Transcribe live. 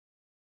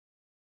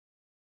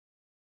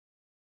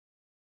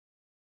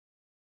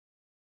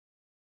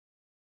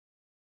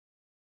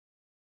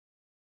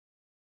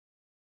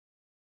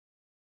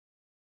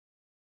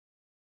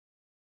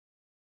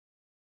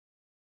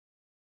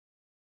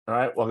All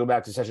right, welcome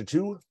back to session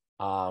 2.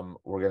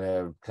 We're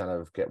gonna kind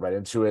of get right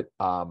into it.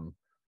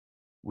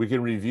 We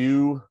can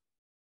review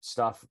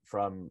stuff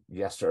from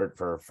yesterday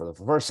for the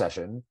first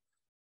session.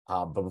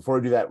 But before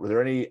we do that, were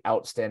there any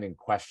outstanding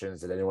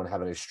questions? Did anyone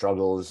have any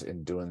struggles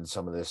in doing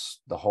some of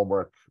the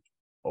homework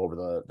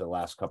over the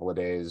last couple of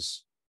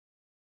days?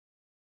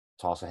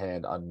 Toss a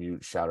hand,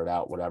 unmute, shout it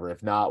out, whatever.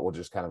 If not, we'll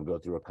just kind of go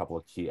through a couple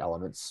of key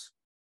elements.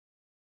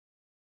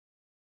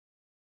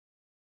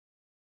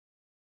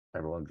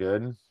 Everyone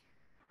good?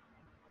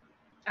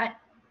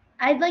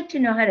 I'd like to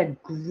know how to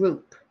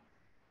group.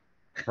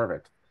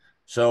 Perfect.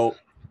 So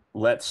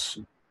let's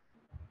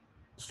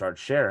start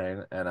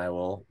sharing and I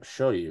will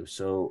show you.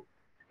 So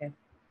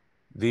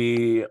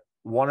Okay.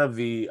 one of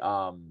the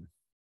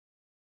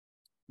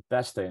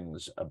best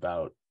things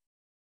about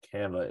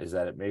Canva is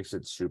that it makes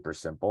it super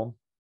simple.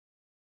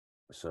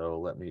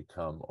 So let me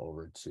come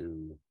over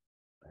to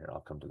here.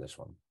 I'll come to this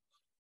one.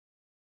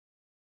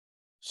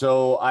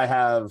 So I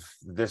have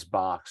this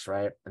box,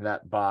 right? And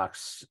that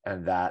box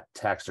and that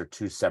text are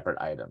two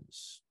separate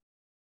items.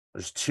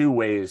 There's two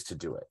ways to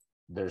do it.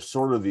 There's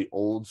sort of the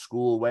old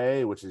school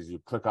way, which is you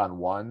click on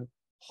one,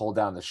 hold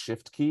down the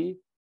shift key,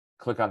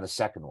 click on the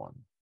second one.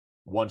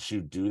 Once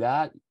you do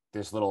that,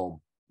 this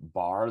little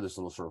bar, this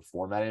little sort of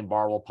formatting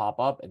bar will pop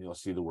up and you'll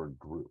see the word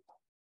group,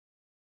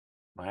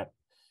 right?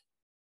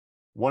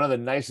 One of the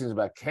nice things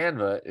about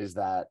Canva is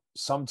that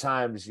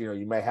sometimes,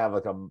 you may have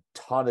like a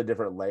ton of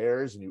different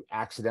layers and you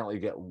accidentally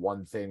get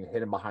one thing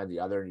hidden behind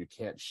the other and you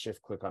can't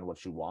shift click on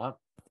what you want.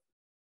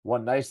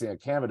 One nice thing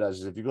that Canva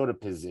does is if you go to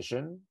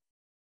position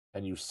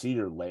and you see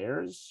your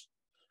layers,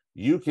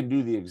 you can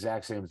do the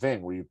exact same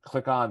thing where you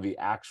click on the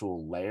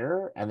actual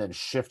layer and then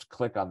shift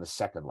click on the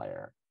second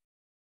layer.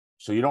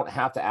 So you don't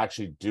have to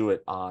actually do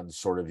it on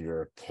sort of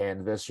your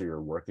canvas or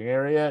your working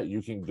area.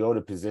 You can go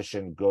to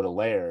position, go to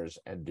layers,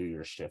 and do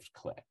your shift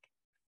click.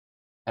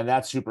 And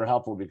that's super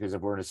helpful because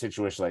if we're in a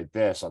situation like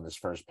this on this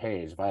first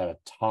page, if I have a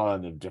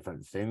ton of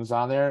different things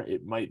on there,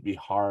 it might be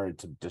hard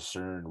to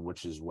discern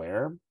which is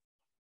where.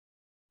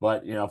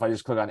 But, if I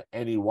just click on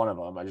any one of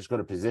them, I just go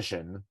to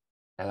position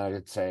and I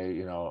could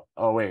say,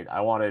 oh, wait,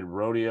 I wanted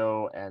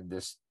rodeo and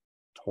this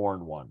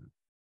torn one.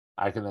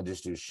 I can then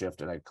just do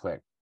shift and I click.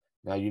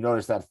 Now you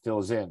notice that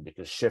fills in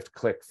because shift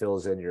click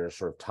fills in your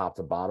sort of top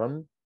to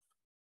bottom.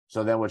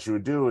 So then what you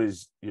would do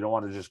is you don't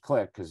want to just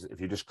click because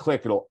if you just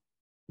click, it'll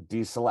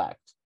deselect.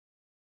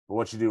 But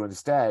what you do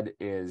instead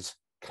is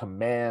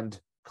command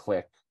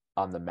click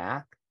on the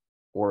Mac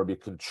or it'll be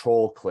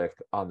control click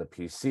on the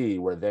PC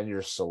where then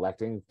you're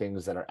selecting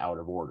things that are out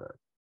of order.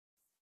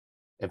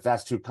 If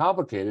that's too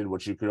complicated,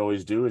 what you could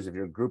always do is if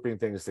you're grouping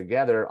things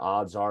together,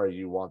 odds are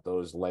you want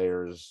those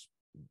layers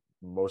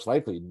most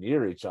likely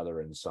near each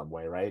other in some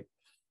way, right?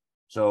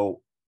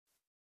 So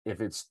if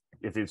it's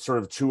sort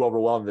of too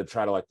overwhelming to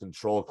try to like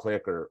control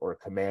click or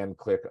command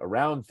click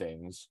around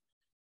things,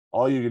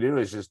 all you can do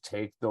is just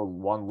take the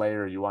one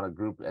layer you want to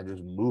group and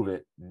just move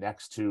it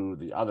next to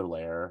the other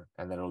layer,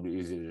 and then it'll be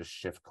easy to just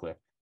shift click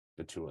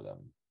the two of them.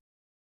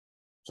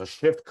 So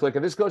shift click,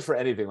 and this goes for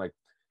anything. Like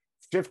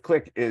shift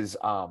click is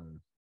I'll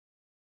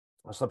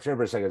stop sharing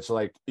for a second. So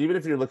like even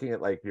if you're looking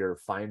at like your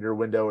Finder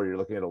window or you're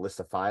looking at a list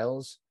of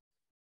files,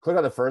 click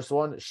on the first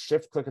one,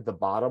 shift click at the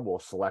bottom will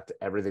select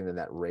everything in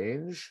that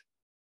range.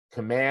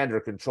 Command or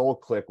control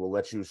click will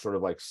let you sort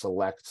of like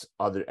select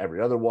every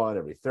other one,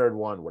 every third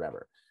one,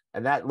 whatever.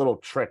 And that little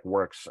trick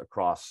works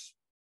across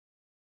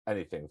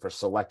anything for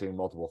selecting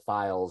multiple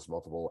files,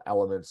 multiple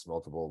elements,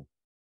 multiple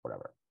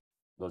whatever.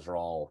 Those are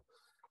all,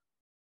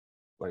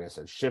 like I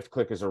said, shift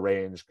click is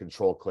arrange,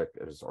 control click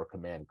is, or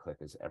command click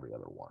is every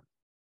other one.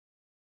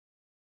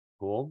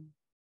 Cool.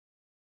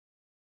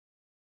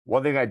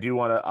 One thing I do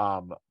want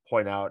to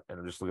point out, and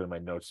I'm just looking at my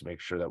notes to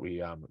make sure that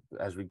we,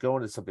 as we go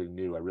into something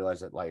new, I realize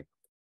that like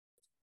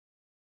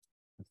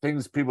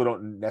things people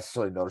don't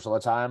necessarily notice all the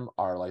time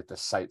are like the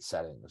site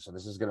settings. So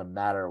this is going to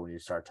matter when you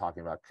start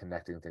talking about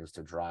connecting things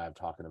to Drive,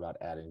 talking about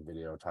adding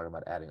video, talking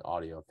about adding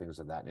audio, things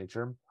of that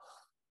nature.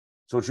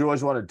 So what you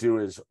always want to do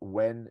is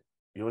you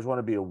always want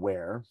to be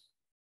aware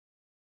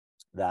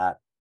that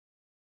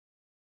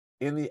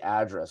in the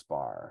address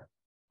bar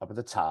up at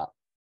the top,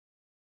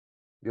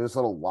 you have this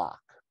little lock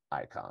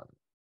icon.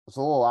 This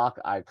little lock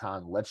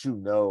icon lets you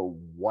know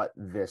what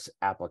this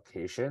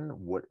application,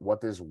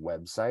 what this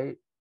website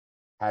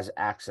has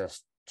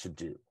access to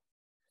do.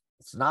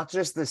 It's not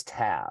just this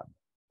tab.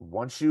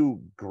 Once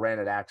you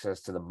granted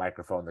access to the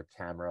microphone, the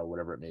camera,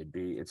 whatever it may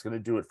be, it's going to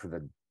do it for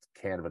the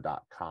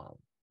canva.com.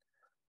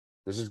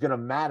 This is going to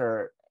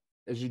matter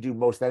as you do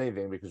most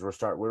anything because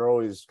we're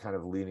always kind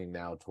of leaning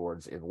now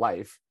towards in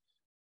life,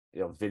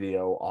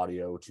 video,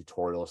 audio,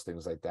 tutorials,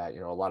 things like that.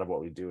 A lot of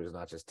what we do is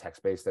not just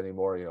text-based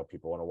anymore.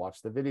 People want to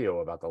watch the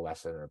video about the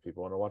lesson or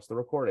people want to watch the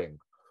recording.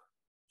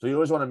 So you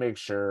always want to make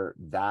sure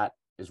that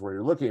is where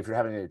you're looking if you're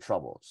having any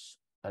troubles.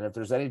 And if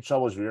there's any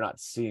troubles where you're not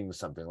seeing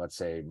something, let's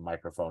say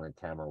microphone and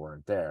camera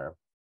weren't there,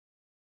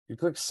 you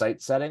click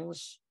site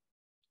settings.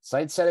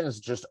 Site settings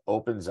just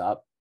opens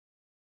up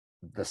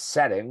the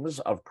settings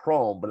of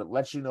Chrome, but it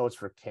lets you know it's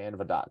for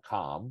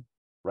canva.com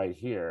right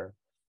here.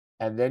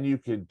 And then you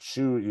could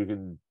choose, you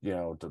can,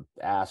 to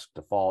ask,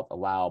 default,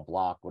 allow,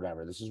 block,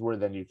 whatever. This is where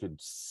then you could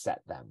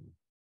set them.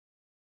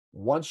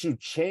 Once you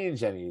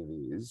change any of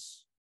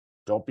these,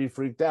 don't be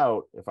freaked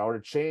out. If I were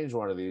to change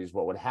one of these,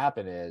 what would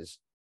happen is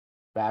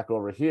back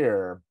over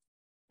here,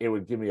 it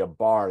would give me a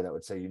bar that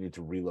would say you need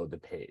to reload the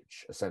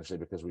page, essentially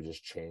because we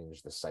just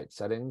changed the site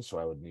settings. So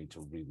I would need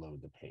to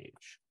reload the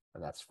page,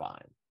 and that's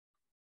fine.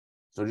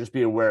 So just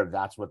be aware of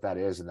that's what that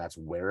is, and that's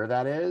where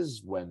that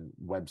is when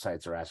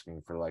websites are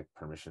asking for like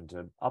permission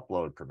to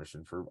upload,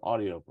 permission for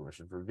audio,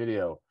 permission for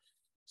video.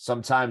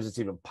 Sometimes it's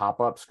even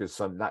pop-ups because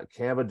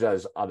Canva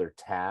does other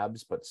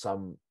tabs, but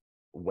some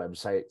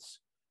websites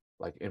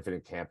like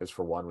Infinite Campus,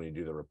 for one, when you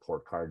do the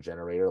report card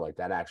generator, like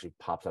that actually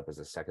pops up as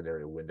a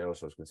secondary window.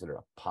 So it's considered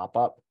a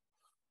pop-up.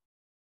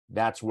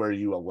 That's where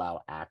you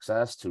allow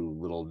access to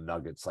little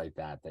nuggets like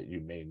that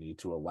you may need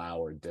to allow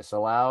or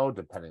disallow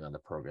depending on the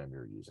program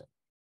you're using.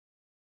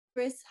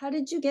 Chris, how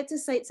did you get to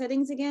site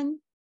settings again?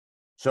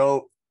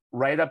 So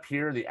right up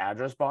here, the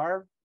address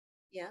bar,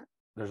 yeah,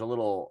 there's a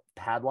little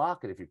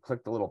padlock. And if you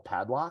click the little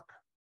padlock,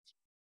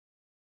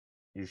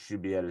 you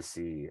should be able to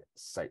see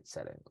site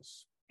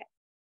settings. Okay.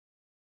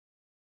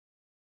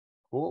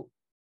 Cool.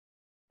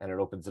 And it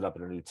opens it up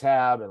in a new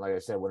tab. And like I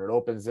said, when it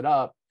opens it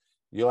up,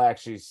 you'll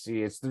actually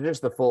see it's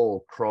just the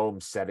full Chrome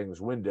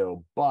settings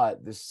window.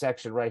 But this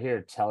section right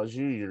here tells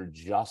you you're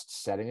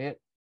just setting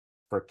it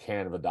for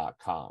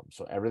canva.com.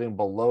 So everything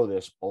below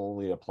this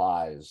only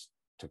applies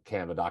to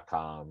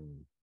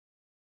canva.com.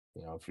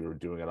 If you were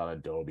doing it on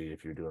Adobe,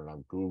 if you're doing it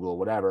on Google,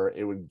 whatever,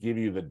 it would give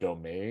you the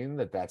domain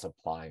that's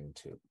applying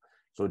to.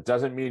 So it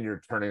doesn't mean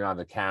you're turning on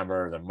the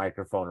camera or the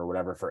microphone or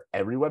whatever for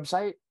every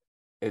website.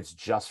 It's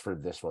just for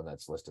this one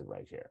that's listed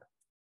right here.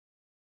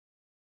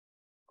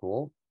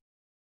 Cool.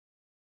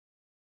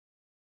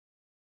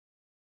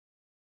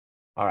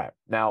 All right.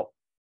 Now,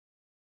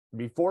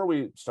 before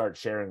we start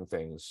sharing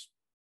things,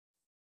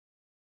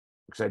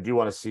 because I do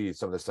want to see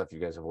some of the stuff you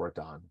guys have worked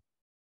on,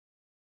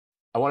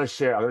 I'm going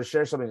to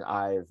share something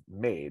I've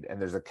made,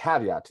 and there's a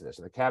caveat to this.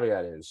 And the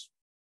caveat is,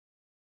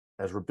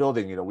 as we're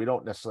building, we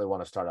don't necessarily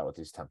want to start out with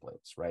these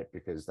templates, right?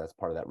 Because that's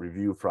part of that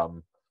review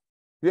from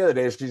the other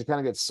days, because you kind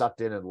of get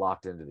sucked in and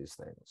locked into these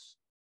things.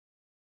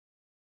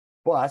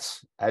 But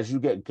as you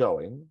get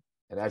going,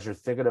 and as you're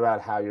thinking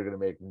about how you're going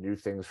to make new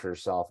things for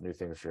yourself, new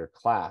things for your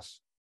class,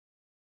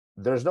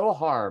 there's no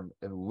harm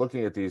in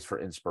looking at these for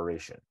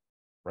inspiration,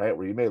 right?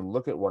 Where you may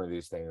look at one of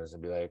these things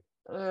and be like,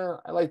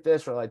 I like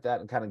this or I like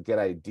that, and kind of get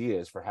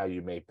ideas for how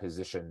you may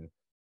position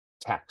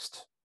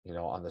text,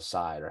 on the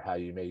side, or how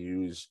you may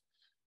use,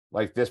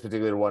 like this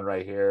particular one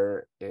right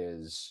here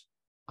is,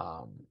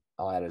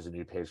 I'll add as a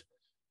new page.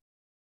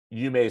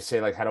 You may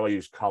say, like, how do I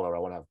use color? I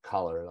want to have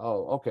color.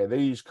 Oh, okay. They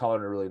use color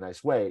in a really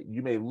nice way.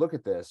 You may look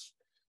at this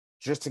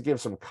just to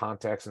give some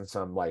context and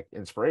some like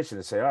inspiration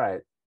to say, all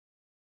right,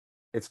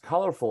 it's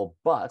colorful,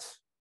 but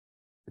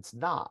it's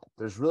not.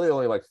 There's really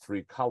only like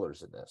 3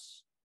 colors in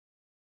this.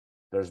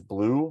 There's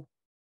blue,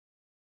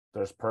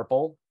 there's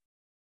purple,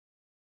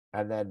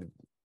 and then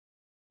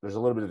there's a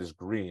little bit of this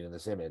green in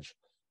this image,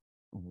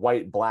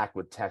 white, black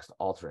with text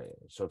alternating.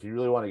 So if you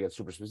really want to get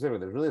super specific,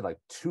 there's really like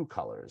 2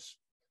 colors,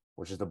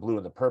 which is the blue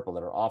and the purple,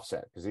 that are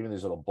offset, because even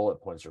these little bullet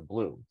points are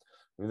blue.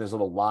 Even these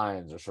little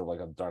lines are sort of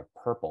like a dark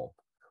purple.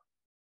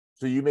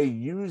 So you may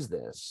use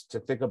this to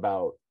think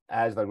about,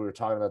 as like we were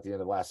talking about at the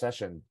end of the last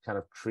session, kind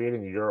of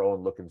creating your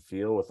own look and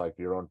feel with like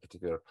your own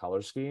particular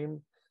color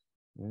scheme,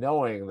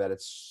 knowing that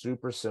it's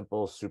super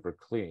simple, super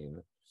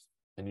clean.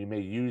 And you may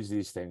use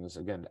these things,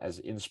 again, as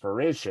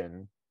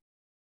inspiration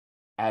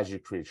as you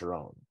create your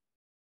own.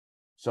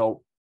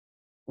 So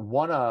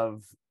one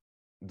of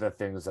the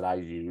things that I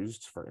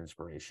used for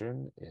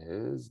inspiration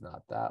is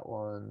not that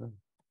one.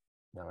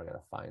 Now I got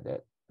to find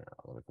it. Here,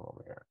 let me come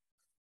over here.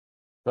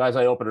 So as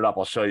I open it up,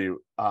 I'll show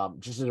you,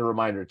 just as a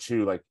reminder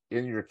too, like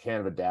in your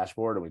Canva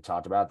dashboard, and we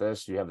talked about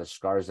this, you have the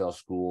Scarsdale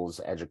Schools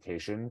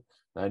education.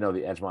 And I know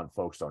the Edgemont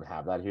folks don't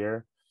have that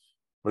here,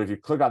 but if you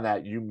click on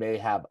that, you may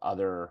have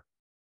other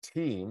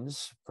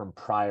teams from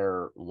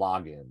prior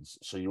logins.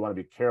 So you want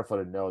to be careful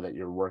to know that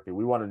you're working.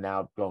 We want to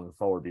now, going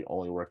forward, be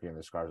only working in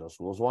the Scarsdale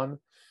Schools one.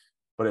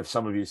 But if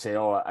some of you say,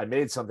 oh, I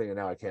made something and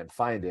now I can't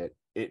find it,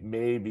 it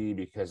may be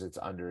because it's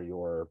under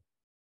your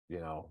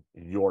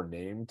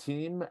name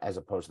team as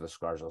opposed to the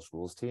Scarsdale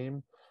Schools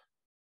team.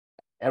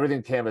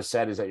 Everything Canva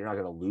said is that you're not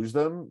going to lose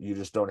them. You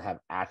just don't have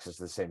access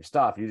to the same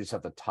stuff. You just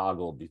have to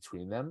toggle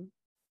between them.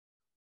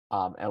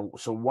 And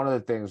so one of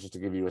the things, just to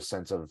give you a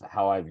sense of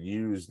how I've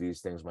used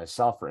these things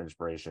myself for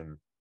inspiration,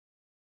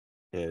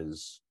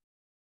 is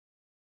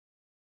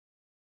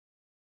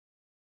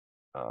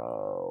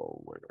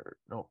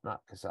no,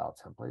 not Casal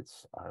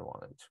templates. I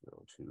wanted to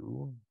go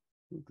to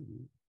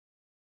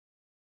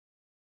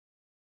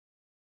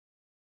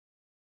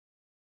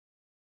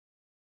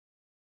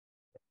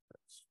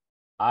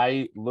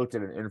I looked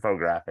at an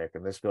infographic,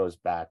 and this goes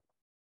back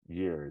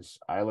years.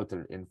 I looked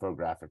at an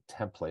infographic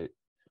template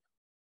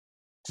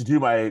to do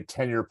my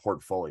 10-year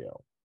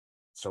portfolio.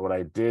 So what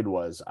I did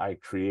was I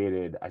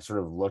sort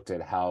of looked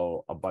at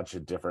how a bunch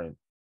of different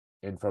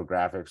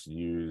infographics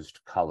used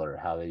color,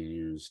 how they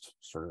used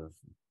sort of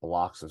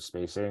blocks of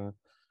spacing.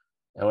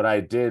 And what I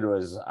did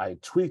was I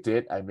tweaked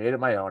it. I made it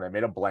my own. I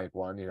made a blank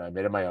one, I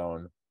made it my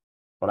own.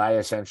 But I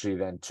essentially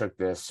then took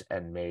this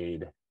and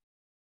made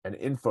an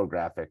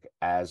infographic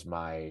as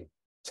my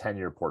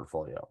tenure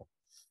portfolio,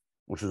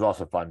 which was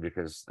also fun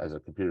because as a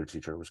computer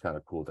teacher, it was kind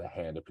of cool to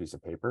hand a piece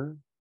of paper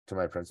to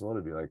my principal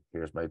to be like,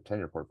 here's my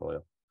tenure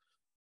portfolio.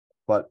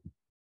 But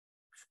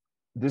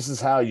this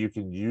is how you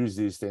can use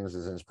these things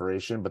as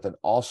inspiration. But then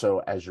also,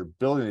 as you're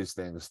building these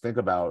things, think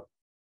about,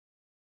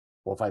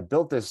 well, if I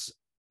built this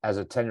as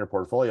a tenure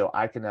portfolio,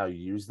 I can now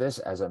use this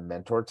as a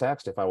mentor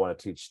text if I want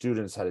to teach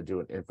students how to do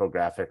an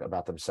infographic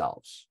about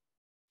themselves.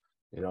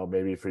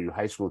 Maybe for you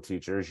high school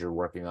teachers, you're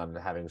working on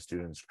having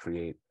students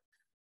create,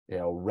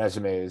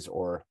 resumes,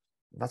 or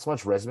not so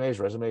much resumes.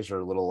 Resumes are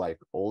a little like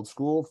old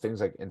school. Things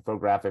like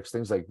infographics,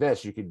 things like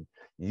this.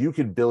 You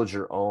could build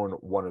your own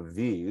one of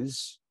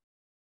these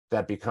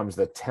that becomes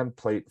the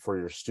template for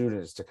your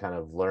students to kind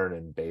of learn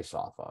and base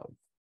off of.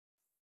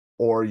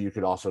 Or you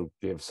could also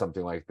give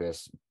something like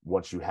this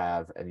once you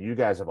have, and you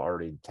guys have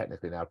already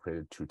technically now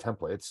created 2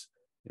 templates.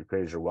 You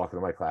created your welcome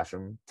to my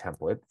classroom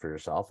template for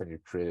yourself, and you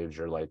created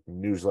your like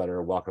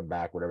newsletter, welcome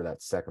back, whatever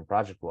that second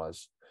project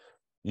was.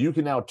 You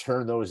can now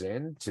turn those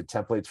into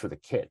templates for the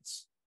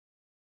kids,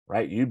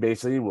 right? You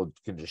basically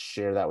can just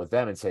share that with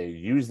them and say,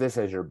 use this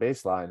as your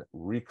baseline,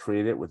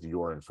 recreate it with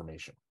your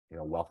information.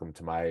 Welcome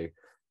to my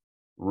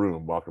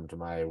room, welcome to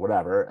my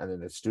whatever. And then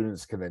the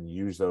students can then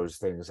use those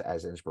things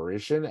as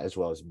inspiration as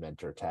well as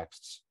mentor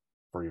texts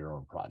for your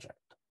own project.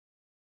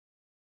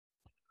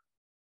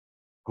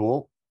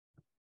 Cool.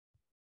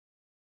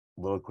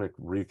 Little quick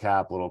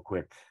recap, little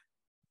quick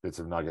bits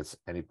of nuggets.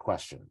 Any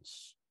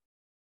questions?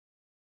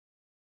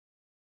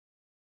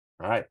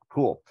 All right,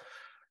 cool.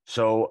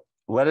 So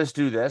let us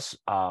do this.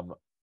 I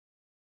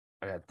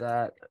got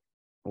that.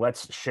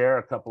 Let's share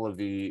a couple of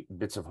the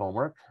bits of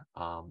homework.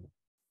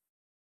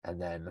 And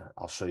then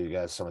I'll show you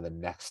guys some of the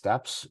next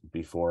steps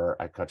before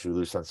I cut you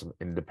loose on some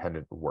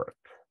independent work.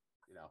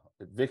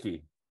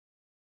 Vicky.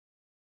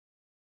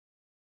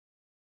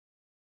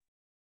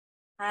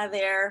 Hi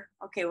there.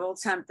 Okay, we'll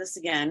attempt this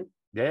again.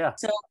 Yeah.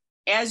 So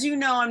as you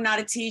know, I'm not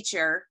a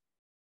teacher.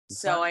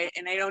 So I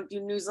don't do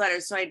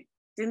newsletters. So I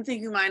didn't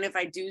think you mind if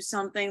I do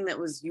something that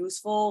was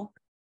useful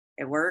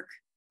at work.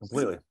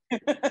 Completely.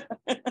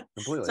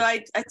 So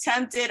I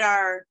attempted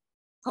our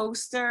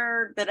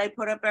poster that I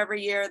put up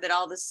every year that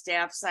all the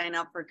staff sign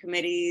up for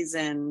committees,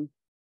 and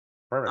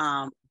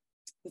Perfect.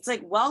 It's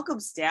like, welcome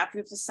staff, you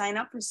have to sign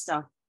up for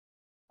stuff.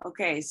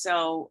 Okay,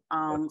 so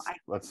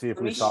let's see if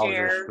we solved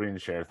your screen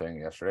share thing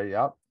yesterday.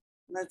 Yep.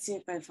 Let's see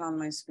if I found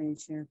my screen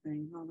share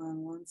thing. Hold on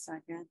 1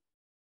 second.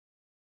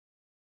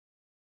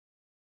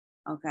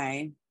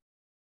 Okay.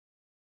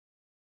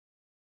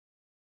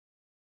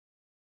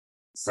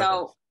 So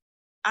perfect.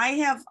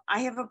 I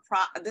have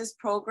this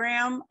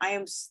program.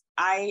 I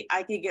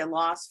could get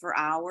lost for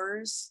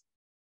hours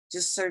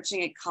just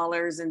searching at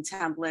colors and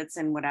templates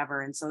and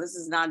whatever. And so this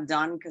is not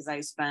done because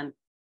I spent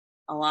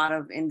a lot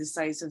of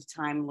indecisive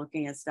time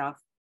looking at stuff.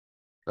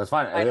 That's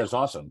fine. That's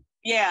awesome.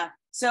 Yeah.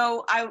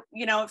 So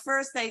at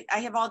first I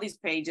have all these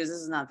pages. This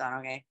is not done.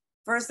 Okay.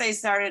 First they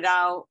started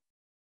out,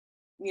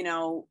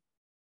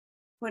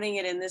 putting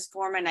it in this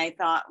form, and I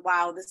thought,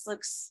 wow, this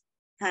looks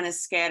kind of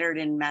scattered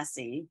and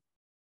messy.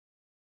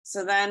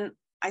 So then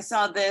I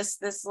saw this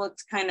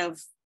looked kind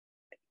of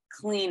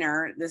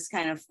cleaner, this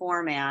kind of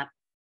format,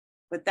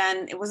 but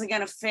then it wasn't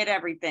going to fit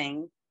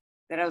everything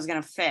that I was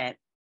going to fit.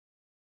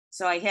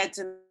 So I had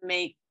to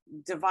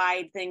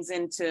divide things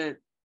into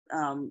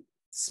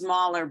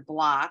smaller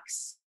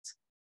blocks.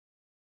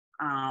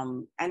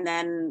 And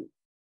then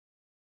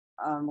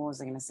what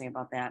was I going to say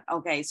about that?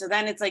 Okay. So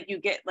then it's like you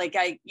get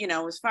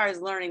as far as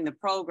learning the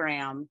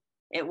program,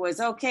 it was,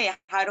 okay,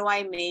 how do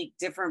I make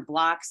different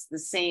blocks the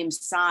same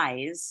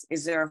size?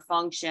 Is there a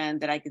function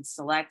that I could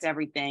select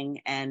everything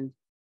and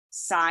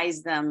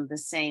size them the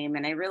same?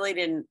 And I really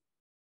didn't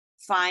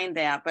find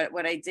that. But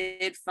what I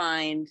did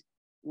find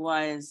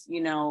was,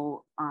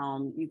 you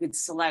could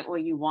select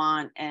what you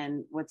want.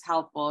 And what's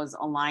helpful is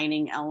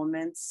aligning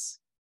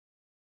elements,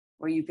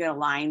 where you could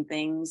align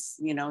things,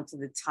 to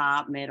the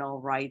top,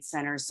 middle, right,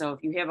 center. So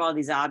if you have all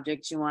these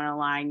objects you want to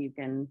align, you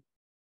can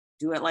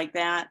do it like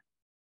that.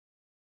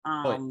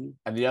 And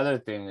the other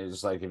thing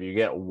is, like, if you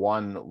get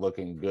one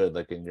looking good,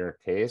 like in your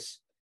case,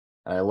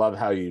 and I love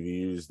how you've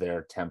used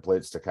their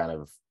templates to kind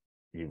of,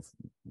 you've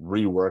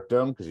reworked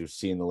them because you've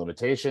seen the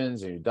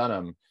limitations and you've done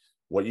them.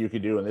 What you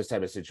could do in this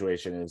type of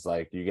situation is,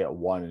 like, you get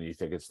one and you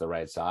think it's the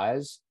right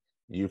size,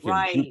 you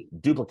can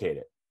duplicate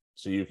it.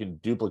 So you can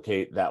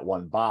duplicate that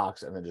one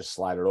box and then just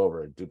slide it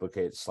over,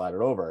 duplicate, slide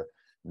it over.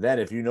 Then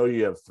if you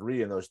have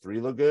 3 and those 3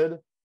 look good,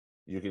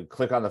 you can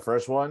click on the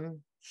first one,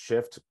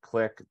 shift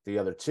click the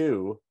other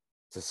 2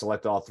 to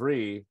select all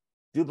 3,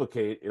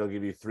 duplicate, it'll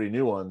give you 3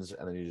 new ones,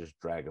 and then you just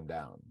drag them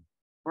down.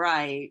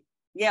 Right.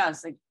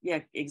 Yes. Yeah,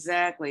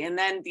 exactly. And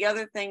then the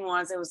other thing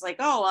was, it was like,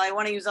 oh, well, I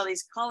want to use all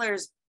these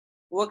colors,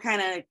 what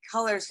kind of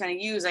colors can I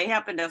use? I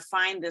happened to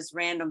find this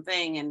random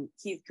thing, and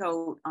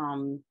Heathcote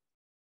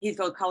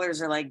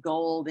colors are like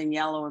gold and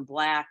yellow and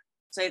black.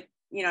 So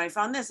I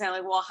found this and I'm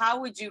like, well,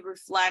 how would you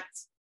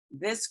reflect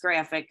this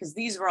graphic? Because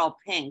these were all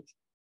pink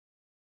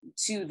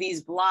to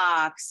these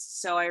blocks.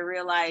 So I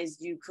realized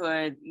you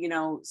could,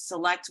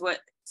 select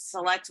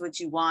what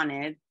you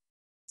wanted.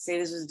 Say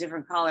this was a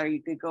different color,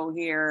 you could go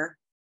here.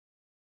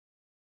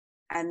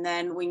 And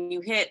then when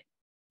you hit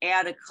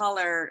add a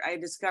color, I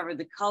discovered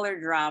the color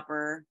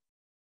dropper.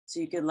 So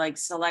you could like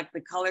select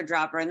the color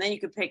dropper, and then you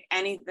could pick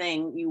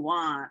anything you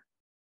want.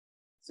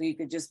 So you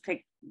could just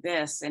pick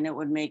this and it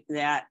would make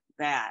that.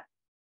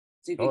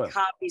 So you could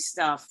copy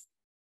stuff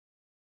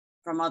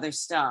from other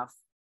stuff.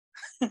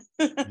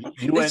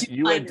 You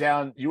went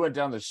down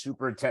the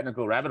super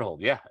technical rabbit hole.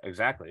 Yeah,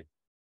 exactly.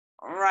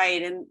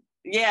 Right. And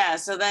yeah,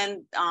 so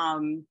then I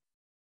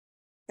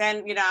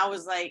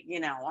was like,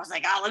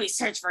 oh, let me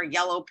search for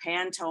yellow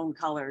Pantone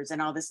colors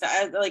and all this stuff.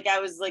 I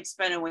was like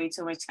spending way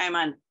too much time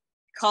on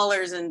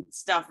colors and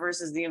stuff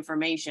versus the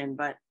information.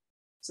 But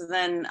so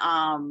then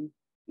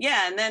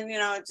and then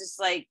just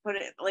like put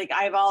it, like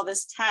I have all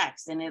this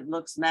text and it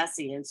looks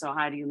messy, and so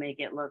how do you make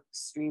it look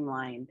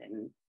streamlined?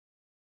 And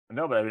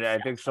no, but I mean, I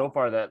think so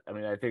far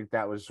I think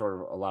that was sort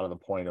of a lot of the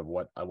point of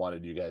what I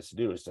wanted you guys to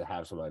do, is to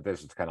have something like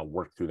this, to kind of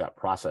work through that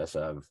process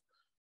of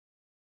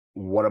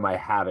what am I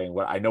having,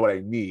 what I know what I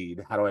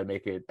need, how do I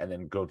make it, and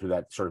then go through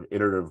that sort of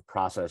iterative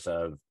process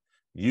of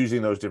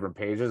using those different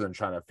pages and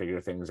trying to figure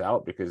things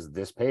out, because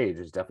this page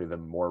is definitely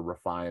the more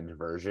refined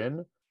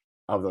version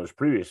of those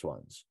previous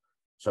ones.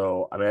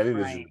 So, I mean, I think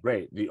this is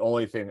great. The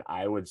only thing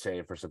I would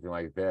say for something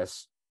like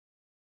this,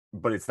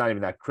 but it's not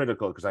even that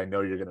critical because I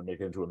know you're going to make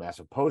it into a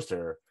massive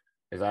poster,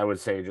 is I would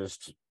say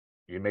just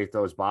you make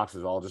those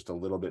boxes all just a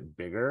little bit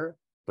bigger,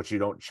 but you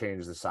don't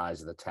change the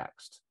size of the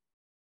text.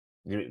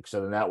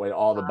 So then that way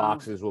all the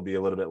boxes will be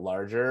a little bit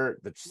larger.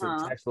 The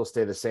text will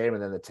stay the same,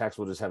 and then the text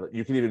will just have,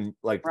 you can even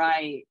like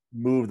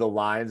move the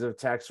lines of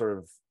text sort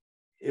of,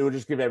 it would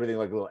just give everything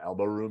like a little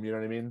elbow room, you know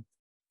what I mean?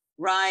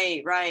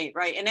 Right.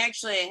 And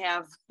actually I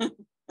have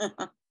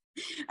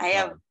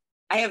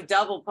I have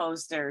double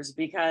posters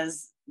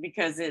because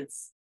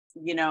it's,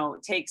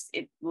 takes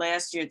it,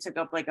 last year it took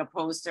up like a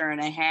poster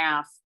and a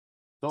half.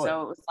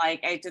 So it was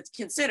like I had to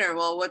consider,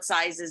 well, what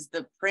size is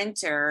the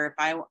printer? If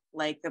I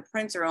like, the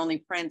printer only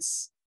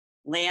prints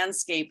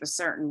landscape a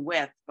certain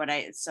width, but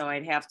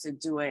I'd have to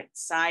do it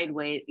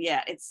sideways.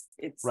 Yeah, it's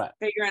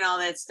figuring all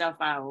that stuff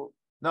out.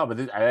 No,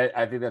 but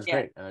I think that's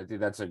great. And I think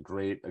that's a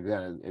great,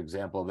 again,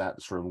 example of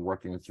that sort of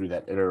working through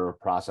that iterative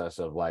process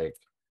of like,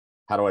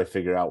 how do I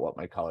figure out what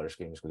my color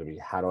scheme is going to be?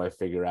 How do I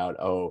figure out,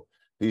 oh,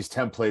 these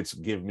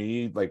templates give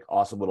me like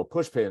awesome little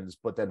push pins,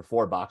 but then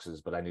 4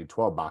 boxes, but I need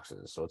 12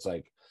 boxes. So it's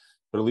like,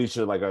 but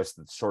Alicia, like I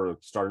sort of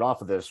started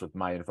off with this with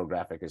my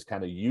infographic, is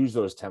kind of use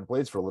those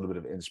templates for a little bit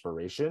of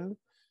inspiration,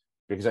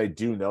 because I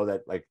do know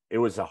that like it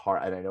was and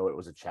I know it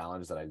was a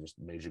challenge that I just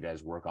made you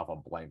guys work off a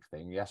blank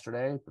thing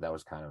yesterday, but that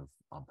was kind of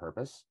on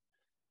purpose.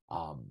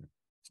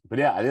 But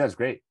yeah, I think that's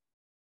great.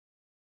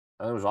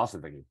 That was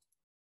awesome, Vicky.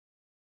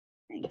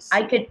 Thanks.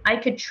 I could.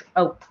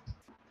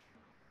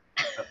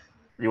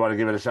 You want to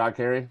give it a shot,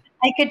 Carrie?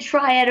 I could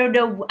try. I don't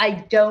know.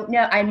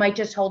 I might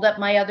just hold up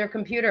my other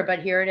computer, but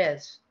here it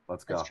is.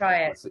 Let's go. Let's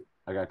try it.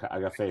 I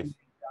got faith.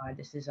 Oh God,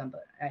 this is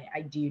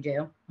I do you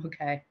do?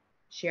 Okay.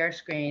 Share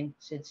screen.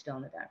 Sit still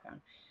in the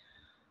background.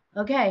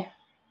 Okay.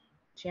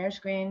 Share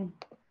screen.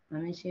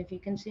 Let me see if you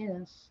can see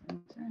this.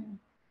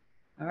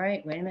 All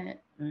right. Wait a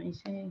minute. Let me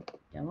see.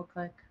 Double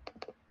click.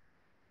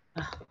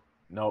 Oh,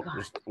 no,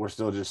 we're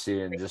still just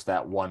seeing just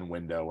that one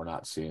window. We're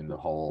not seeing the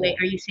whole. Wait,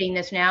 are you seeing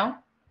this now?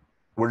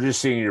 We're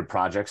just seeing your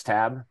projects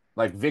tab.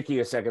 Like Vicky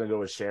a second ago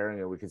was sharing,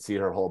 and we could see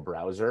her whole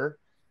browser.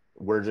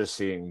 We're just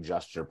seeing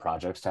just your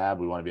projects tab.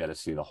 We want to be able to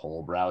see the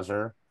whole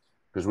browser,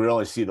 because we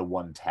only see the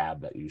one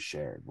tab that you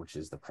shared, which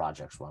is the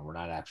projects one. We're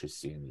not actually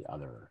seeing the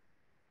other.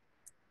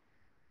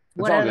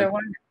 What other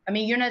one? I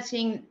mean, you're not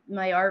seeing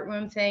my art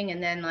room thing,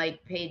 and then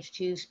like page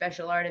 2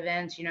 special art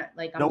events. You're not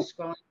like, I'm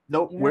scrolling.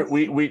 Nope.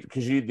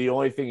 Because the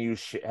only thing you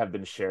have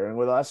been sharing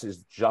with us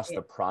is just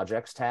the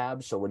projects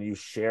tab. So when you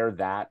share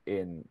that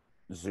in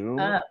Zoom,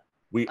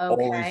 we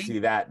only see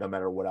that no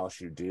matter what else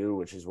you do,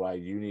 which is why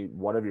you need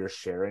one of your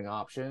sharing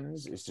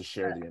options is to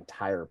share the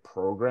entire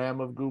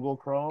program of Google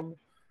Chrome,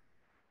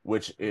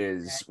 which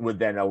would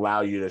then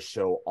allow you to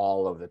show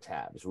all of the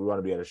tabs. We want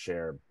to be able to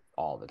share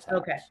all the tabs.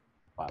 Okay.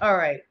 Wow. All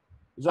right.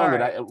 It's all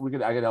good.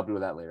 I can help you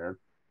with that later.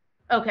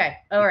 Okay.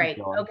 All right.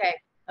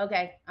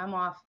 Okay. I'm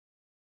off.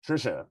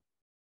 Trisha.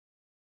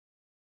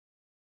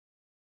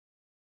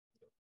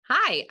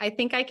 Hi, I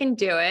think I can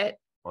do it.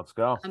 Let's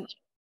go.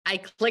 I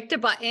clicked a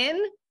button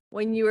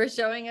when you were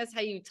showing us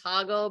how you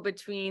toggle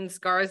between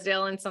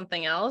Scarsdale and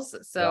something else.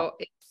 So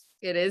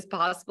it is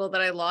possible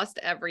that I lost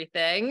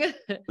everything.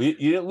 You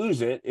didn't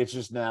lose it. It's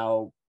just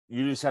now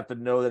you just have to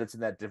know that it's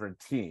in that different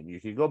team.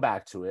 You can go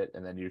back to it,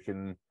 and then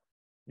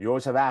you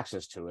always have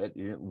access to it.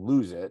 You didn't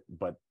lose it,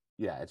 but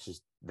yeah, it's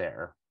just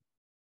there.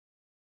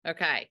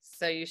 Okay,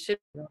 so you should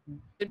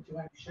be,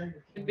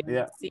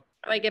 Yeah, see,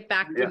 how do I get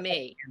back to Yeah.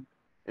 me?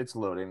 it's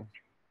loading.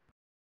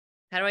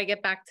 How do I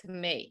get back to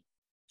me?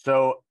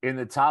 So in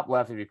the top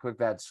left, if you click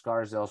that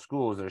Scarsdale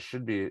Schools, there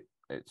should be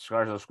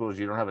Scarsdale Schools.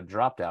 You don't have a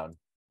drop down.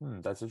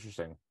 That's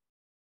interesting.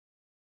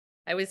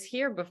 I was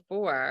here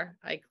before.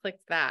 I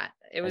clicked that.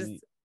 It was,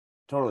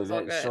 Totally. it's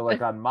all good. So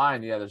like on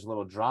mine, yeah, there's a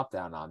little drop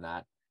down on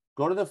that.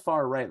 Go to the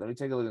far right. Let me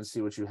take a look and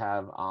see what you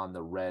have on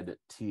the red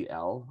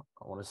TL.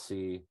 I want to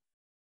see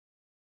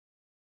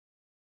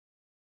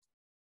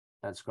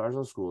at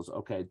Scarsdale Schools.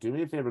 Okay, do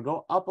me a favor.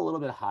 Go up a little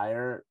bit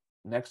higher.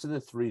 Next to the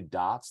 3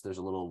 dots, there's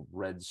a little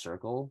red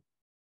circle.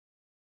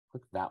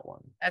 Click that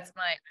one. That's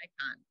my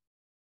icon.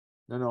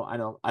 No, I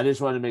know. I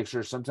just wanted to make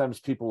sure. Sometimes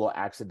people will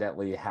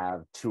accidentally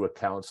have 2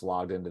 accounts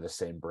logged into the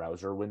same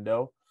browser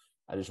window.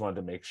 I just wanted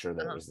to make sure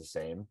that it was the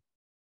same.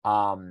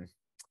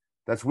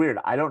 That's weird.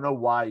 I don't know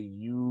why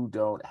you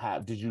don't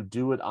have. Did you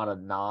do it on a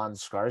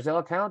non-Scarsdale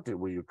account?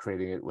 Were you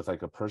creating it with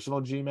like a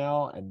personal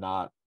Gmail and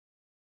not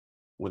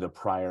with a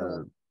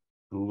prior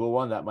Google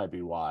one? That might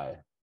be why.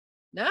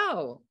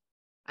 No,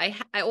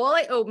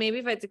 maybe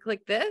if I had to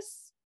click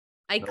this,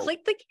 I Nope.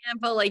 clicked the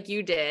Canva like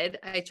you did.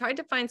 I tried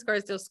to find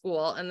Scarsdale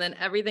School and then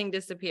everything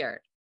disappeared.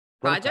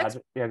 Go to Projects?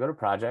 Yeah, go to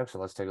projects. So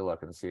let's take a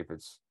look and see if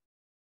it's.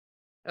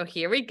 Oh,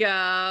 here we There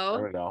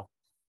go. we go.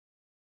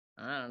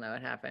 I don't know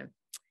what happened.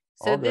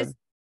 All So this, good.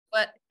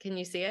 what, can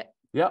you see it?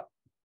 Yep.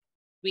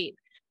 Sweet.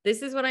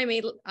 This is what I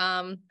made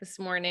this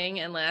morning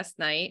and last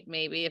night,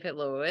 maybe if it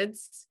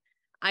loads.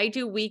 I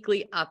do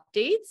weekly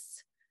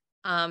updates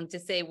to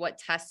say what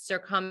tests are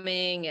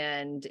coming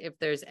and if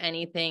there's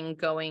anything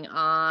going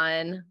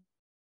on,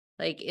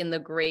 like in the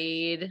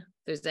grade, if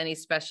there's any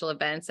special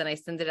events, and I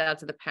send it out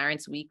to the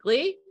parents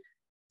weekly.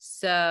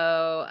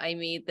 So I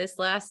made this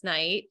last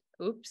night.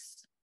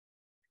 Oops.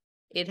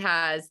 It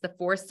has the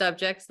 4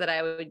 subjects that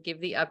I would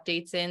give the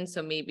updates in.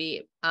 So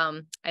maybe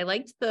I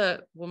liked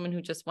the woman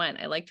who just went.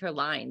 I liked her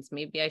lines.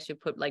 Maybe I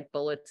should put like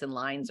bullets and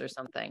lines or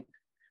something.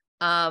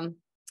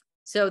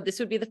 So this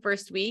would be the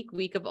first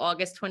week of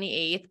August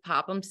 28th,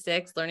 Popham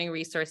 6 Learning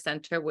Resource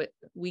Center with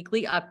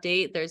weekly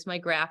update. There's my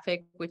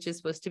graphic, which is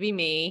supposed to be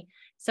me.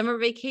 Summer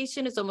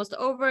vacation is almost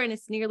over and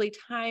it's nearly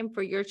time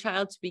for your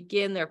child to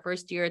begin their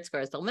first year at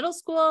Scarsdale Middle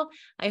School.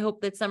 I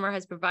hope that summer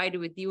has provided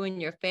with you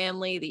and your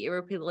family the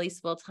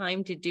irreplaceable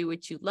time to do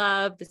what you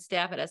love. The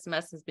staff at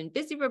SMS has been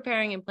busy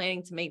preparing and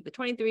planning to make the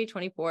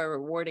 23-24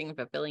 rewarding and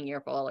fulfilling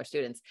year for all our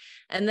students.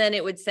 And then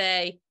it would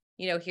say,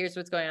 you know, here's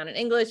what's going on in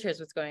English, here's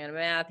what's going on in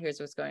math, here's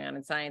what's going on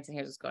in science, and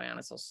here's what's going on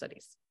in social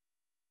studies.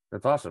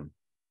 That's awesome.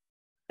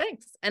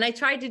 Thanks. And I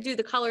tried to do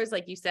the colors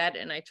like you said,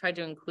 and I tried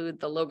to include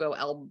the logo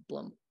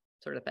emblem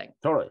sort of thing.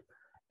 Totally.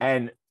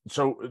 And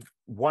so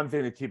one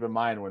thing to keep in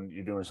mind when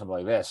you're doing something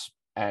like this,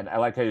 and I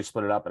like how you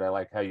split it up, and I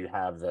like how you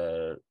have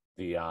the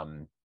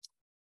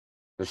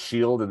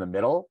shield in the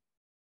middle.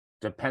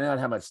 Depending on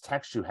how much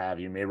text you have,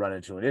 you may run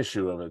into an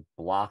issue of it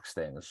blocks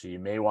things. So you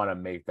may want to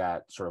make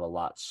that sort of a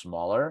lot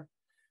smaller,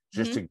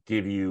 just to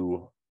give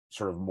you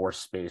sort of more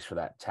space for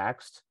that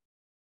text.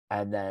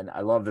 And then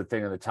I love the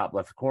thing in the top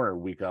left corner,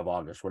 week of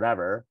August,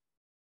 whatever.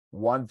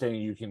 One thing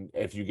you can,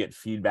 if you get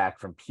feedback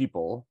from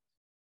people,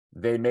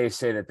 they may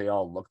say that they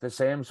all look the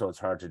same, so it's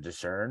hard to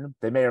discern.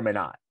 They may or may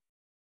not.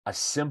 A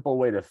simple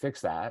way to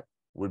fix that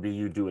would be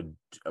you do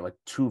like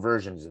 2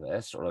 versions of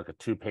this, or like a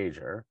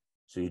 2-pager.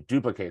 So you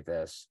duplicate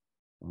this.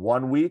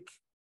 One week,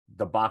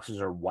 the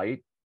boxes are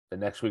white. The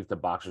next week, the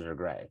boxes are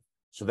gray.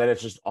 So then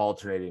it's just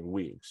alternating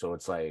weeks. So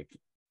it's like,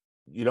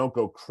 you don't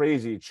go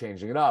crazy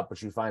changing it up,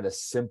 but you find a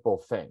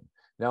simple thing.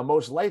 Now,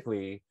 most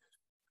likely,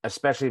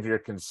 especially if you're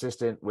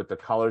consistent with the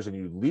colors and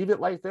you leave it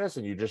like this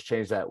and you just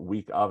change that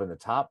week of in the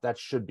top, that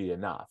should be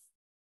enough.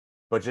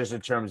 But just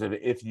in terms of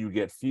if you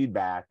get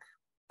feedback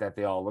that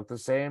they all look the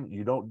same,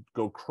 you don't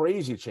go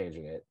crazy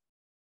changing it.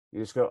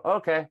 You just go,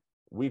 okay,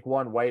 week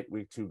 1 white,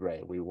 week 2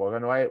 gray, week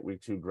 1 white,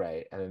 week 2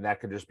 gray. And then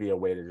that could just be a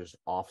way to just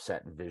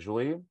offset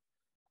visually.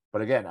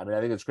 But again, I mean,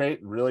 I think it's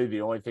great. Really,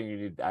 the only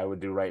thing I would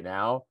do right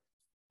now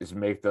is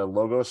make the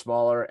logo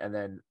smaller and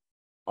then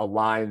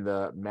align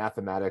the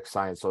mathematics,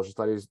 science, social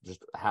studies,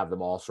 just have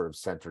them all sort of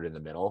centered in the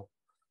middle.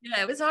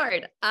 Yeah, it was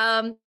hard.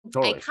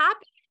 Totally. I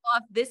copied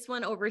off this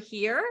one over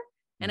here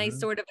and I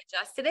sort of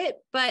adjusted it,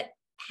 but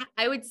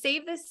I would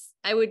save this.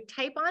 I would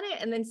type on it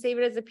and then save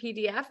it as a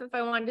PDF if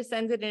I wanted to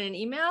send it in an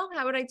email.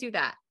 How would I do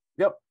that?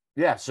 Yep.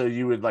 Yeah. So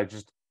you would like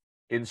just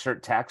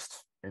insert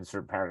text,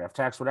 insert paragraph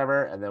text,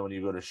 whatever. And then when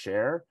you go to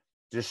share,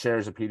 just share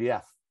as a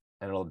PDF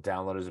and it'll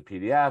download as a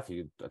PDF.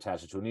 You could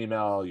attach it to an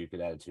email. You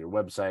could add it to your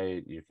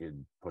website. You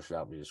could push it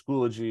out via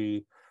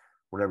Schoology,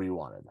 whatever you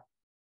wanted.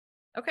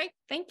 Okay.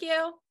 Thank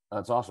you.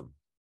 That's awesome.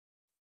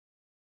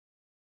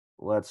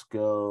 Let's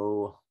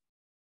go.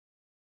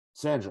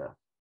 Sandra.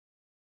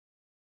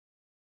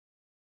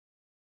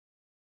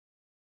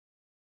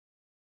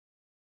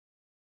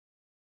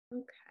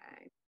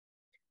 Okay.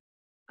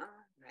 All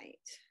right.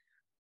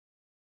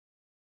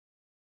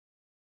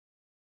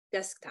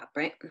 Desktop,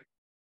 right?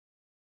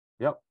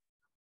 Yep.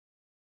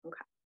 Okay.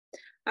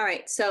 All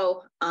right.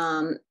 So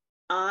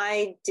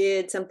I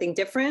did something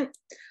different.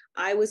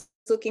 I was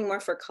looking more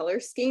for color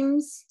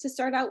schemes to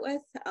start out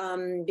with,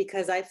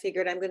 because I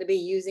figured I'm going to be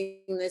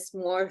using this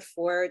more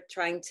for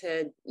trying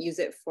to use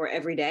it for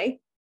every day.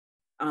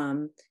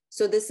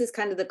 So this is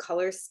kind of the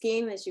color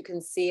scheme. As you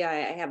can see,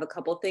 I have a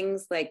couple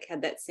things like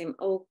had that same,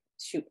 oh,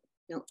 shoot.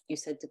 No, you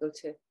said to go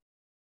to.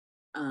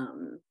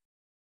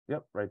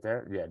 Yep, right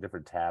there. Yeah,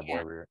 different tab, Yeah,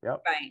 wherever you're,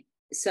 yep. right.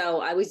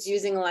 So I was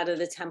using a lot of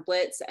the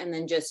templates and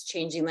then just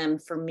changing them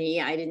for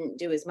me. I didn't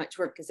do as much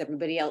work as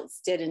everybody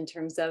else did in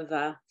terms of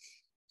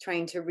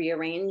trying to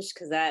rearrange,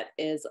 because that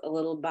is a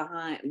little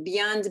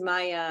beyond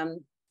my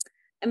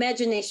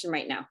imagination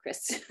right now,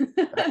 Chris.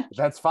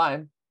 That's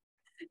fine.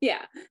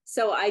 Yeah.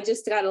 So I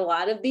just got a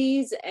lot of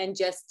these and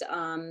just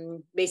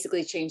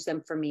basically changed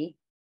them for me.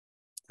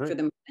 Great. For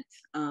the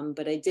moment.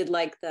 But I did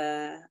like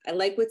I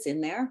like what's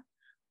in there.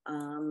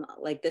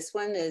 Like this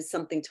one is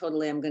something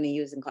totally I'm going to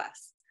use in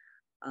class.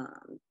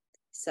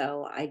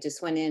 So I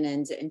just went in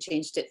and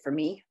changed it for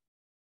me.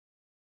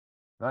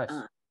 Nice.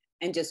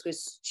 And just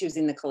was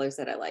choosing the colors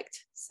that I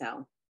liked.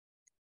 So.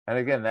 And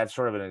again, that's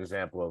sort of an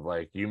example of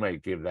like, you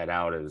might give that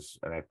out as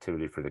an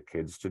activity for the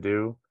kids to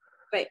do.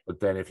 Right. But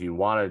then if you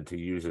wanted to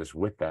use this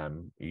with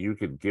them, you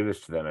could give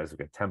this to them as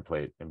like a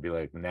template and be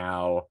like,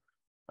 now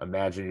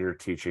imagine you're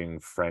teaching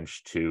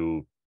French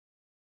to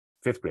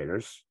fifth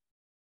graders.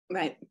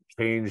 Right.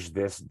 Change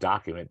this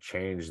document,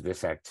 change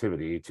this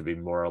activity to be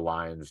more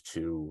aligned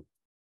to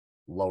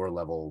lower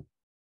level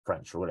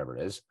French or whatever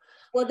it is.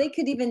 Well, they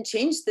could even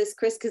change this,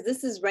 Chris, because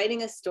this is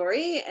writing a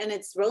story and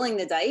it's rolling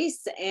the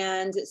dice.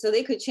 And so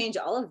they could change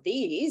all of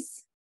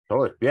these.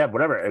 Totally. Yeah,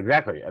 whatever.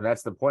 Exactly. And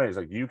that's the point, is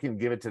like, you can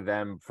give it to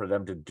them for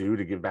them to do,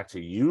 to give back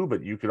to you,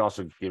 but you could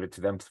also give it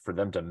to them for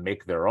them to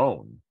make their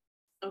own.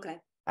 Okay.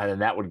 And then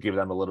that would give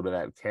them a little bit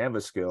of that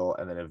Canva skill.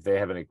 And then if they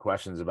have any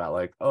questions about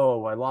like,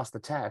 oh, I lost the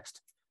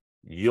text,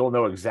 you'll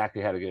know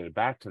exactly how to get it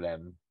back to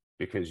them,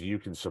 because you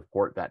can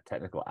support that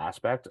technical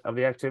aspect of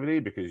the activity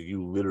because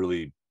you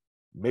literally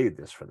made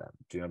this for them.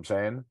 Do you know what I'm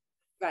saying?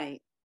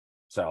 Right.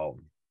 So,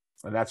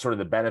 and that's sort of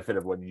the benefit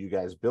of when you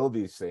guys build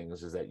these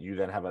things, is that you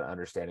then have an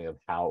understanding of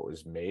how it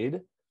was made.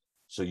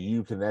 So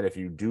you can then, if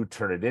you do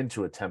turn it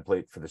into a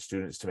template for the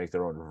students to make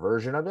their own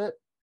version of it,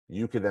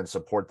 you can then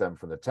support them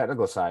from the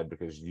technical side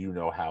because you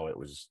know how it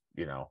was,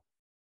 built.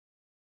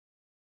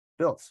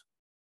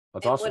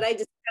 That's And awesome. what I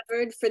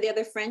discovered for the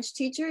other French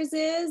teachers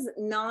is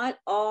not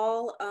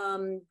all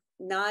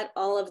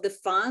of the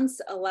fonts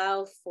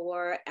allow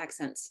for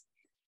accents.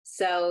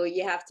 So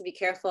you have to be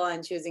careful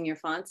on choosing your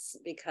fonts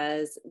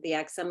because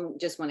some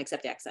just won't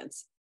accept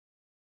accents.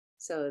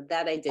 So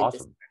that I did.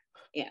 Awesome.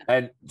 Yeah.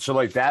 And so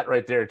like that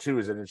right there too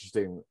is an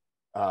interesting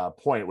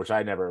point, which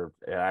I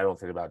don't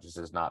think about just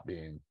as not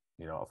being,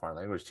 a foreign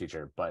language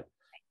teacher, but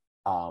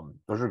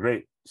those are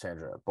great,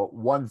 Sandra. But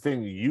one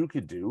thing you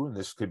could do, and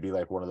this could be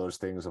like one of those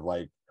things of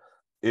like,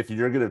 if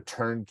you're going to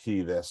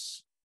turnkey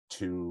this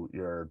to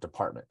your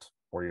department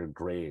or your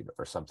grade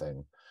or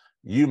something,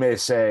 you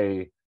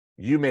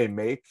may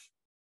make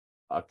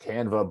a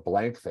Canva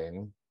blank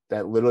thing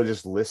that literally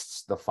just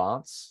lists the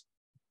fonts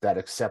that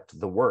accept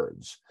the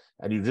words,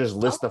 and you just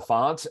list the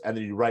fonts, and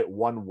then you write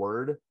one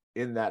word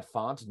in that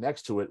font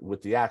next to it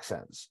with the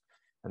accents,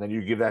 and then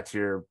you give that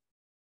to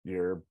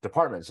your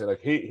department. Say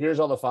like, hey, here's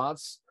all the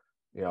fonts,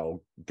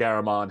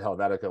 Garamond,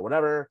 Helvetica,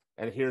 whatever,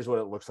 and here's what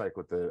it looks like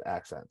with the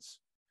accents.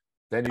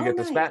 Then you get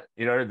nice.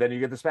 then you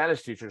get the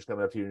Spanish teachers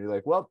coming up to you and you're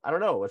like, well, I don't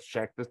know, let's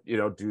check this,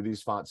 do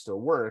these fonts still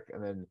work?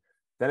 And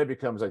then it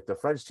becomes like the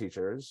French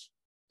teachers.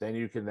 Then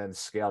you can then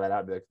scale that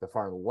out. Like the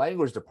foreign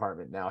language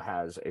department now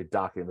has a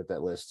document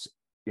that lists,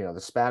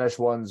 the Spanish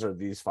ones are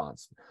these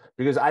fonts,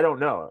 because I don't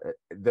know,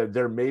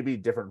 there may be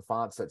different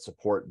fonts that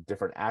support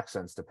different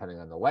accents depending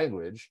on the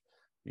language.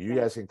 You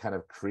guys can kind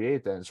of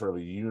create then sort of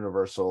a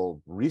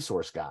universal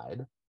resource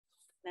guide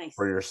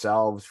for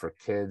yourselves, for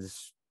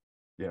kids,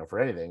 for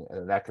anything.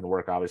 And that can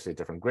work obviously at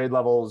different grade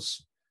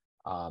levels.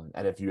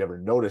 And if you ever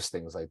notice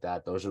things like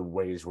that, those are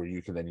ways where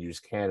you can then use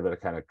Canva to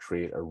kind of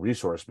create a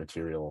resource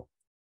material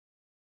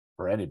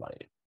for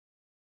anybody.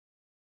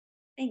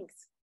 Thanks.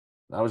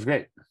 That was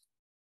great.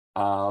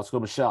 Let's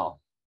go,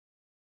 Michelle.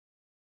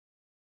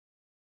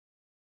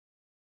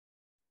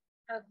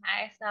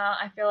 Okay, so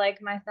I feel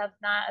like my stuff's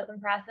not as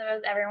impressive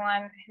as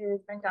everyone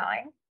who's been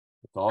going.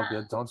 It's all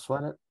good. Don't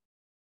sweat it.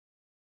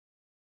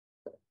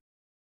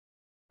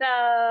 So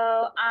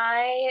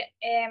I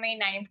am a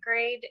ninth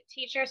grade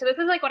teacher. So this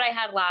is like what I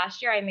had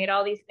last year. I made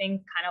all these things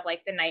kind of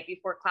like the night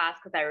before class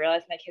because I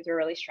realized my kids were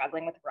really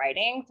struggling with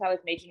writing. So I was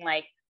making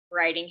like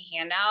writing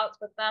handouts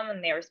with them,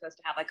 and they were supposed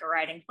to have like a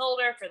writing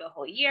folder for the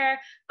whole year,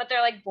 but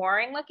they're like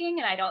boring looking.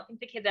 And I don't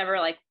think the kids ever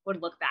like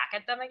would look back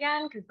at them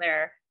again because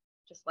they're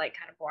just like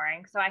kind of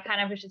boring. So I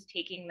kind of was just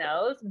taking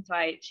those. And so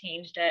I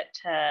changed it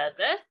to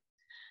this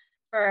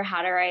for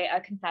how to write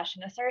a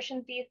confession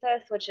assertion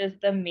thesis, which is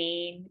the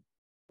main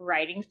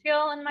writing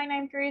skill in my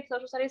ninth grade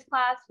social studies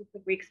class.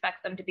 We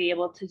expect them to be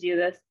able to do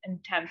this in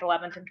 10th,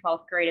 11th, and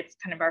 12th grade. It's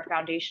kind of our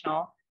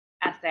foundational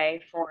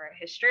essay for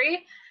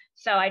history.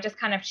 So I just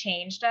kind of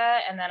changed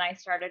it. And then I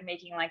started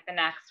making like the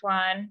next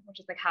one, which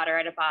is like how to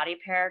write a body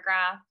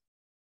paragraph.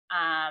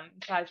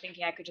 So I was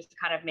thinking I could just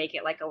kind of make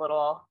it like a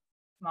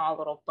small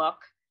little book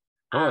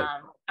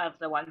of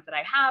the ones that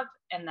I have.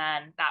 And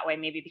then that way,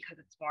 maybe because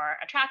it's more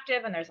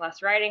attractive and there's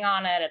less writing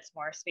on it, it's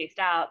more spaced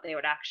out, they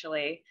would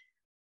actually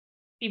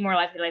be more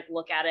likely to like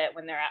look at it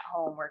when they're at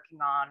home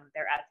working on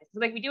their essays. So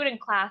like we do it in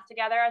class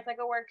together as like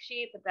a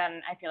worksheet, but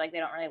then I feel like they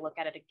don't really look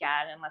at it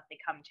again unless they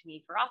come to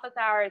me for office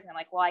hours and I'm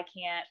like, well, I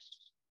can't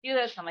do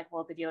this. I'm like,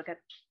 well, did you look at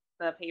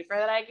the paper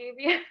that I gave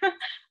you?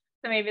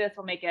 So maybe this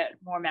will make it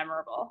more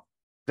memorable.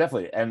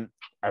 Definitely. And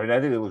I mean, I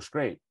think it looks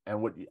great.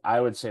 And what I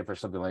would say for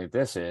something like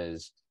this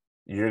is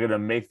you're going to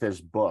make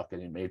this book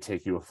and it may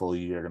take you a full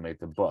year to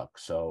make the book.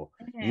 So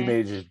you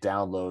may just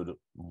download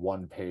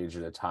one page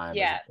at a time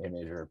as an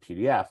image or a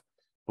PDF.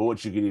 But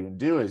what you could even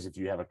do is if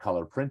you have a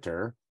color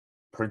printer,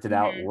 print it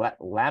out,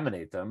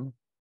 laminate them,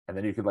 and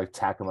then you could like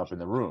tack them up in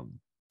the room.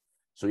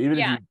 So even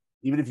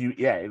if you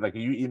like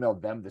you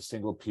emailed them the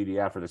single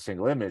PDF or the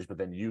single image, but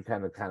then you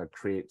kind of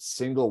create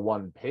single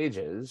one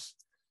pages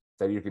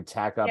that you can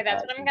tack up. Yeah,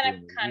 that's what I'm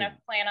gonna kind of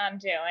plan on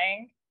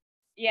doing.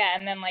 Yeah,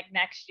 and then like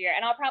next year,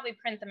 and I'll probably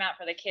print them out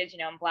for the kids, you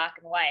know, in black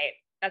and white.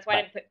 That's why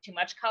I didn't put too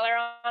much color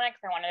on it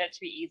because I wanted it to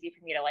be easy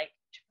for me to like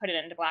to put it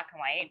into black and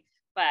white.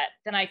 But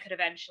then I could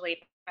eventually, if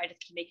I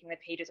just keep making the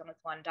pages on this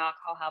one doc,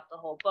 I'll have the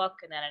whole book,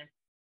 and then in,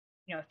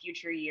 you know,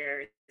 future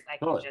years, I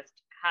can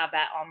just have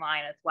that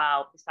online as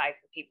well besides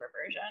the paper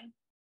version.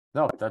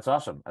 No, that's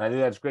awesome, and I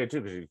think that's great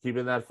too because you're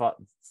keeping that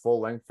full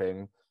length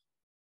thing.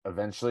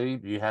 Eventually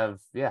you have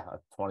a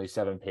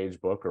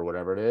 27-page book or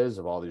whatever it is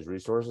of all these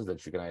resources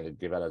that you can either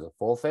give out as a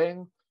full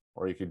thing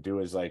or you could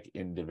do as like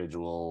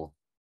individual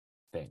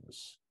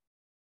things.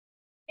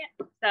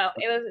 Yeah, so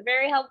it was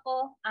very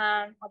helpful.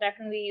 I'll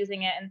definitely be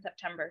using it in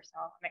September, so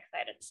I'm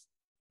excited.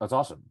 That's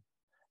awesome.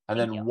 And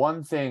then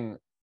one thing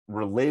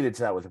related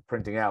to that with the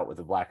printing out with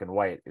the black and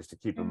white is to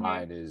keep in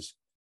mind is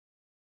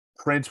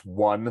print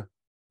one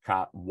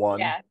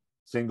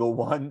single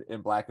one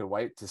in black and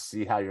white to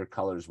see how your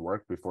colors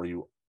work before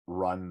you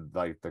run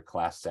like the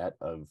class set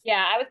of.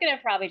 Yeah, I was gonna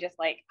probably just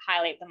like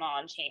highlight them all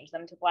and change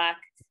them to black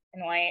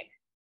and white.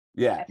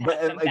 Yeah,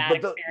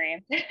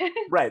 experience.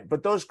 Right,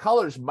 but those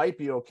colors might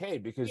be okay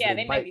because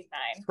they might be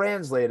fine.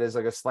 Translate as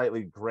like a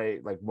slightly gray,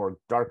 like more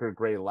darker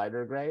gray,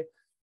 lighter gray.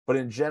 But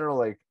in general,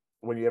 like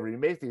whenever you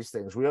make these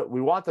things,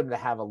 we want them to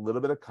have a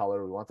little bit of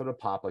color. We want them to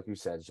pop, like you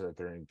said, so that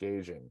they're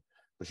engaging.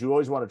 But you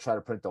always want to try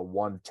to print the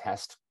one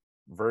test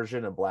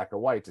version in black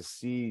and white to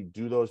see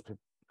do those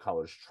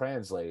colors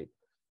translate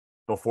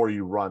before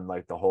you run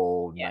like the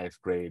whole ninth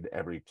grade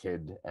every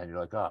kid and you're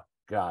like, oh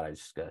god, I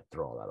just gotta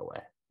throw all that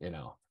away, you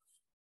know.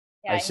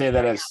 I say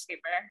that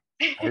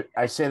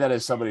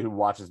as somebody who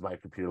watches my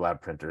computer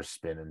lab printer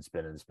spin and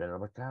spin and spin.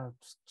 I'm like, God,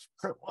 just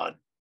print one.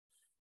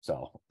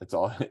 So it's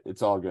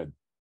all good.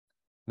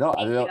 No,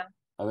 I think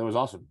it was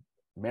awesome.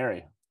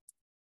 Mary.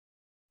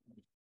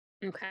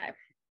 Okay.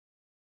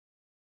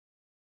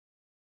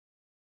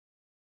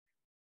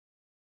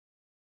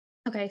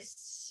 Okay,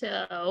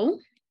 so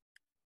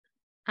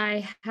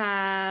I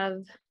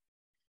have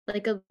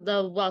like the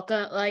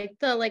welcome, like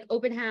the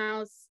open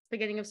house,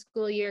 beginning of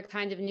school year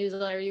kind of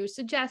newsletter you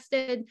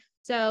suggested.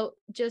 So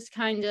just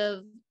kind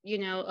of, you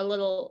know, a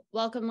little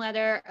welcome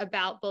letter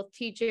about both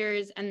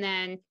teachers and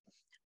then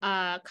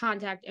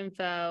contact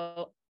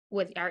info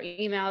with our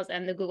emails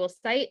and the Google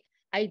site.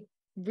 I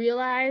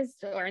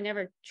realized, or I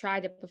never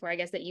tried it before, I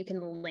guess, that you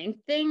can link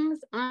things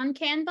on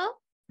Canva.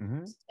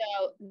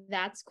 So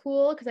that's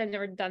cool because I've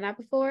never done that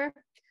before.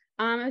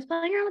 I was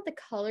playing around with the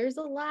colors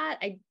a lot.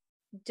 I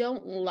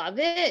don't love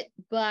it,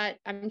 but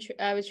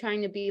I was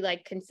trying to be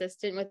like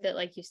consistent with it,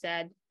 like you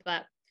said,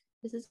 but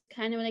this is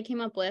kind of what I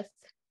came up with.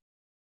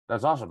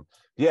 That's awesome.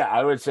 Yeah,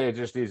 I would say it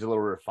just needs a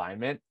little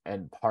refinement,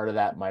 and part of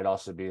that might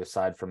also be,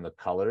 aside from the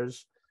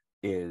colors,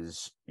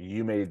 is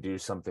you may do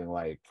something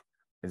like,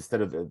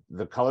 instead of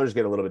the colors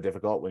get a little bit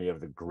difficult when you have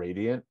the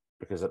gradient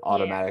because it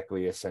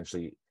automatically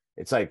essentially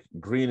it's like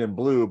green and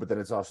blue, but then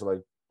it's also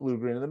like blue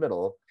green in the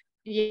middle.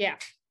 Yeah,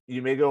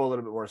 you may go a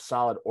little bit more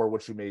solid, or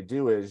what you may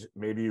do is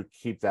maybe you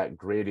keep that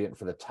gradient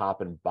for the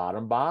top and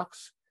bottom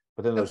box,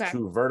 but then those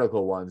two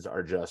vertical ones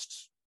are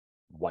just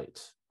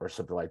white or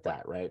something like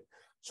that, right?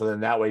 So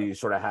then that way you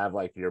sort of have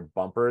like your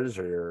bumpers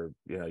or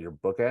your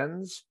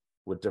bookends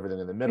with everything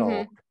in the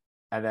middle.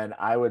 And then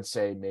I would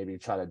say maybe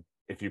try to,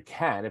 if you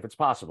can, if it's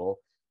possible,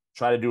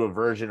 try to do a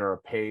version or a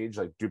page,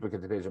 like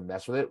duplicate the page and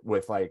mess with it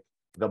with like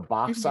the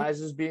box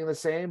sizes being the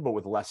same, but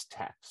with less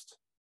text.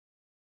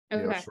 You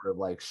know, sort of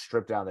like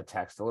strip down the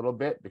text a little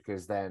bit,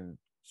 because then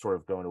sort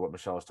of going to what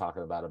Michelle was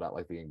talking about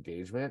like the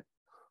engagement.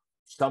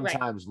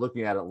 Sometimes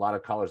looking at it, a lot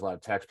of colors, a lot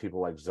of text,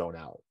 people like zone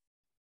out.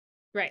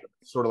 Right.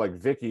 Sort of like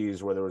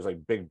Vicky's, where there was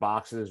like big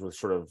boxes with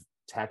sort of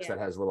text that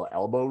has a little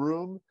elbow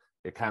room.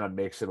 It kind of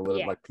makes it a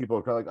little like people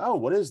are kind of like, oh,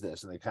 what is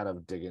this? And they kind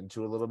of dig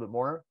into it a little bit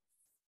more.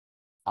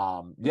 But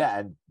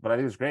I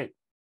think it's great.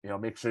 You know,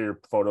 make sure your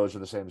photos are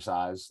the same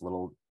size,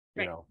 little,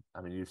 you know,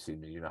 I mean, you've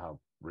seen me, you know how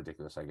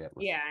ridiculous I get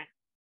with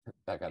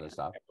that kind of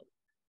stuff.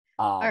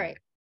 All right.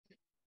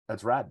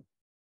 That's rad.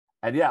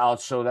 And yeah, I'll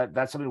show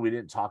that's something we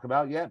didn't talk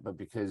about yet, but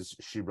because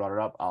she brought it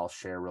up, I'll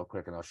share real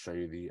quick and I'll show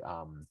you the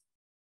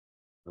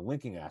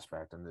linking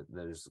aspect. And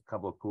there's a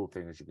couple of cool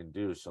things you can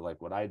do. So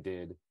like what I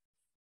did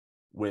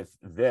with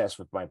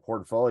my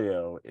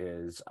portfolio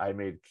is I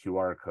made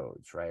QR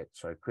codes, right?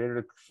 So I created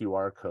a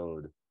QR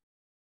code.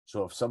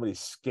 So if somebody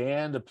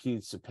scanned a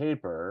piece of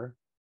paper,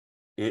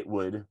 it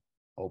would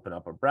open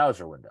up a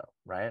browser window,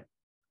 right?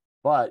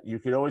 But you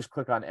could always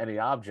click on any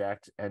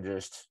object and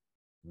just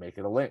make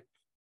it a link.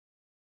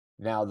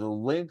 Now, the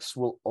links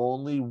will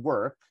only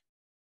work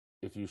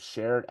if you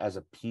share it as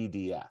a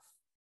PDF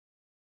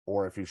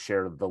or if you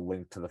share the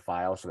link to the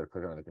file so they're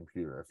clicking on the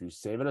computer. If you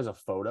save it as a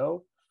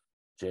photo,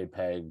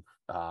 JPEG,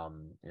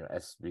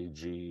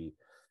 SVG,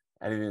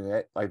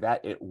 anything like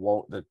that, it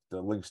won't, the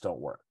links don't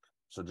work.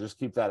 So just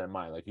keep that in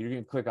mind. Like you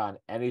can click on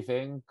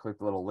anything, click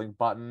the little link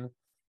button,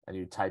 and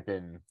you type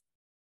in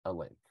a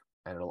link,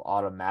 and it'll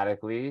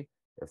automatically,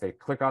 if they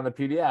click on the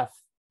PDF,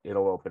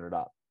 it'll open it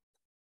up.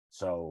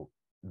 So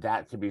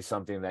that could be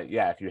something that,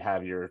 yeah, if you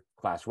have your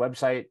class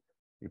website,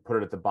 you put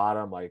it at the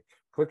bottom, like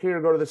click here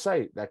to go to the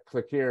site. That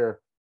click here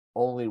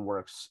only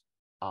works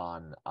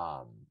on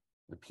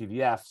the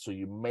PDF. So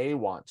you may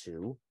want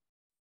to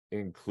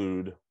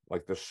include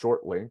like the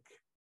short link,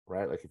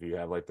 right? Like if you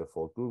have like the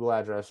full Google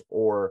address,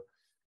 or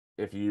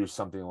if you use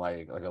something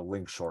like a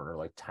link shortener,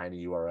 like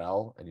tiny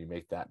URL, and you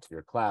make that to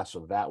your class.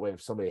 So that way,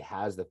 if somebody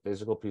has the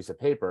physical piece of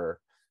paper,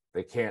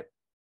 they can't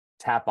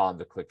tap on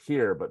the click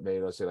here, but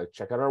maybe they'll say like,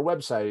 check out our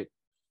website,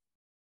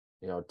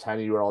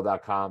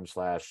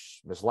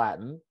 tinyurl.com/Miss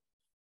Latin,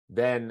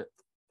 then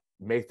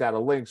make that a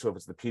link. So if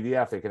it's the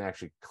PDF, they can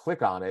actually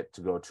click on it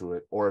to go to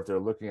it. Or if they're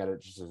looking at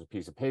it just as a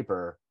piece of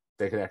paper,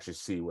 they can actually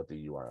see what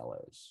the URL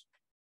is.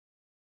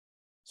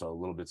 So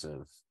little bits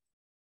of,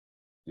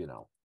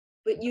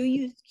 But you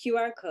use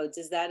QR codes.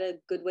 Is that a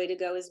good way to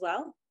go as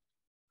well?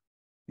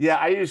 Yeah,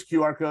 I use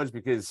QR codes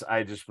because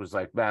I just was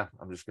like,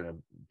 I'm just going to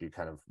be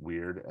kind of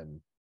weird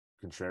and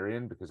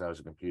contrarian because I was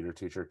a computer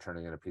teacher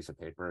turning in a piece of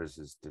paper as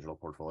his digital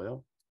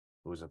portfolio.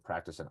 It was a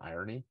practice in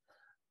irony.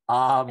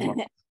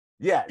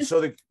 Yeah,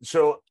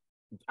 so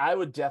I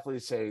would definitely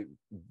say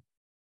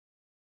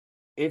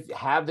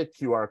have the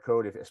QR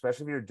code,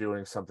 especially if you're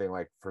doing something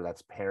like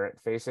that's parent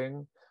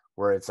facing,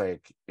 where it's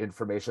like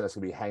information that's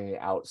gonna be hanging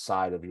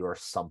outside of your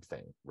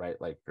something, right?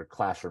 Like your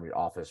classroom, your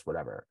office,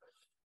 whatever.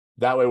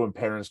 That way, when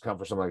parents come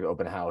for something like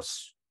open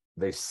house,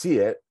 they see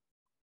it.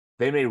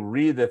 They may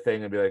read the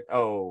thing and be like,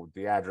 oh,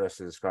 the address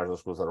is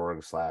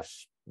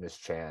scarsdaleschools.org/Miss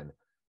Chan.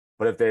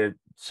 But if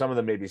some of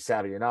them may be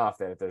savvy enough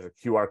that if there's a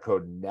QR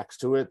code next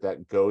to it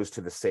that goes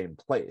to the same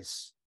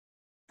place,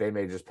 they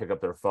may just pick up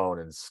their phone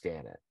and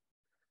scan it.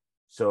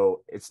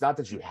 So it's not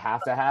that you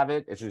have to have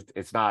it. It's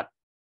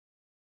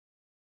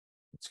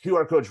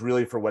QR codes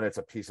really for when it's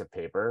a piece of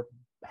paper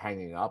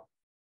hanging up.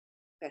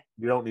 Okay.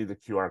 You don't need the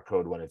QR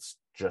code when it's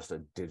just a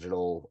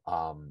digital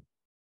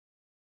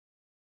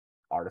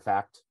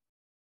artifact.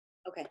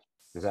 Okay.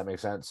 Does that make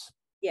sense?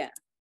 Yeah.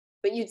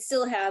 But you'd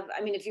still have,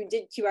 if you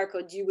did QR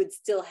codes, you would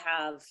still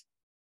have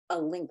a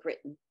link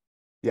written.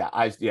 Yeah,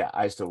 I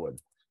still would.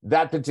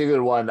 That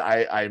particular one,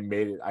 I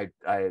made it.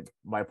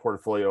 My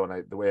portfolio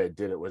and the way I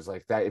did it was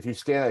like that. If you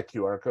scan that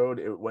QR code,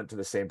 it went to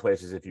the same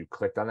place as if you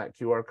clicked on that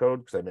QR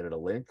code because I made it a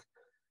link.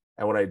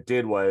 And what I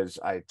did was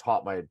I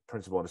taught my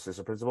principal and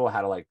assistant principal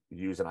how to like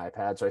use an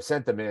iPad. So I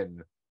sent them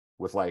in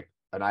with like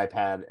an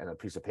iPad and a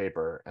piece of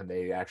paper, and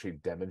they actually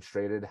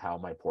demonstrated how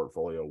my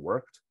portfolio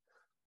worked.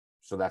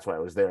 So that's why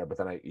it was there. But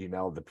then I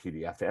emailed the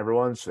PDF to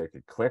everyone so they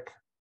could click.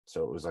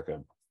 So it was like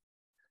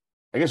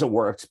I guess it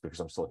worked because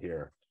I'm still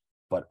here.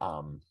 But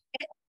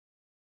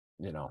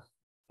it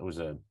was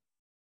a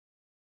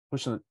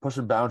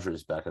pushing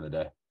boundaries back in the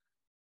day.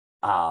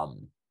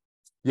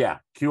 Yeah,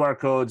 QR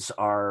codes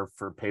are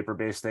for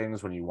paper-based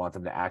things when you want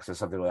them to access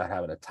something without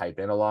having to type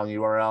in a long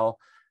URL.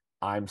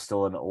 I'm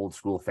still an old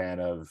school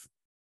fan of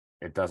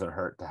it doesn't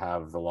hurt to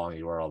have the long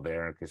URL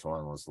there in case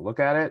someone wants to look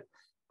at it,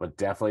 but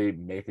definitely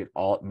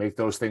make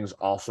those things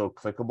also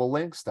clickable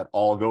links that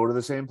all go to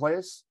the same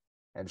place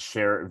and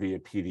share it via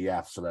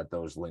PDF so that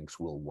those links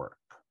will work.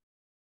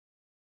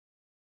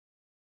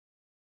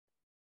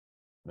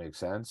 Make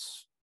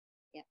sense?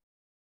 Yeah.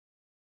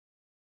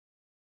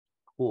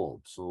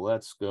 Cool. So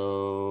let's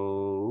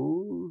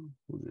go.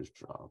 Who just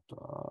dropped?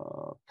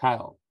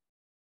 Kyle.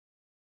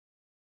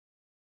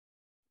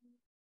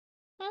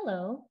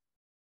 Hello.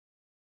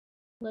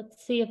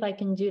 Let's see if I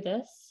can do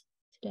this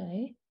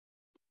today.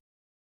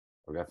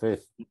 We got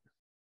faith.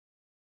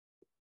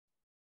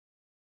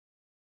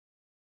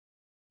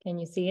 Can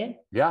you see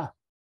it? Yeah.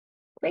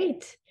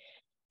 Great.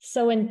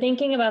 So in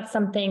thinking about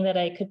something that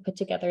I could put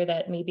together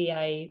that maybe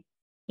I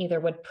either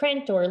would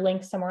print or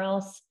link somewhere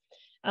else,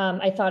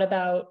 I thought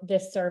about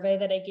this survey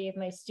that I gave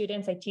my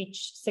students. I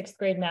teach 6th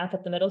grade math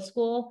at the middle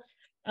school.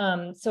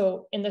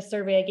 So in the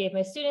survey I gave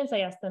my students, I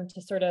asked them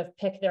to sort of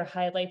pick their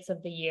highlights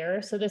of the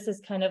year. So this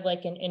is kind of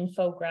like an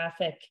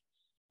infographic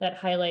that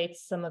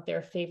highlights some of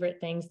their favorite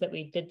things that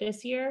we did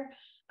this year.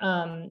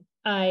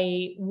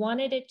 I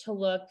wanted it to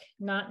look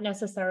not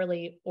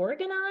necessarily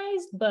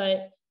organized,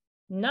 but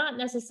not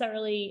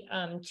necessarily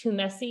too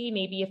messy.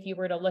 Maybe if you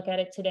were to look at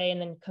it today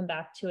and then come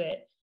back to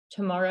it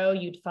tomorrow,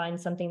 you'd find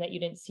something that you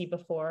didn't see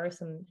before,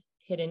 some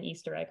hidden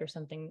Easter egg or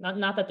something.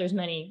 Not that there's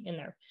many in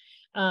there.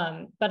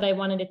 But I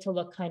wanted it to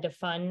look kind of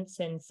fun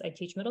since I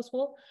teach middle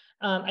school.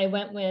 I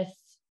went with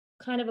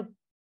kind of a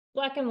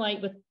black and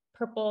white with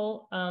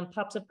purple,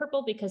 pops of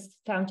purple, because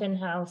Fountain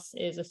House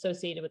is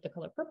associated with the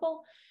color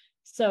purple.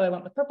 So I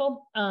went with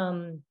purple.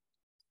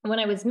 When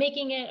I was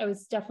making it, I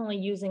was definitely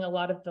using a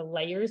lot of the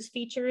layers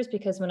features,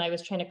 because when I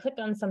was trying to click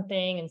on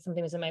something and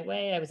something was in my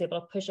way, I was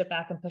able to push it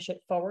back and push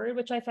it forward,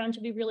 which I found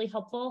to be really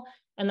helpful.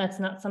 And that's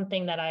not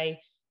something that I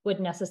would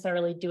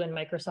necessarily do in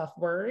Microsoft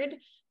Word.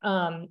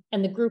 And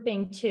the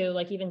grouping too,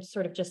 like even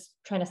sort of just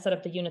trying to set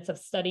up the units of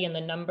study and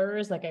the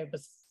numbers, like I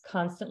was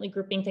constantly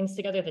grouping things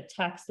together, the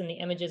text and the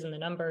images and the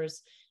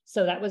numbers.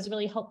 So that was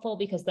really helpful,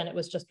 because then it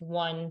was just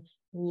one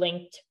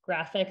linked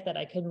graphic that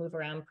I could move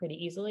around pretty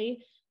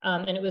easily.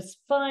 And it was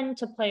fun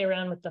to play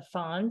around with the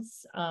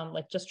fonts,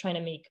 like just trying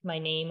to make my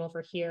name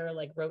over here,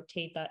 like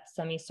rotate that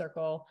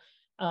semicircle.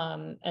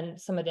 And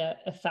some of the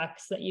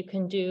effects that you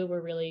can do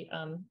were really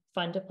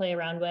fun to play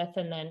around with.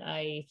 And then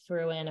I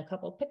threw in a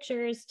couple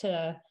pictures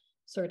to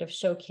sort of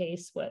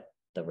showcase what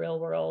the real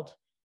world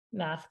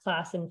math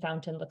class in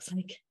Fountain looks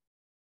like.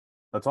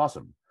 That's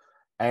awesome.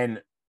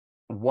 And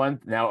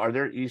now, are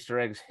there Easter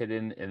eggs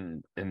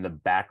hidden in the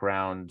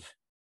background?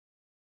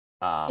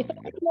 If I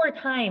had more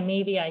time,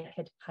 maybe I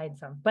could hide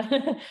some,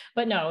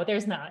 but no,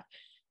 there's not.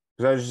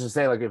 Because I was just to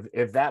say, like,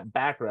 if that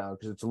background,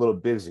 because it's a little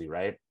busy,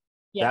 right?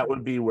 Yeah. That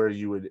would be where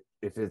you would,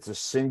 if it's a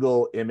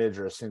single image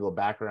or a single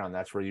background,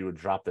 that's where you would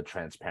drop the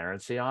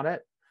transparency on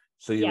it.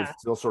 So you would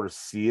still sort of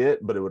see it,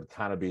 but it would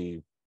kind of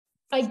be.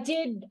 I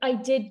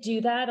did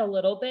do that a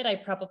little bit. I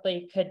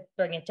probably could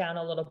bring it down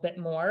a little bit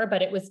more,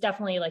 but it was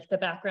definitely like the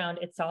background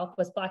itself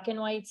was black and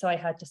white. So I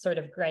had to sort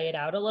of gray it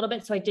out a little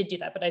bit. So I did do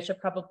that, but I should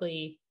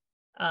probably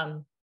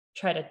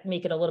try to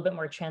make it a little bit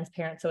more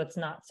transparent so it's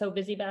not so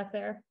busy back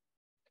there.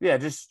 Yeah,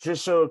 just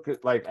so,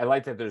 like, I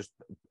like that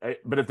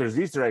but if there's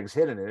Easter eggs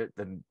hidden in it,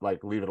 then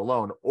like leave it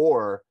alone.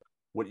 Or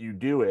what you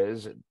do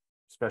is,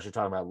 especially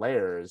talking about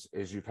layers,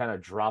 is you kind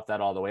of drop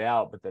that all the way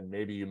out, but then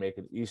maybe you make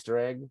an Easter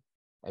egg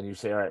and you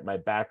say, all right, my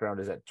background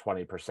is at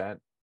 20%.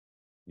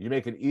 You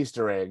make an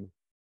Easter egg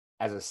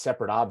as a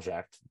separate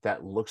object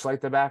that looks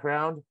like the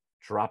background,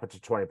 drop it to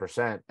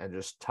 20% and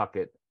just tuck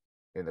it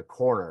in the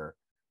corner.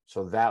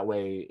 So that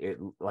way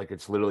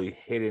it's literally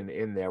hidden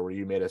in there, where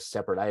you made a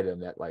separate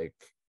item that like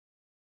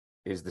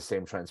is the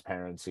same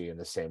transparency and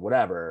the same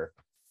whatever,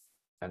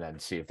 and then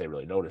see if they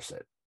really notice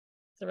it.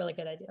 It's a really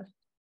good idea.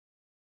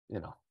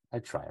 I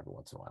try every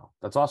once in a while.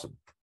 That's awesome.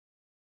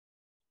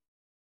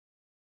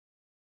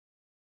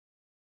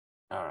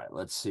 All right,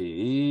 let's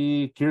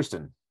see.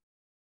 Kirsten.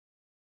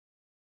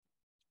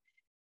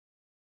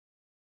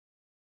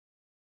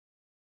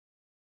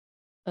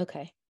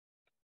 Okay.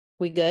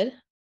 We good?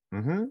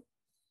 Mm-hmm.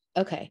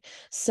 Okay.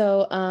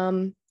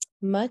 So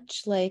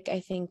much like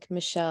I think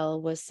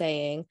Michelle was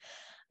saying,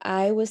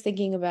 I was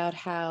thinking about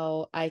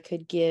how I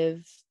could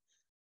give,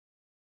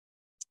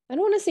 I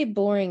don't want to say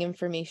boring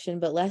information,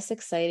 but less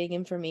exciting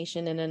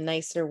information in a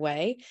nicer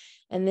way.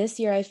 And this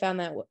year I found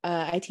that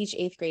I teach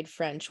 8th grade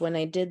French. When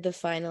I did the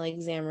final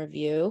exam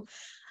review,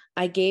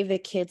 I gave the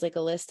kids like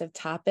a list of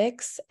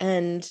topics,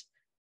 and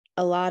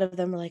a lot of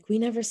them were like, we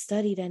never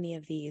studied any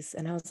of these.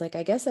 And I was like,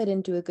 I guess I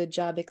didn't do a good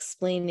job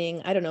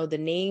explaining, I don't know, the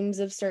names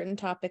of certain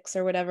topics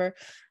or whatever.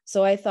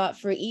 So I thought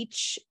for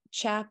each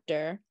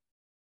chapter,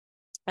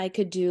 I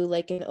could do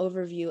like an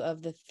overview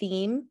of the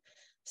theme.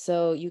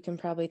 So you can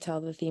probably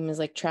tell the theme is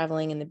like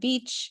traveling in the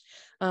beach,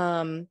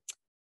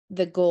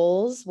 the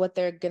goals, what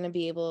they're going to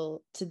be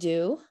able to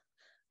do,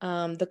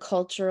 the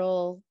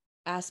cultural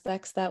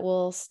aspects that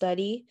we'll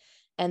study,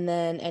 and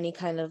then any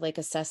kind of like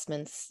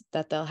assessments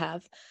that they'll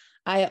have.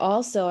 I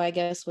also, I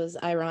guess, was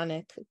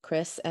ironic,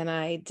 Chris, and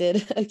I did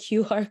a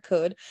QR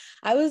code.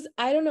 I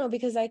don't know,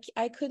 because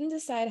I couldn't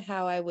decide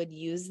how I would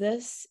use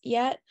this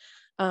yet.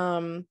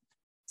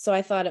 So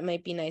I thought it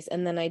might be nice.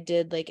 And then I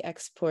did like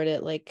export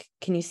it. Like,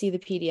 can you see the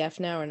PDF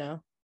now or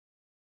no?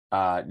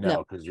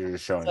 No, because you're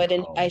just showing.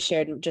 So I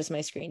shared just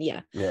my screen.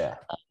 Yeah. Yeah.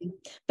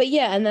 But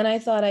yeah, and then I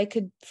thought I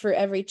could, for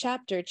every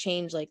chapter,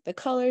 change like the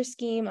color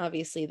scheme,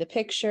 obviously the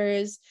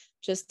pictures,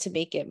 just to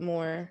make it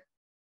more,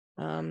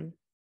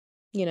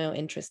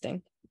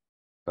 interesting.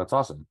 That's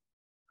awesome.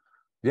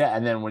 Yeah.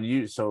 And then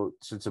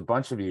since a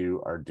bunch of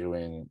you are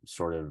doing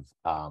sort of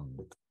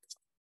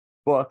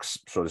books,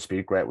 so to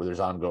speak, right, where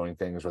there's ongoing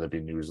things, whether it be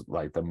news,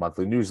 like the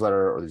monthly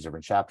newsletter or these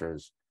different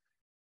chapters,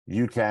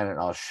 you can, and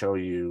I'll show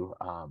you.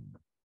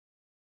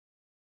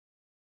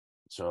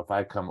 So if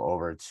I come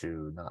over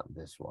to, not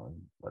this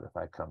one, but if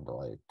I come to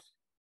like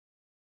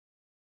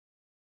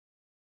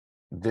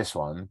this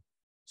one,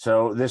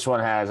 so this one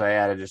I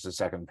added just a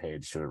second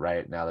page to it,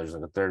 right? Now there's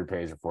like a third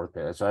page, a fourth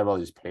page. So I have all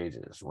these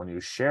pages. When you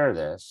share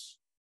this,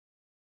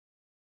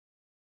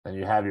 and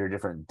you have your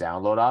different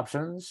download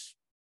options,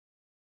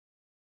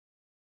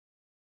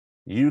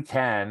 you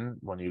can,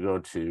 when you go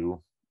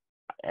to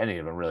any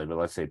of them really, but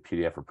let's say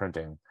PDF or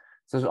printing, it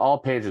says all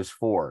pages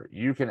 4,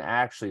 you can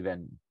actually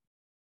then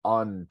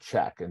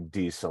uncheck and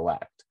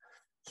deselect.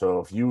 So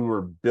if you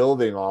were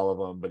building all of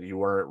them, but you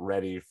weren't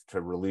ready to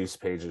release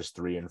pages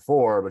 3 and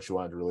 4, but you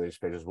wanted to release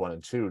pages 1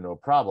 and 2, no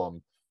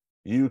problem.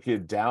 You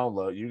could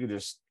download, you could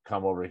just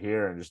come over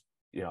here and just,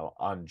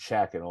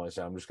 uncheck and only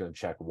say, I'm just going to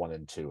check 1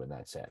 and 2, and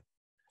that's it.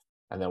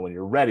 And then when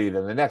you're ready,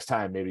 then the next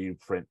time, maybe you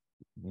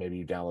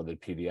download the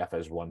PDF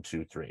as 1,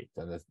 2, 3.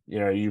 Then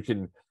you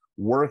can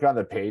work on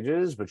the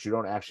pages, but you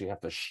don't actually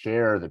have to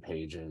share the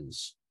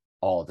pages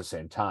all at the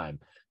same time.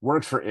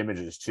 Works for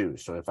images too.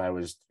 So if I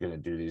was going to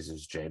do these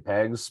as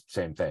JPEGs,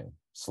 same thing,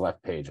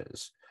 select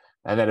pages,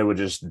 and then it would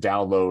just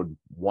download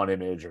 1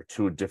 image or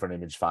 2 different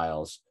image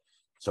files.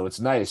 So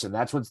it's nice. And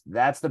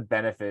that's the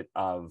benefit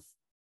of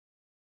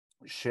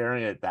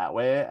sharing it that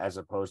way, as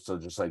opposed to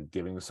just like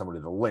giving somebody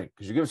the link.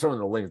 Because you give someone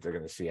the link, they're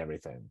going to see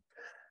everything.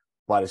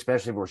 But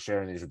especially if we're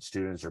sharing these with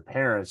students or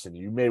parents, and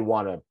you may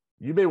want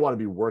to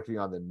be working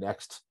on the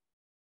next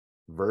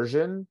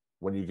version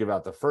when you give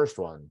out the first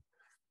one,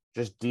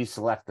 just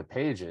deselect the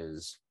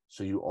pages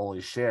so you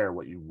only share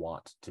what you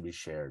want to be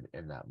shared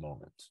in that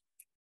moment.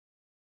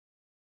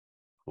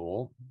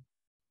 Cool.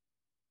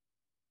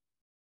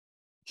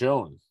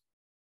 Joan.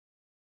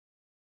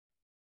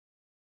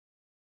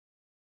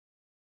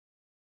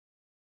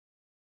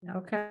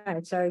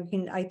 Okay, so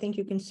I think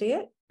you can see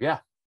it. Yeah.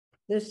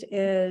 This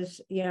is,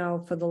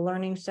 for the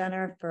Learning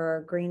Center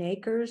for Green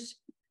Acres,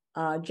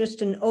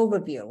 just an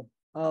overview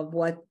of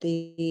what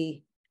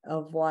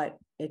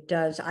it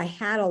does. I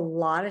had a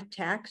lot of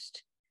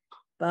text,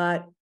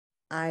 but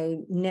I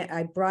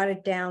brought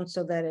it down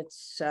so that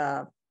it's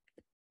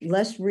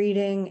less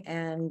reading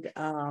and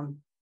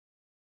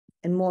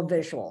more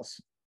visuals.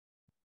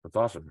 That's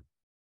awesome.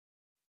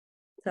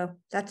 So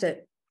that's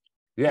it.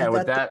 Yeah,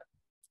 with that,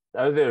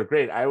 they're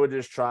great. I would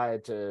just try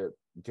to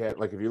get,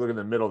 like, if you look in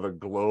the middle, the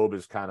globe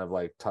is kind of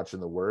like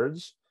touching the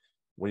words.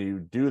 When you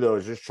do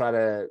those, just try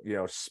to,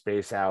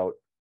 space out,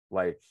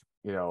 like,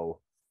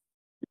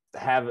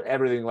 have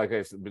everything, like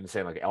I've been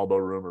saying, like elbow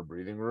room or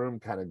breathing room,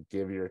 kind of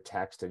give your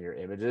text and your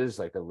images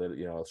like a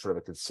little, sort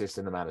of a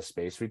consistent amount of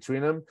space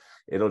between them.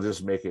 It'll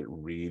just make it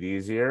read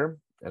easier,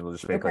 and it'll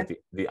just make like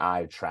the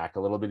eye track a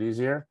little bit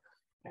easier.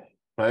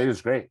 But I think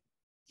it's great.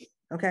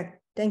 Okay,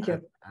 thank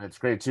you. And it's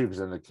great too, because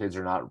then the kids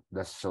are not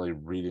necessarily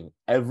reading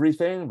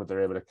everything, but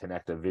they're able to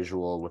connect a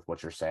visual with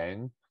what you're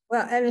saying.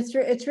 Well, and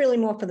it's really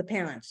more for the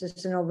parents.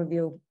 It's an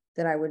overview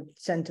that I would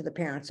send to the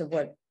parents of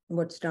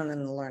what's done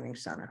in the Learning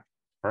Center.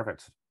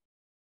 Perfect.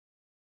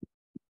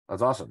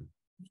 That's awesome.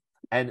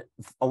 And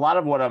a lot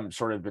of what I'm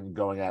sort of been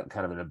going at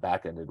kind of in a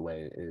back-ended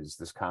way is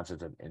this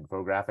concept of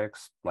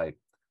infographics. Like,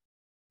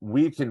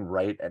 we can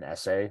write an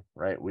essay,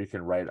 right? We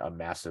can write a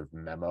massive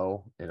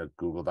memo in a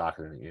Google Doc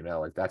and an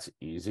email. Like, that's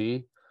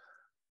easy.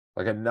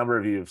 Like a number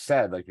of you have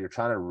said, like, you're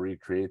trying to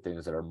recreate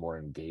things that are more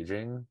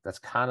engaging. That's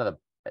kind of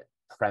the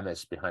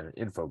premise behind an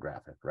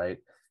infographic, right?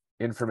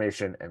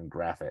 Information and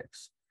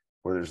graphics,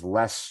 where there's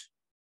less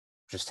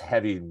just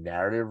heavy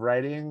narrative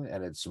writing,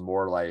 and it's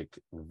more like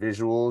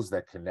visuals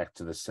that connect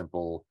to the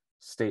simple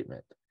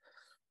statement.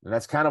 And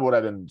that's kind of what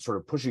I've been sort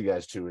of pushing you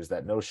guys to, is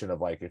that notion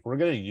of like, if we're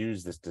going to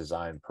use this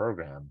design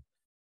program,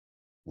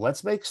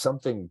 let's make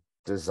something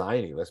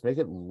designy. Let's make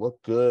it look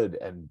good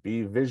and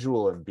be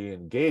visual and be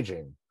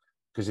engaging.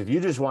 Because if you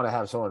just want to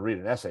have someone read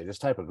an essay,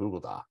 just type a Google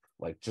Doc,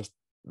 like just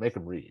make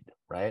them read,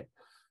 right?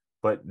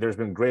 But there's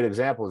been great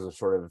examples of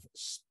sort of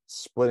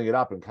splitting it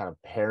up and kind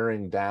of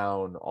paring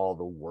down all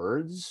the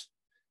words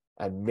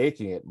and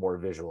making it more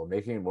visual,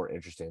 making it more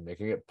interesting,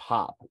 making it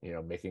pop,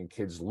 making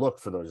kids look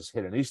for those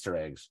hidden Easter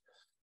eggs.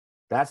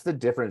 That's the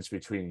difference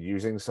between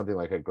using something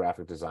like a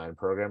graphic design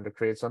program to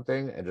create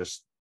something and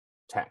just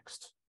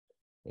text.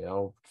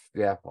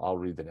 Yeah, I'll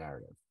read the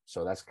narrative.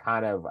 So that's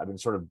kind of, I've been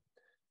sort of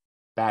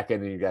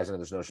back-ending you guys into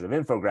this notion of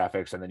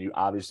infographics, and then you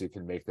obviously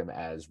can make them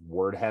as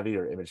word heavy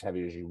or image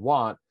heavy as you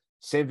want.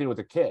 Same thing with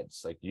the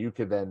kids. Like, you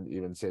could then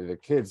even say to the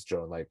kids,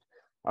 Joan, like,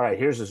 all right,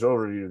 here's this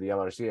overview of the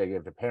LRC I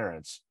gave to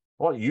parents.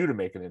 I want you to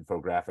make an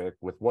infographic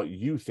with what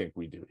you think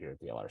we do here at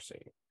the LRC.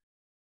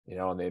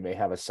 And they may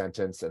have a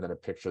sentence and then a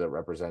picture that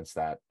represents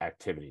that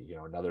activity,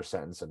 another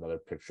sentence, another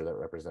picture that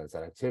represents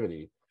that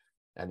activity.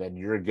 And then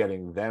you're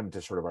getting them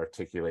to sort of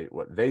articulate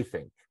what they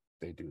think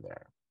they do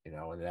there,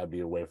 and that'd be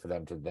a way for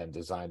them to then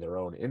design their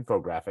own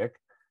infographic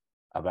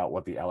about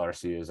what the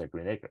LRC is at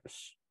Green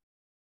Acres.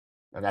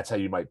 And that's how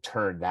you might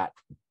turn that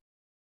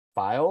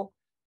file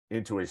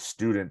into a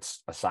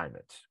student's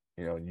assignment,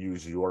 and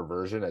use your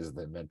version as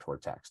the mentor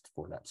text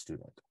for that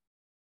student.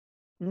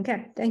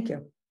 Okay, thank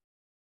you.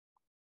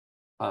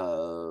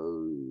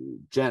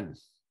 Jen.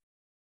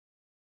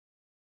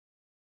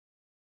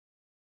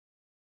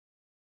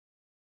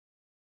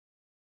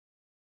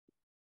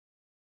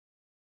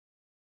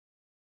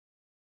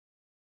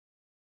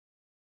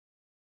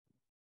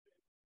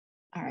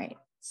 All right,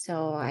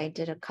 so I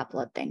did a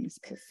couple of things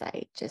because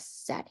I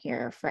just sat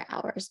here for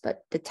hours,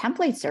 but the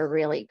templates are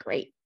really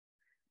great.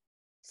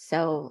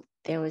 So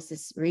there was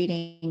this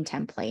reading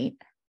template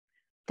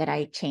that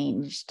I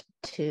changed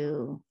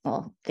to,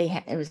 well,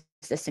 it was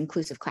this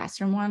inclusive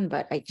classroom one,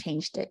 but I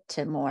changed it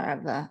to more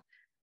of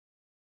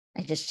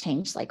I just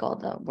changed like all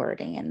the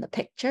wording and the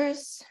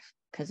pictures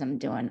because I'm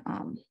doing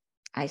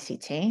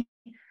ICT.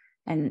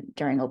 And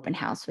during open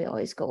house, we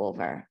always go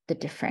over the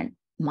different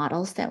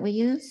models that we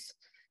use.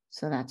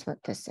 So that's what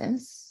this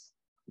is.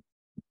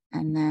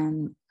 And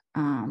then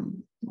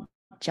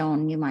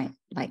Joan, you might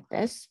like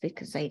this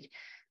because I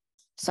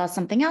saw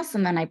something else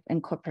and then I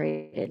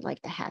incorporated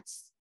like the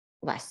hats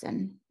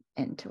lesson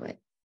into it.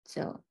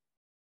 So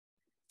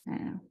I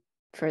don't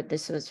know,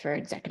 this was for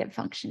executive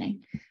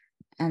functioning.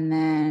 And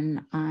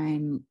then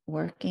I'm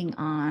working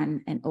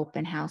on an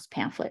open house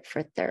pamphlet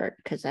for third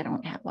because I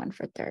don't have one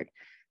for third.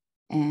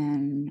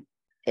 And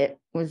it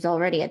was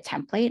already a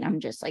template. I'm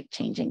just like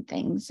changing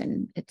things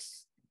and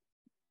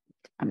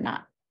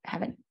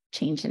haven't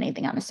changed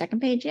anything on the second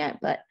page yet,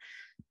 but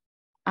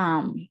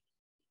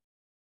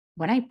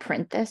when I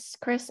print this,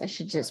 Chris, I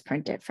should just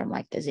print it from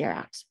like the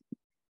Xerox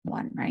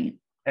one, right?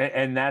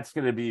 And that's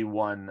going to be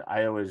one.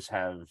 I always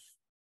have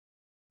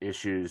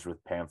issues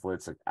with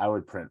pamphlets. Like I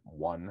would print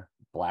one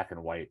black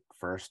and white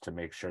first to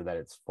make sure that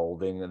it's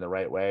folding in the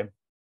right way,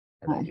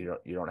 and then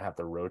you don't have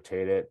to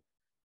rotate it.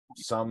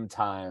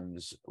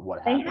 Sometimes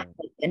what They happens, have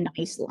like the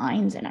nice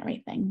lines and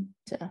everything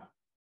to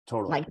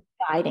totally like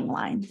guiding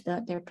lines.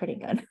 They're pretty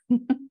good.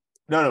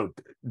 no,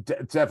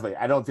 definitely.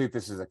 I don't think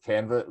this is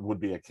would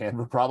be a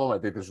Canva problem. I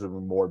think this would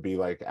more be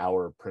like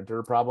our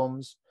printer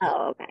problems.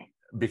 Oh, okay.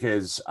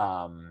 Because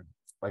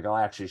like I'll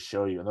actually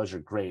show you, and those are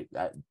great.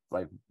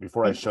 Like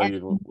before I show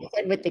you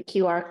with the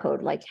QR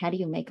code, like how do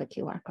you make a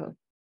QR code?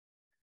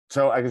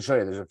 So I can show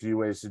you. There's a few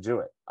ways to do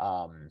it.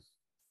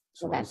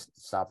 So let me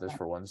stop this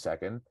for 1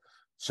 second.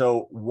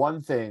 So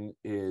one thing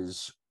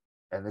is,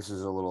 and this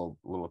is a little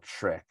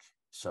trick.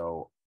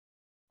 So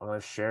I'm going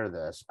to share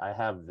this. I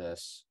have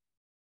this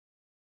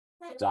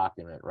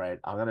document, right?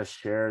 I'm going to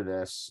share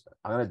this.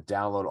 I'm going to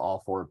download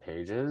all 4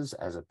 pages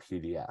as a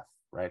PDF,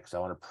 right? Because I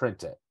want to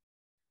print it.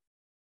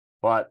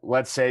 But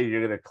let's say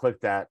you're going to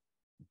click that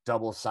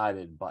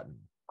double-sided button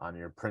on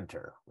your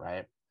printer,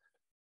 right?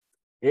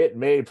 It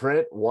may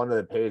print one of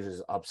the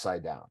pages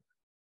upside down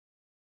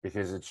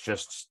because it's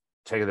just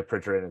taking the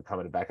printer in and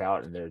coming back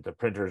out, and the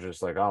printer is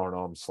just like, I don't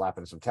know, I'm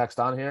slapping some text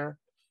on here.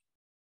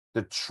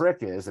 The trick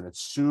is, and it's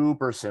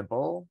super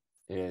simple,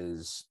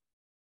 is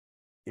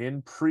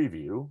in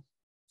preview.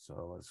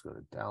 So let's go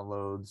to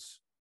downloads.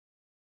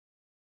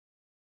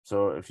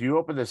 So if you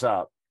open this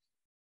up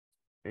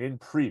in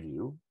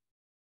preview,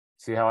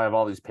 see how I have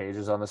all these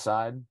pages on the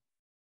side?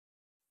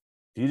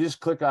 If you just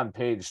click on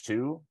page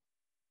 2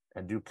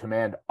 and do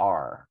Command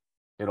R,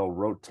 it'll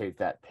rotate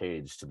that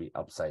page to be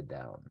upside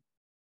down.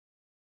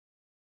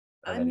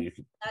 And then you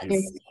can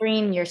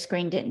your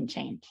screen didn't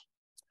change.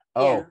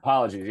 Oh, yeah.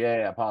 Apologies.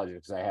 Yeah,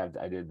 apologies. Because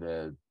I did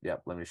the,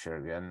 yep, let me share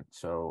it again.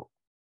 So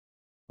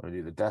let me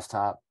do the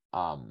desktop.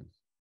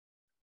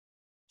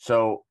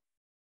 So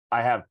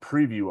I have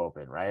preview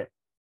open, right?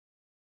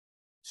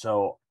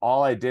 So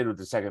all I did with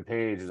the second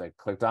page is I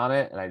clicked on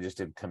it and I just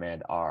did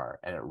Command R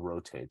and it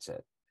rotates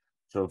it.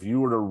 So if you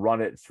were to run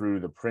it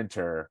through the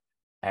printer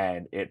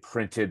and it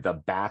printed the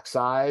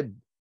backside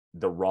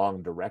the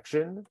wrong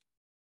direction,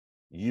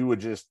 you would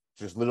just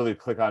literally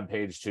click on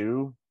page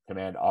 2,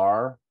 Command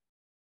R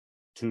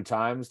 2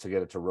 times to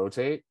get it to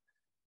rotate,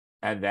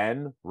 and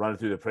then run it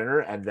through the printer,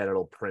 and then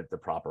it'll print the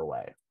proper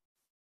way.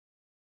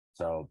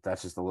 So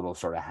that's just a little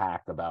sort of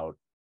hack about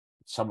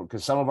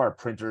because some of our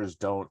printers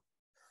don't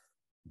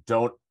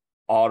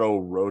auto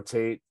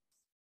rotate.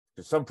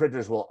 Some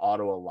printers will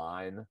auto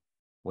align.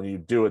 When you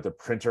do it, the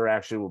printer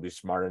actually will be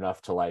smart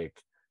enough to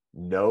like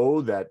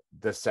know that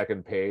the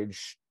second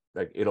page,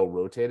 like it'll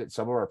rotate it.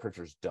 Some of our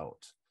printers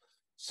don't.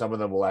 Some of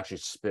them will actually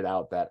spit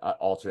out that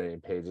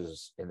alternating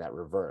pages in that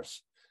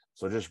reverse.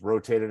 So just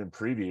rotate it in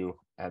preview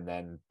and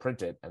then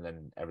print it, and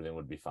then everything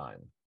would be fine.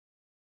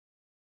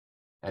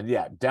 And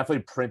yeah,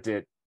 definitely print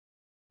it.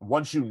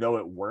 Once you know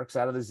it works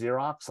out of the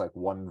Xerox, like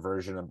one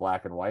version in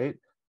black and white,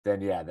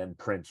 then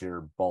print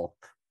your bulk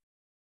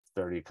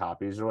 30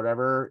 copies or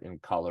whatever in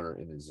color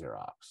in the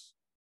Xerox.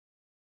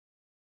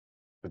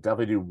 But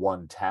definitely do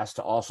one test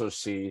to also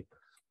see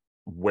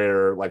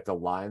where like the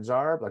lines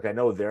are. Like I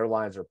know their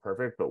lines are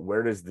perfect, but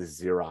where does the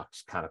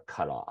Xerox kind of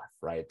cut off,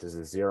 right? Does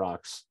the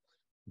Xerox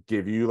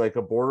give you like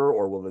a border,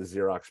 or will the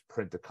Xerox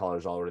print the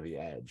colors all over the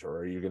edge? Or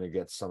are you going to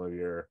get some of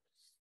your,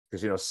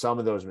 because some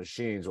of those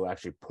machines will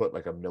actually put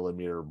like a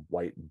millimeter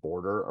white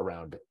border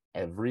around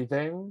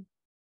everything.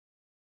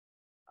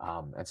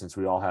 And since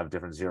we all have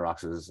different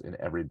Xeroxes in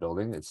every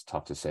building, it's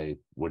tough to say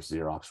which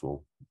Xerox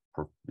will,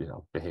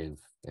 behave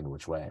in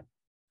which way.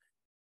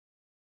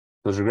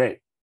 Those are great.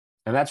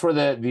 And that's where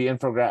the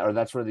infographic, or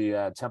that's where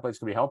the templates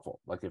can be helpful.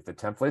 Like if the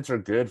templates are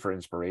good for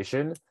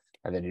inspiration,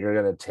 and then you're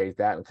going to take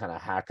that and kind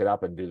of hack it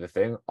up and do the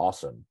thing,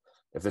 awesome.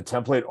 If the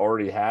template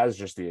already has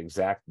just the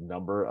exact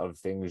number of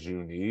things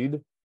you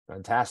need,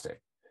 fantastic.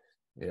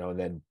 And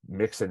then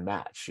mix and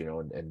match,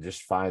 and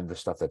just find the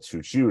stuff that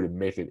suits you to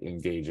make it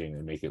engaging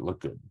and make it look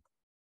good.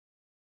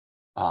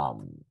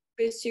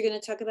 Chris, you're going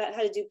to talk about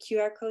how to do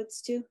QR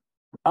codes too?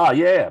 Oh,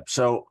 yeah.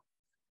 So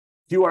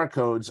QR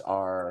codes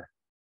are,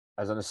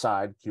 as an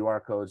aside,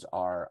 QR codes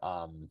are,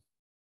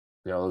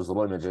 those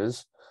little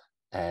images,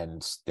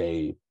 and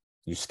you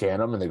scan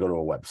them and they go to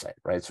a website,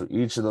 right? So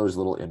each of those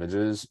little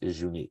images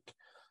is unique.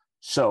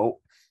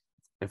 So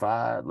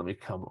let me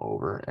come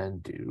over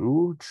and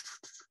do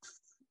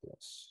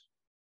this.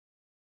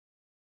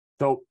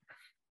 So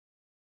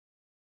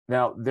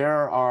now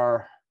there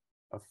are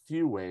a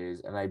few ways,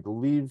 and I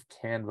believe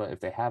Canva, if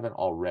they haven't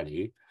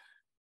already,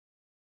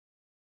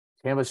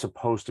 Canva is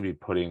supposed to be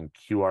putting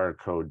QR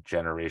code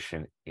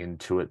generation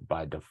into it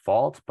by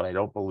default, but I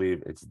don't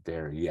believe it's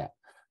there yet.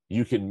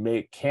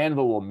 Canva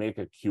will make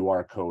a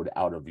QR code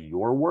out of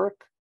your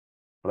work,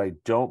 but I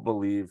don't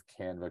believe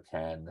Canva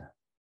can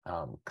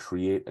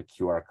create a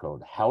QR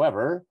code.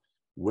 However,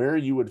 where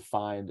you would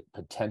find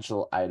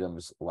potential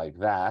items like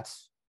that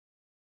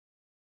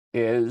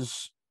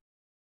is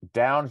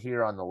down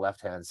here on the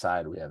left-hand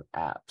side. We have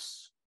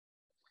apps,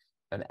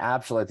 and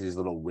apps are like these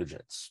little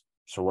widgets.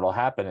 So what'll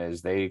happen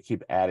is they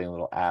keep adding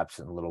little apps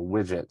and little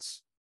widgets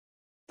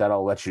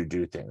that'll let you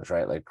do things,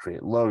 right? Like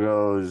create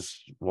logos.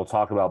 We'll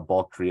talk about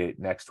bulk create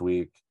next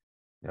week,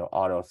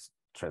 auto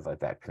things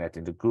like that,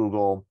 connecting to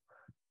Google.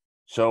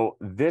 So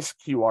this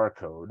QR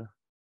code,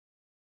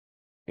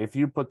 if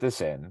you put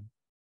this in,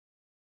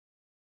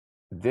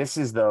 let's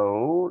see,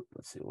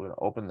 we're going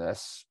to open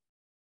this.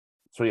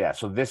 So yeah,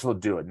 so this will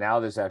do it. Now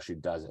this actually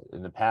does it.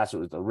 In the past,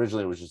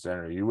 originally it was just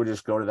enter. You would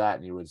just go to that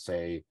and you would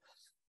say,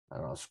 I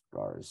don't know,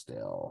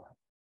 Scarsdale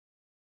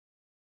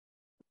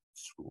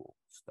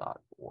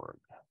schools.org.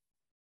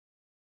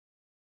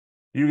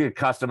 You can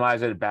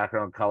customize it,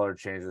 background color,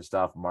 change the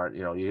stuff,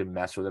 you can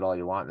mess with it all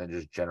you want, and then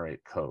just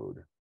generate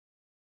code.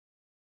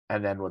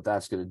 And then what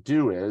that's going to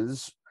do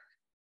is,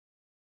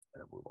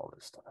 I'm gonna move all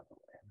this stuff out of the way,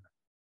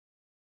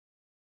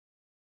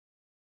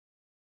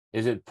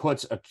 is it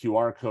puts a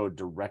QR code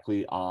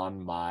directly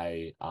on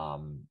my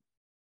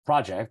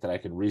project that I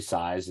can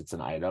resize. It's an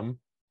item.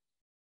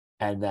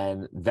 And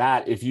then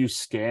if you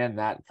scan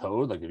that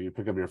code, like if you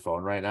pick up your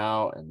phone right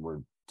now and we're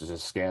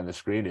just scan the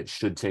screen, it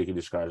should take you to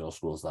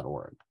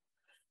scarsdaleschools.org.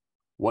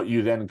 What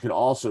you then could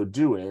also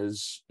do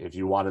is, if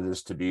you wanted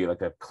this to be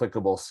like a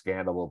clickable,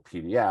 scannable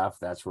PDF,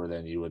 that's where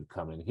then you would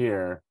come in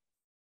here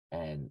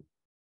and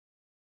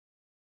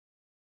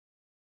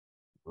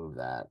move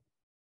that.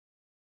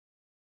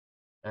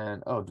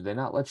 And do they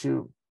not let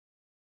you?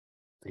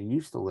 They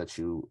used to let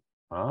you.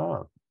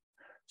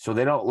 So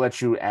they don't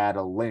let you add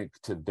a link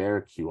to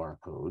their QR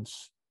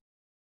codes,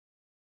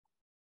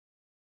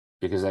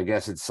 because I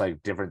guess it's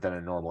like different than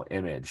a normal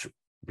image.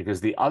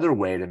 Because the other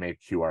way to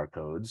make QR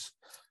codes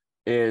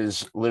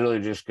is literally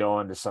just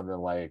go into something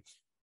like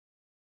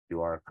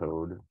QR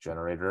code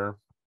generator.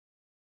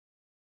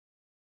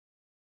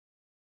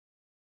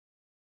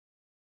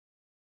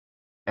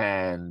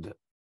 And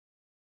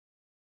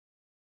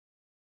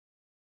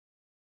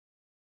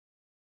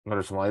go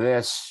to something like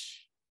this.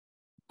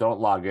 Don't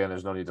log in.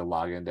 There's no need to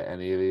log into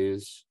any of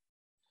these,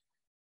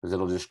 because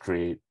it'll just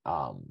create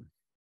so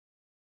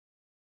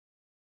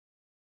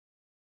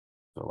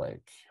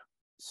like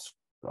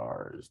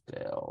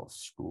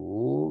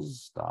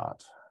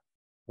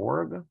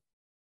scarsdaleschools.org.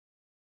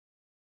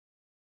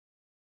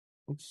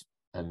 Oops.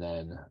 And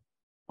then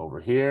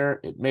over here,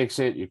 it makes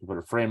it. You can put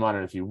a frame on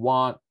it if you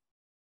want.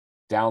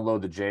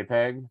 Download the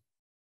JPEG.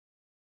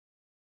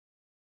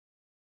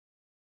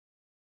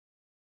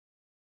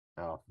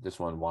 Oh, this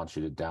one wants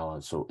you to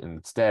download. So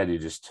instead, you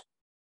just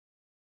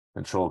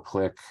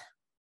Control-click,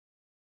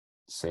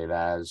 save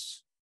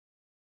as.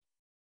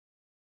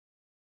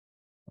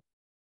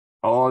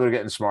 Oh, they're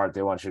getting smart.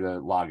 They want you to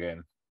log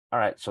in. All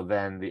right. So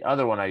then the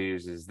other one I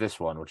use is this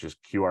one, which is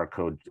the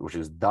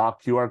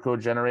QR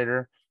code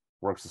generator.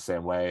 Works the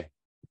same way.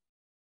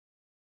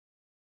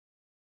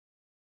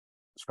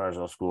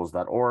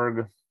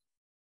 scarsdaleschools.org.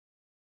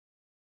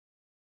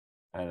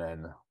 And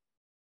then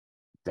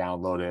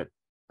download it,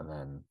 and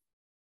then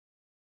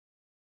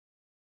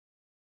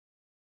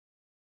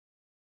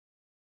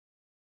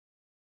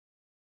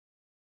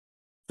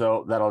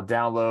so that'll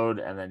download,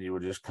 and then you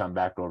would just come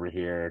back over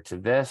here to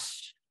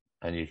this,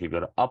 and you could go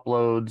to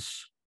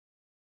uploads,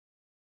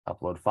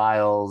 upload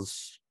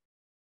files,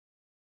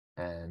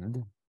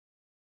 and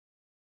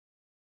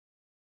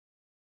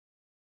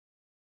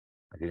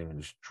I can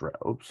even just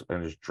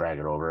drag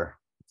it over.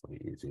 It'll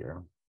be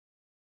easier.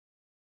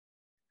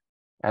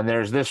 And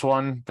there's this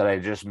one that I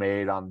just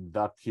made on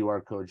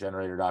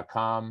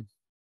theqrcodegenerator.com.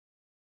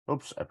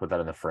 Oops, I put that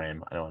in the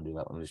frame. I don't want to do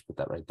that. Let me just put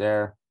that right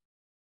there.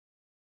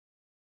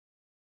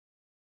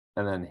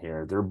 And then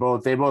here,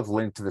 they both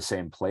link to the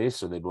same place,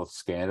 so they both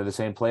scan to the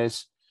same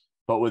place.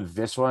 But with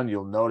this one,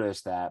 you'll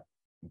notice that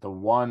the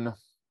one,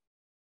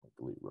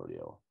 delete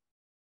rodeo.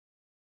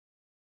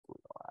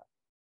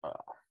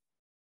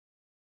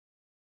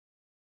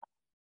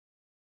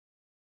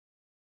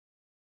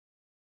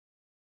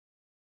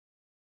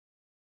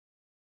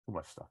 Too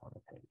much stuff on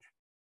the page.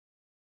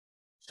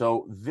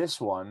 So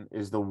this one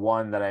is the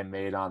one that I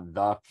made on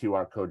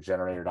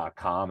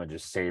theqrcodegenerator.com and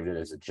just saved it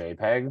as a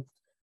JPEG.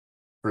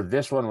 For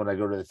this one, when I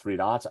go to the three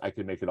dots, I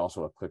can make it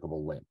also a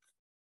clickable link.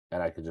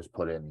 And I could just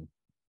put in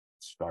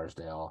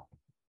Scarsdale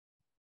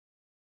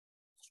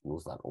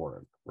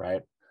schools.org,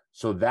 right?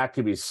 So that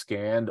could be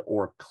scanned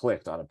or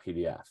clicked on a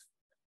PDF.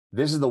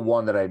 This is the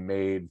one that I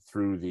made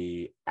through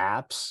the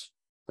apps,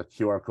 the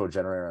QR code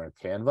generator on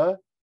Canva,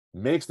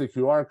 makes the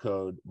QR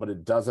code, but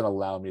it doesn't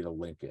allow me to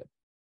link it.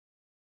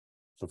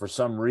 So for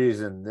some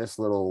reason, this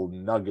little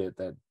nugget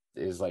that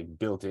is like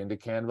built into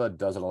Canva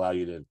doesn't allow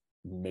you to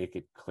make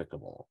it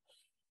clickable.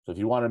 So if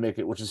you want to make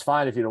it, which is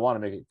fine if you don't want to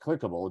make it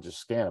clickable,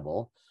 just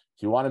scannable.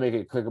 If you want to make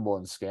it clickable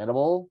and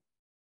scannable,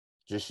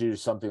 just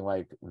use something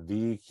like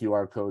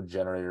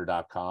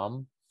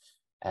theqrcodegenerator.com.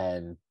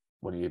 And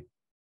when you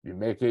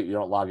make it, you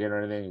don't log in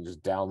or anything, you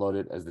just download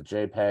it as the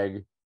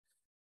JPEG.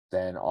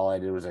 Then all I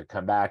did was I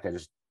come back, I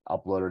just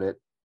uploaded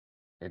it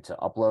into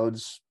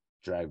uploads,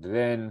 dragged it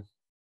in,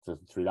 so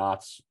the three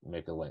dots,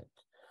 make a link.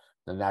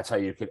 Then that's how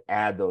you could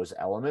add those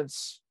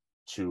elements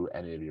to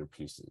any of your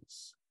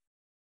pieces.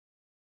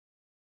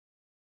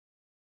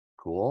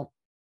 Cool.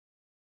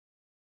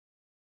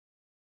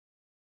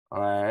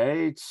 All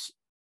right,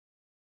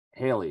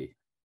 Haley.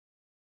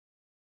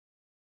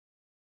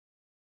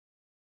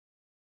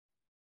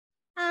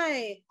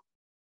 Hi.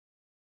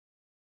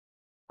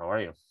 How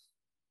are you?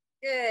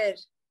 Good.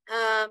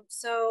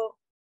 So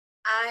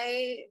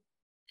I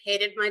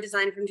hated my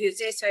design from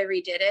Tuesday, so I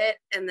redid it,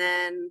 and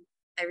then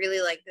I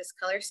really like this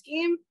color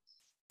scheme,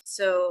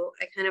 so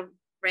I kind of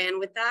ran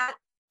with that.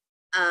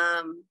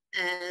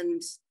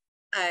 And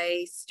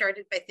I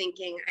started by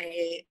thinking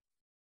I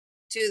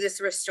do this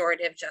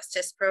restorative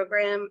justice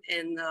program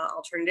in the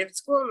alternative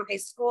school in the high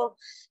school,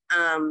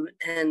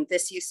 and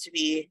this used to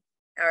be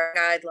our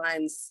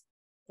guidelines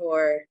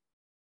for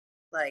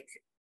like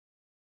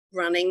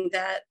running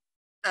that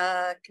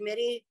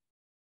committee.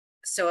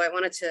 So I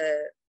wanted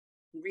to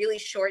really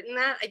shorten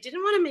that. I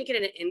didn't want to make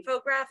it an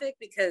infographic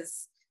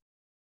because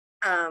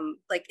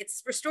like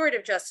it's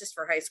restorative justice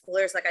for high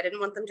schoolers. Like I didn't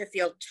want them to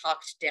feel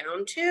talked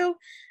down to,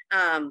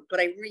 but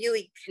I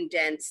really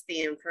condensed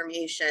the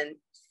information.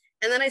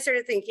 And then I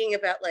started thinking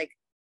about like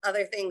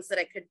other things that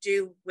I could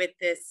do with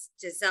this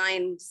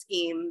design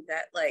scheme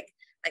that like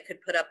I could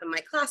put up in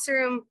my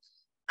classroom.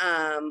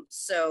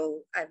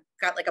 So I've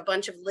got like a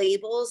bunch of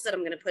labels that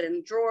I'm going to put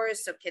in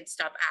drawers so kids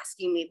stop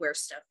asking me where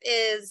stuff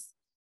is.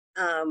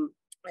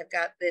 I've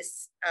got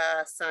this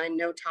sign,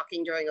 no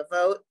talking during a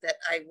vote, that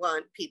I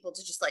want people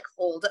to just like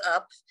hold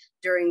up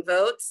during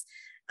votes.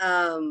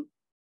 And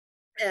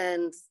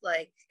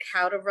like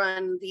how to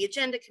run the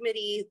agenda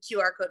committee,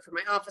 QR code for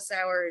my office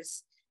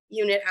hours,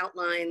 unit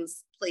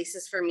outlines,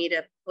 places for me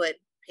to put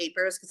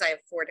papers because I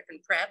have 4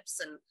 different preps,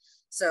 and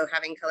so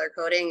having color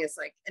coding is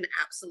like an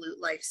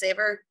absolute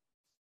lifesaver.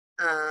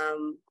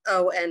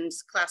 Oh, and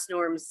class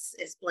norms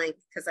is blank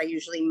because I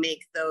usually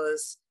make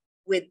those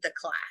with the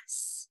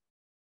class.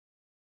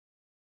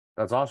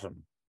 That's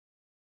awesome.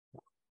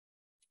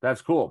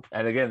 That's cool.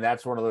 And again,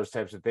 that's one of those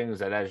types of things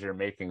that as you're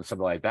making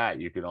something like that,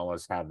 you can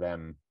almost have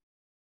them,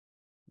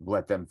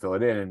 let them fill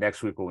it in. And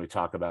next week, when we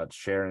talk about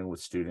sharing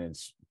with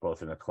students,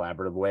 both in a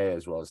collaborative way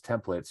as well as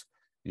templates,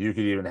 you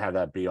could even have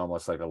that be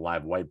almost like a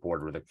live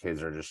whiteboard where the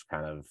kids are just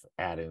kind of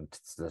adding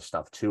the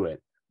stuff to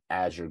it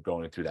as you're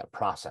going through that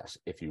process.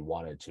 If you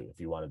wanted to, if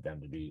you wanted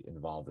them to be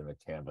involved in the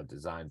Canva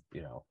design,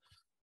 you know,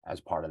 as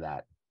part of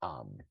that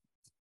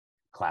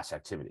class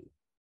activity.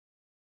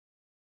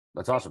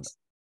 That's awesome.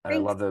 And I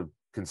love the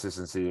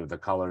consistency of the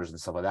colors and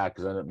stuff like that,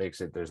 because then it makes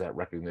it, there's that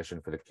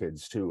recognition for the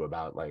kids too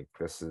about like,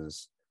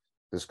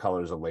 this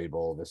color is a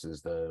label, this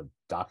is the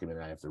document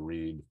I have to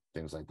read,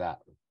 things like that.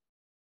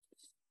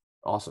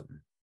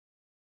 Awesome.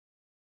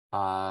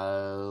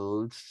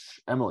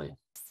 Emily.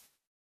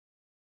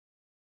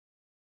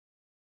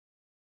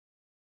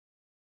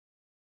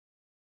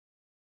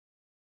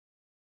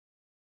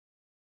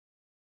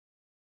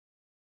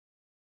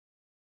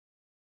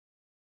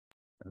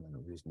 And then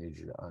we just need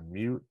you to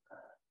unmute.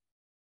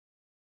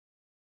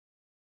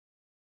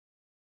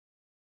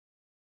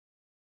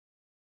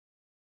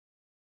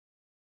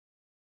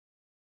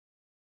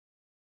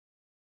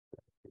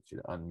 Get you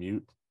to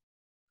unmute.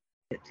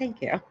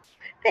 Thank you.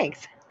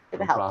 Thanks for the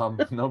No help.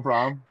 problem. No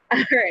problem.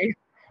 All right.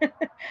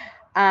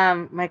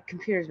 My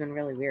computer's been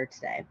really weird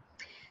today.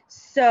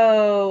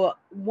 So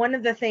one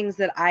of the things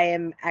that I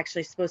am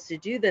actually supposed to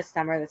do this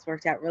summer that's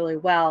worked out really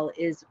well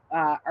is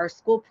our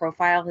school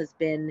profile has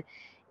been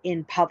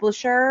in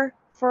Publisher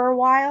for a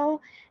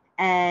while,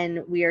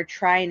 and we are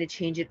trying to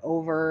change it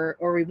over,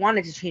 or we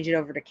wanted to change it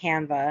over to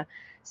Canva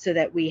so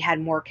that we had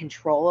more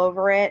control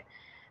over it.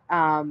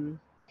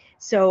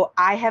 So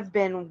I have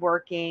been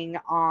working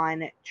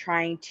on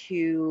trying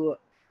to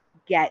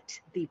get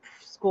the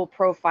school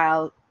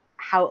profile,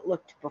 how it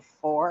looked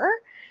before,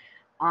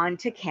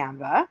 onto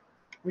Canva,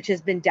 which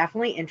has been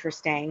definitely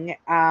interesting.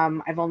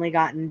 I've only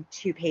gotten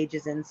 2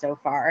 pages in so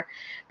far,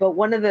 but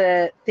one of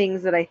the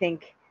things that I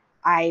think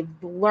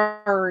I've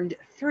learned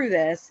through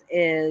this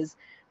is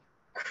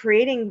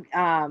creating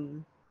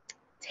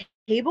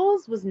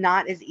tables was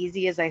not as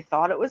easy as I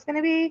thought it was going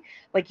to be.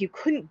 Like you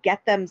couldn't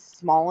get them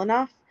small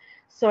enough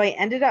So I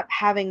ended up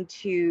having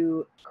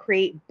to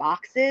create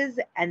boxes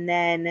and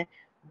then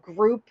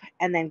group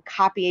and then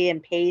copy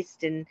and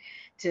paste and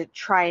to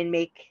try and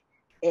make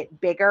it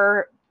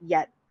bigger,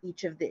 yet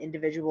each of the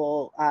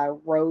individual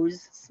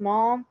rows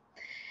small.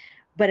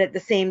 But at the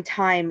same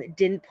time,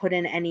 didn't put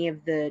in any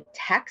of the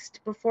text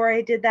before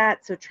I did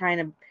that. So trying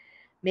to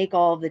make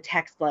all of the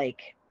text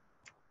like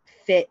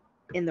fit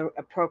in the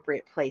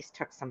appropriate place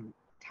took some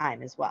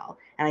time as well.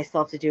 And I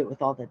still have to do it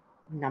with all the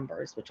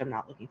numbers, which I'm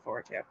not looking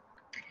forward to.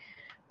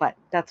 But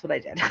that's what I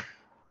did.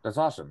 That's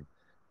awesome.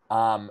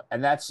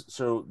 And that's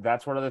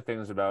one of the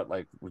things about,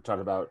 like we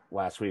talked about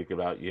last week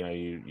about, you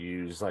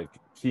use like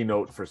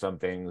Keynote for some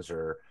things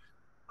or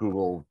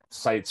Google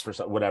Sites for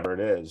whatever it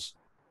is.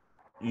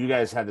 You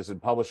guys had this in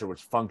Publisher,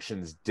 which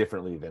functions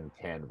differently than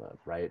Canva,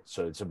 right?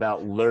 So it's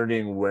about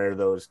learning where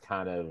those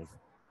kind of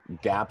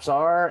gaps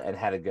are and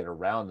how to get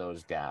around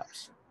those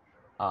gaps.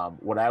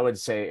 What I would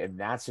say in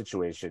that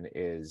situation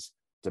is,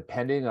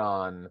 depending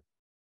on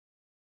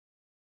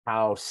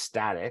how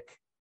static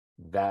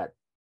that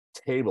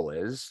table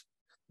is,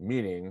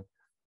 meaning,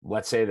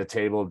 let's say the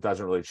table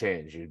doesn't really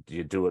change.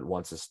 You do it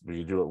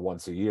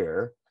once a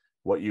year.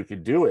 What you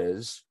could do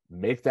is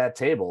make that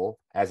table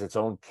as its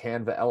own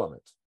Canva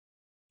element.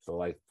 So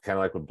like kind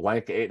of like a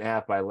blank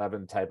 8.5 by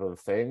 11 type of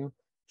thing,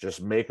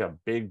 just make a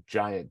big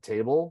giant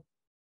table,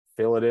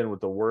 fill it in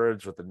with the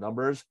words, with the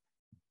numbers,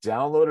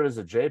 download it as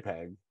a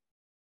JPEG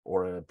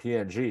or a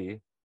PNG,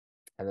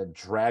 and then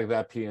drag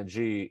that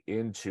PNG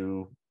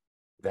into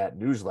that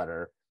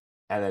newsletter.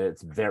 And then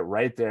it's there,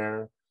 right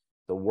there.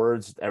 The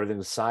words,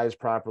 everything's sized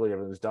properly,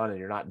 everything's done, and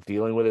you're not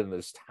dealing with it in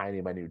this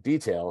tiny, minute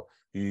detail.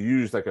 You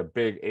use like a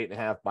big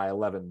 8.5 by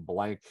 11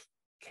 blank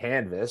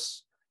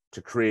canvas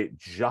to create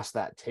just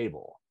that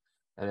table.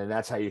 And then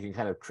that's how you can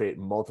kind of create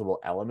multiple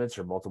elements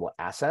or multiple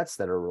assets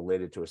that are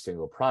related to a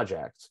single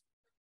project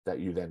that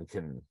you then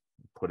can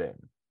put in.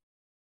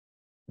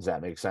 Does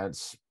that make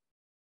sense?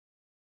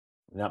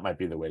 That might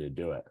be the way to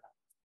do it.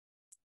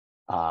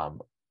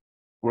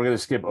 We're going to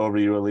skip over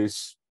you,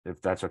 Elise,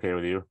 if that's okay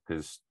with you,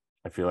 because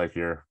I feel like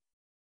you're,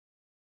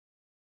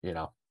 in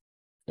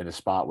a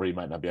spot where you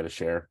might not be able to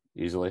share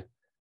easily.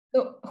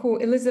 No, who,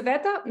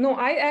 Elizaveta? No,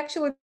 I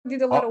actually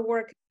did a lot of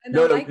work. And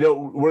no,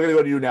 we're going to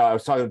go to you now. I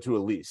was talking to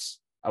Elise.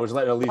 I was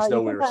letting Elise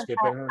know we were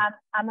skipping her.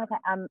 I'm okay.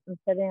 I'm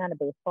sitting on a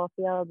baseball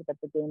field, but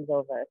the game's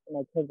over. So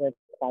my kids are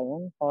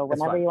playing. So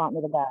whenever you want me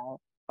to go.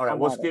 All right,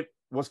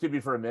 we'll skip you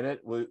for a minute.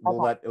 We'll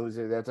let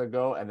Elizaveta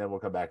go, and then we'll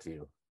come back to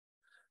you.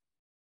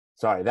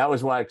 Sorry, that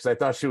was why, because I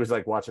thought she was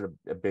like watching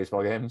a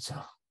baseball game. So.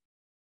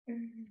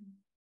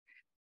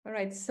 All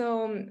right,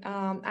 so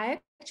I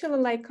actually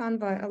like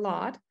Canva a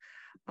lot.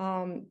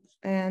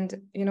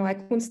 And, I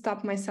couldn't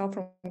stop myself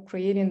from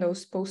creating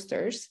those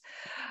posters.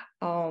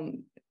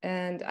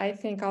 And I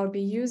think I'll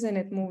be using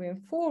it moving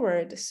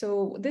forward.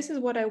 So this is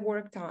what I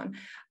worked on.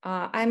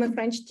 I'm a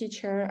French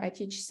teacher. I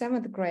teach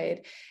 7th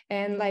grade.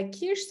 And like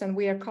Kirsten,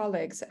 we are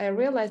colleagues. I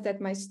realized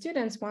that my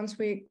students, once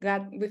we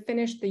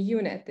finished the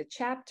unit, the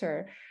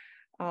chapter,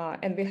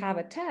 and we have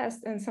a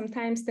test, and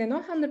sometimes they're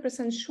not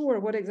 100% sure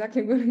what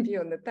exactly going to be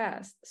on the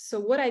test. So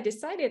what I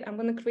decided, I'm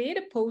going to create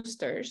a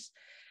posters,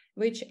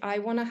 which I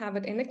want to have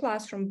it in the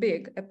classroom,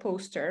 a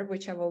poster,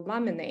 which I will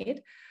laminate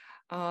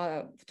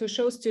to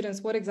show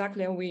students what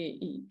exactly are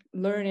we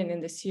learning in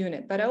this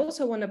unit. But I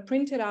also want to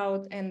print it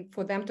out and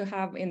for them to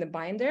have in the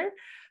binder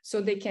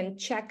so they can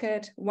check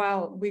it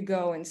while we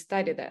go and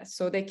study this.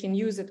 So they can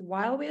use it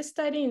while we're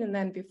studying, and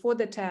then before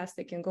the test,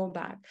 they can go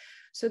back.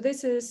 So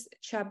this is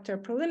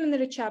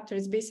preliminary chapter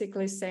is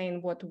basically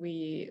saying what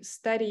we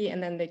study,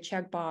 and then the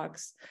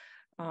checkbox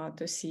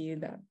to see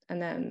that.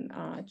 And then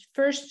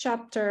first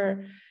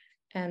chapter,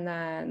 and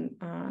then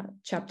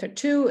chapter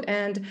 2.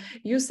 And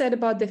you said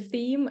about the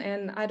theme,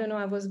 and I don't know,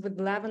 I was with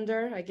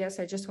lavender. I guess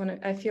I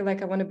feel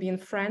like I want to be in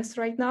France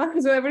right now.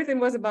 So everything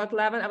was about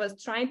lavender. I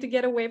was trying to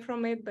get away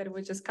from it, but it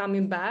was just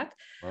coming back.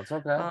 That's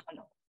okay.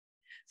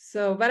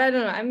 But I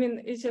don't know. I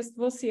mean, it's just,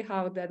 we'll see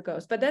how that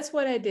goes. But that's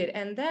what I did.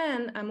 And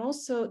then I'm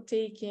also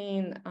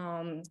taking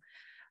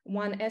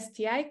one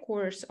STI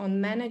course on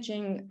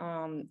managing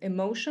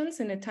emotions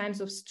in the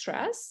times of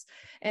stress.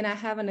 And I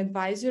have an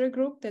advisory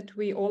group that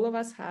all of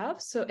us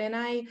have. And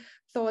I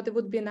thought it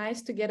would be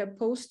nice to get a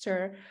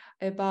poster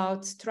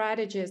about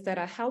strategies that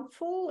are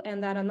helpful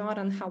and that are not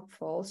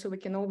unhelpful. So we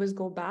can always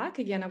go back.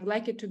 Again, I would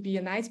like it to be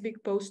a nice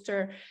big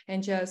poster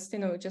and just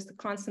a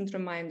constant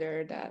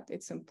reminder that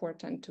it's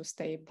important to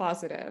stay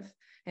positive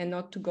and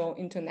not to go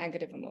into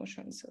negative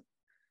emotions. So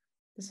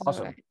this is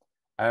awesome.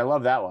 I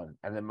love that one.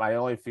 And then my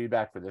only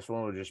feedback for this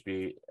one would just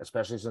be,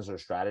 especially since they're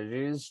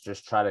strategies,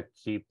 just try to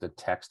keep the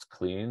text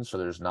clean so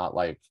there's not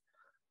like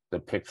the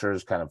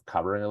pictures kind of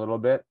covering a little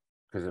bit.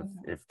 Because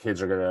if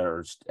kids are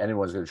or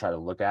anyone's gonna try to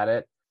look at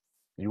it,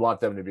 you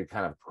want them to be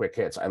kind of quick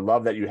hits. I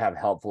love that you have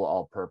helpful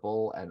all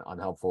purple and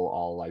unhelpful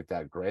all like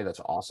that gray. That's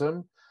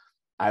awesome.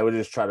 I would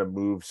just try to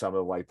move some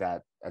of like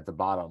that at the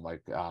bottom,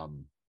 like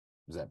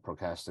is that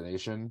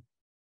procrastination?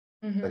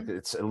 Like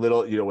it's a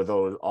little, with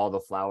all the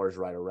flowers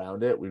right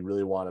around it. We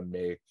really want to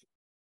make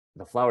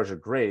the flowers are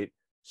great,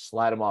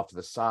 slide them off to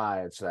the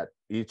side so that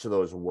each of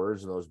those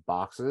words in those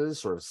boxes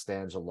sort of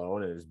stands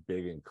alone and is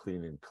big and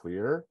clean and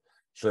clear,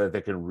 so that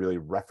they can really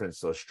reference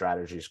those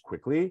strategies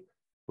quickly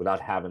without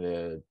having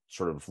to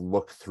sort of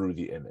look through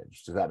the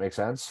image. Does that make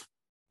sense?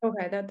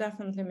 Okay, that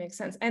definitely makes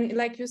sense. And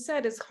like you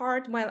said, it's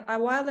hard while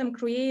I'm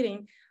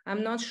creating,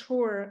 I'm not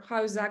sure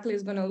how exactly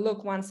it's going to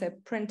look once I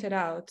print it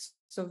out.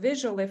 So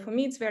visually, for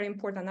me, it's very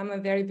important. I'm a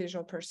very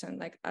visual person.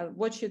 Like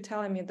what you're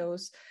telling me,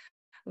 those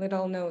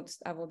little notes,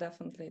 I will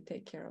definitely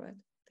take care of it.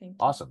 Thank you.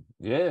 Awesome.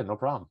 Yeah, no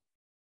problem.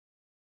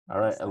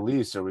 All right, Awesome.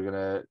 Elise, are we going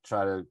to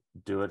try to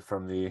do it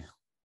from the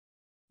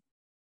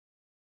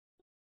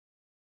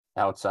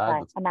outside?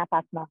 Right, I'm at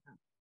Fox Meadow.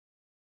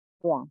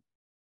 Yeah.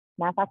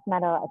 Now Fox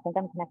Meadow, I think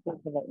I'm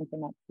connected to the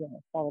internet here,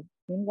 so it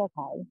seems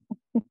okay.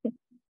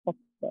 Let's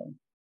see.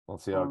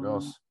 Let's see how it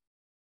goes.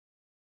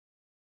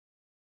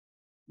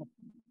 Okay.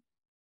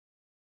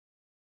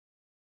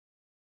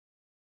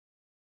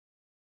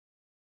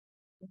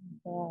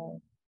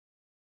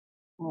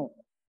 Right.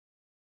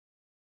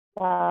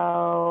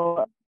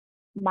 So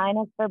mine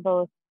is for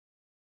both.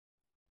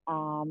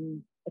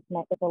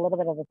 It's a little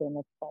bit of a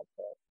famous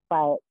spreadsheet,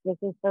 but this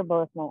is for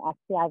both my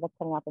STI that's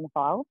coming up in the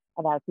fall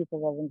about teachers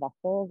as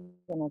investors,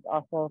 and it's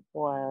also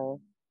for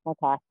my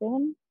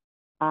classroom.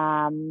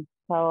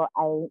 So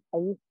I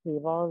use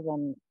tables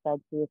and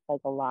spreadsheets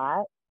like a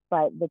lot,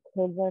 but the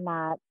kids are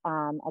not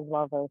as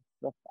well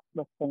versed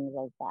with things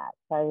like that.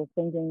 So I was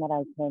thinking that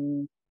I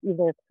can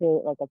either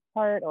create like a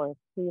chart or a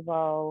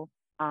table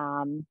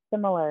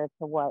similar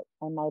to what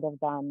I might have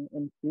done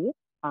in Sheets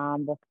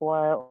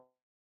before,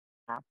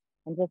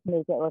 and just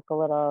make it look a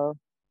little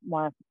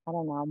more, I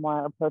don't know,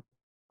 more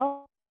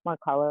approachable, more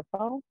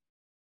colorful.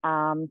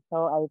 So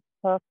I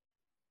took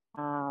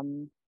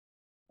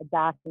a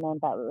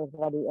document that was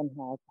already in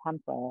here, a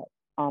template,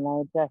 and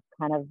I just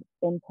kind of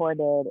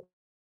imported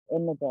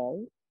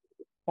images.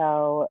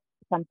 So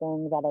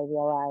something that I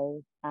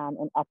realized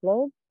in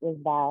Uploads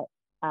is that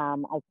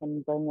I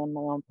can bring in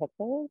my own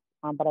pictures,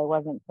 but I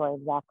wasn't sure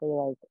exactly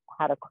like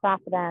how to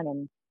craft them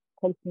and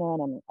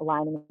placement and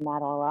aligning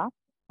that all up.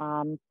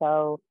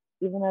 So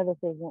even though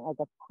this isn't like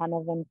a ton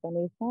of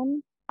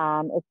information,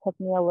 it took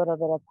me a little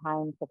bit of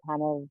time to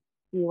kind of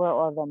see where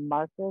all the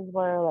markers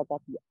were, like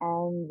at the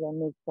ends, and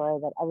make sure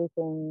that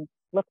everything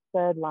looks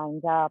good,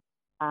 lines up.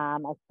 I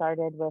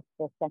started with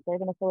the center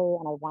initially,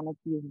 and I wanted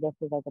to use this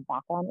as like a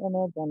background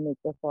image and make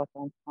this all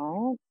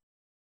transparent.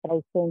 But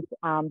I think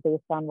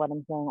based on what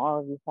I'm hearing all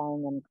of you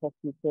saying, and Chris,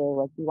 you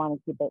too, like you want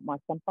to keep it more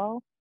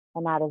simple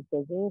and not as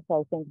busy.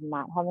 So I think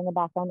not having a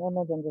background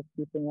image and just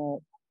keeping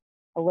it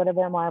a little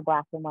bit more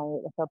black and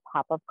white with a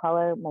pop of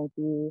color might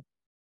be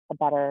a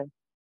better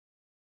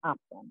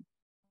option.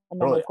 And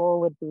then the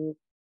goal would be,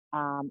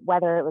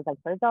 whether it was like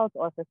for adults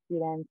or for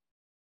students,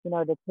 you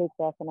know, to take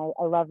this, and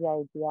I love the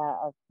idea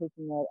of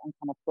taking it and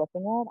kind of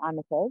flipping it on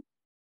the kids.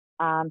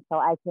 So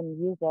I can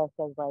use this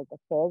as like a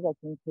quiz. I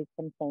can take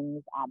some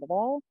things out of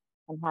there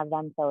and have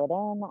them fill it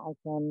in. I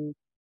can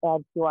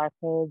add QR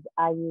codes.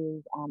 I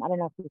use, I don't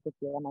know if you could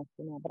see on my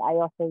screen, but I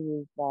also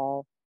use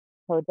the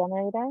code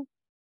generator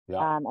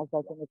as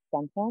like an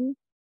extension.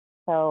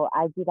 So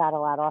I do that a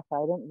lot also.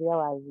 I didn't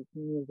realize you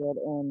can use it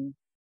in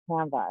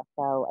Canva.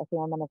 So I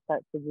think I'm going to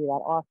start to do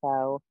that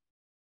also,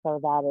 so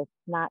that it's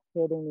not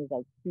creating these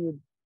like huge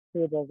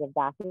pages of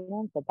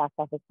documents, but that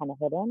stuff is kind of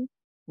hidden.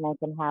 And I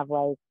can have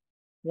like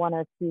one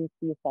or two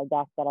sheets, I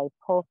guess, that I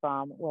pull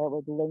from where it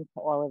would link to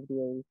all of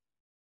these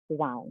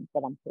designs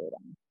that I'm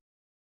creating.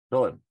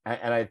 Good.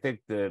 And I think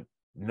the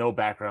no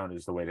background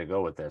is the way to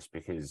go with this,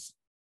 because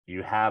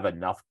you have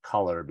enough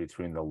color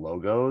between the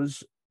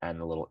logos and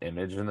the little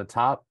image in the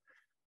top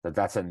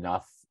that's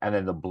enough. And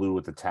then the blue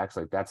with the text,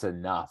 like that's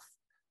enough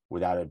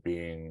without it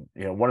being,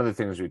 you know, one of the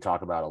things we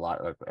talk about a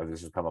lot, like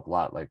this has come up a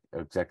lot, like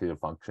executive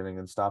functioning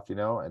and stuff, you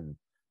know, and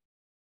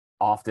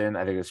often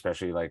I think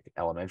especially like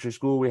elementary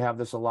school, we have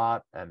this a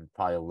lot, and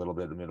probably a little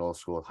bit in middle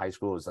school, high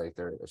school is like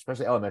they're,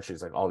 especially elementary,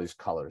 is like all these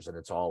colors and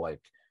it's all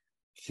like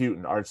cute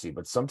and artsy,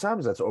 but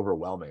sometimes that's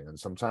overwhelming. And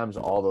sometimes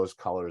all those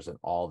colors and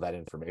all that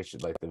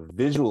information, like the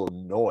visual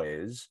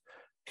noise,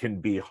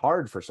 can be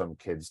hard for some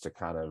kids to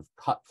kind of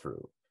cut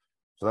through.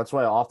 So that's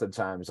why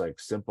oftentimes like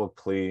simple,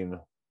 clean,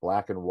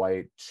 black and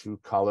white, two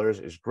colors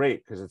is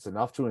great, because it's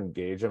enough to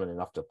engage them and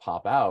enough to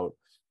pop out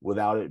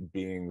without it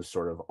being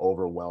sort of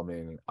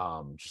overwhelming,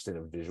 just in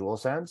a visual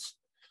sense.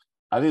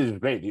 I think it's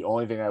great. The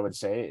only thing I would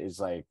say is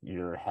like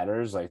your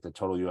headers, like the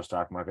total US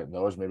stock market, and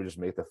those, maybe just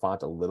make the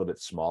font a little bit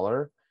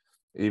smaller.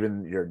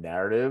 Even your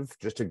narrative,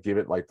 just to give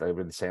it, like I've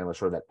been saying, like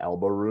sort of that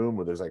elbow room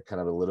where there's like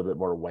kind of a little bit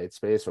more white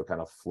space, so it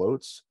kind of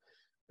floats.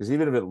 Because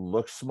even if it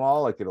looks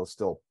small, like it'll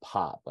still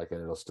pop, like,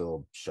 and it'll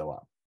still show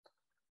up.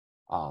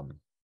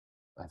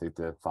 I think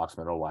the Fox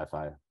Meadow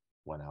Wi-Fi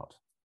went out.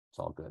 It's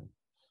all good.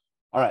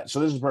 All right, so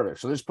this is perfect.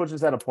 So this puts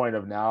us at a point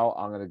of now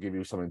I'm going to give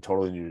you something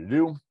totally new to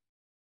do,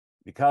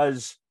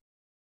 because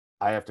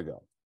I have to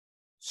go.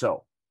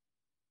 So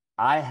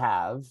I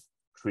have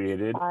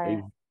created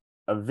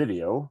a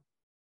video.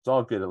 It's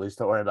all good, at least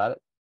don't worry about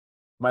it.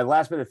 My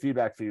last bit of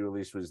feedback for you, at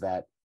least, was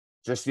that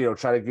just,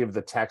 try to give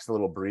the text a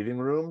little breathing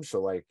room.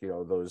 So like,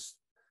 those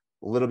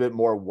a little bit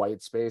more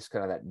white space,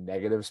 kind of that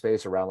negative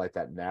space around like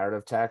that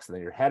narrative text. And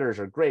then your headers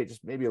are great,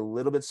 just maybe a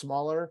little bit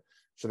smaller.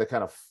 So they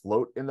kind of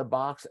float in the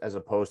box as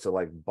opposed to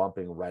like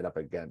bumping right up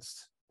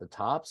against the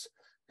tops.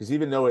 Because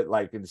even though it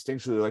like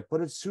instinctually like,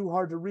 but it's too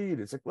hard to read.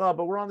 It's like, well,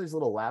 but we're on these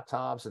little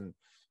laptops. And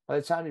by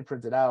the time you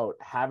print it out,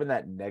 having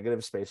that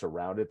negative space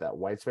around it, that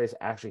white space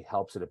actually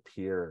helps it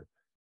appear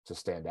to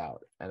stand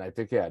out. And I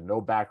think, yeah,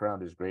 no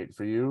background is great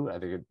for you. I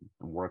think it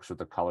works with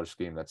the color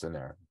scheme that's in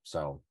there.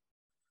 So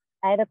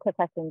I had a quick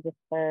question just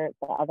for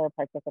the other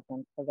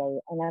participants, because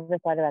I never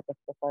thought about this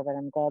before, but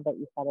I'm glad that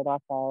you said it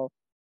also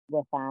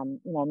with,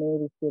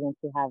 maybe students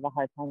who have a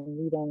hard time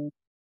reading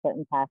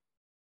certain texts.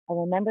 I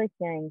remember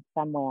hearing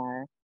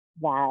somewhere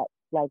that,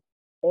 like,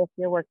 if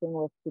you're working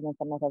with students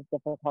that might have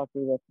difficulty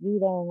with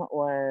reading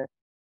or,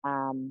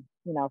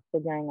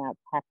 figuring out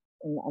text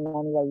in any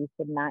way, you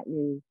should not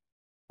use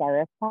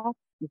serif text.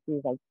 You should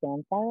use like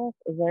sans serif.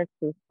 Is there a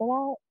truth to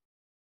that?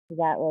 Is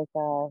that like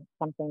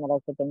something that I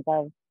should think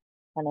of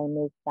when I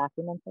make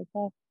documents like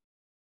this?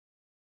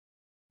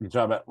 you're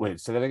talking about, wait,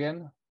 say that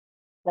again?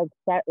 Like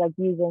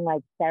using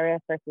like serif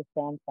versus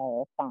sans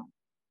serif font.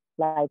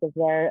 Like, is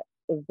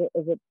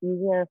it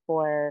easier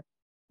for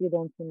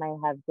students who might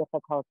have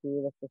difficulty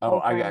with the Oh,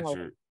 I got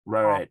you.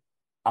 Right.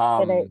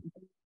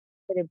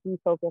 Should it be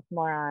focused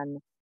more on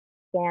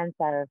sans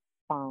serif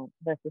font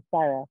versus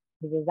serif?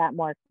 Because is that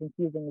more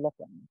confusing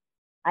looking?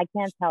 I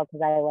can't tell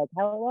because I like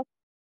how it looks,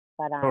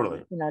 but Totally.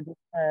 just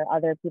for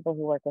other people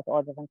who work with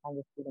all different kinds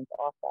of students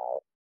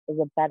also, is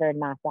it better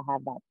not to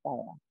have that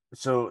serif?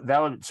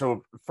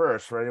 So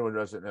first, for anyone who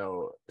doesn't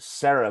know,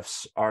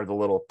 serifs are the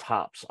little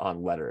tops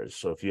on letters.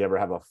 So if you ever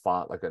have a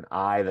font like an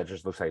I that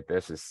just looks like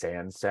this, is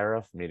sans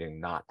serif,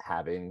 meaning not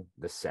having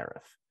the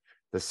serif.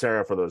 The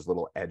serif are those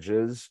little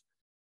edges.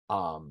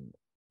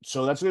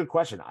 So that's a good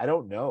question. I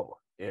don't know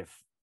if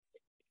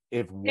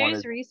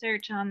there's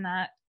research on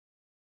that.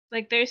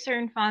 Like there's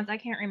certain fonts, I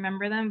can't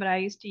remember them, but I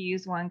used to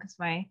use one because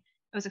it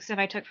was a stuff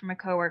I took from a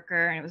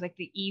coworker, and it was like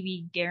the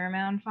Evie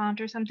Garamond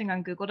font or something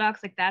on Google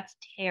Docs. Like that's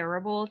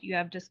terrible if you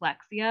have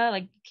dyslexia.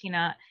 Like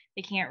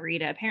they can't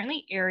read it.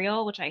 Apparently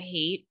Arial, which I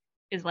hate,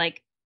 is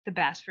like the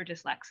best for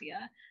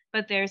dyslexia.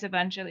 But there's a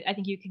bunch of, I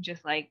think you can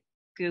just like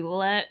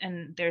Google it,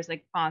 and there's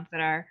like fonts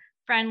that are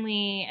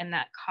friendly and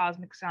that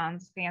Cosmic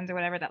Sans fans or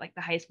whatever that like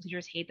the high school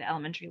teachers hate, the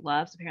elementary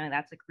loves. Apparently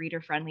that's like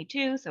reader friendly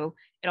too. So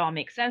it all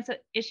makes sense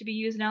that it should be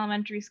used in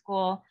elementary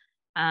school.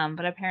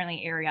 But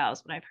apparently Arial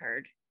is what I've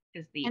heard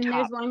is the and top.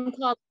 there's one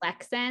called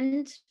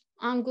Lexend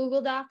on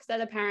Google Docs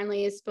that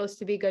apparently is supposed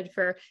to be good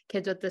for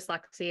kids with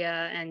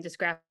dyslexia and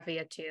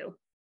dysgraphia too.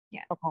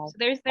 Yeah. Okay. So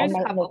there's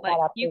a couple,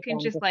 but you can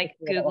just like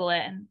Google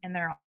it and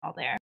they're all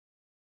there.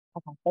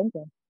 Okay, thank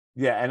you.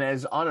 Yeah, and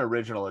as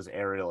unoriginal as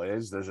Arial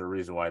is, there's a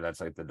reason why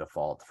that's like the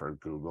default for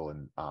Google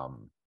and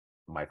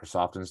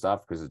Microsoft and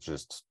stuff, because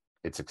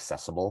it's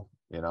accessible.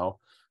 I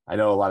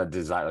know a lot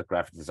of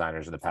graphic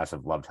designers in the past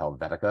have loved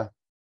Helvetica.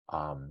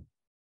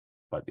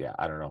 But yeah,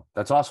 I don't know.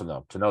 That's awesome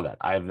though to know that.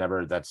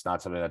 That's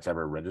not something that's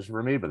ever registered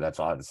for me, but that's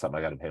something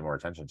I got to pay more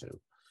attention to.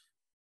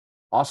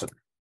 Awesome.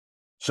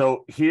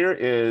 So here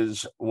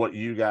is what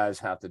you guys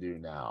have to do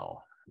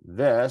now.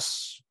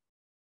 This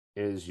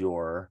is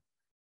your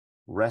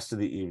rest of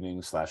the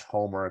evening /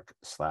 homework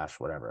 /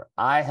 whatever.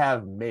 I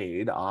have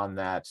made on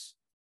that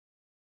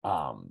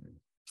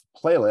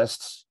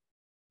playlist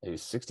a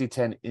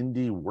 60-10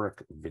 indie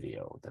work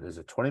video that is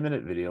a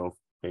 20-minute video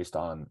based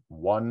on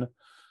one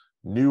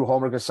new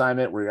homework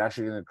assignment where you're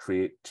actually going to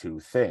create two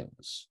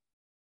things.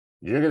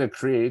 You're going to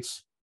create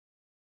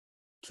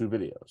two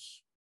videos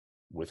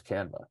with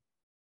Canva.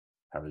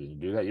 How are you going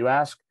to do that, you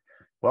ask?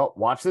 Well,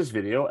 watch this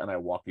video and I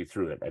walk you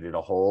through it. I did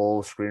a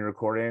whole screen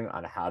recording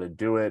on how to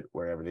do it,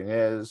 where everything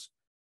is.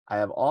 I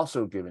have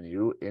also given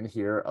you in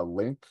here a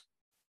link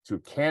to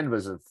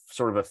Canva's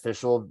sort of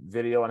official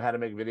video on how to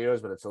make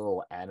videos, but it's a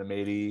little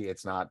animated.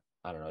 It's not,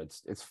 I don't know,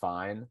 it's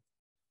fine.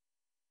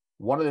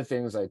 One of the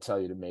things I tell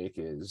you to make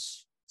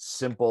is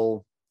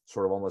simple,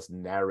 sort of almost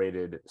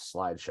narrated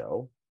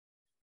slideshow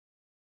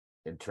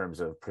in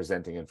terms of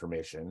presenting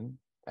information,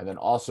 and then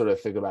also to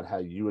think about how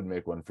you would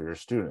make one for your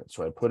students.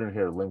 So I put in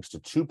here links to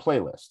two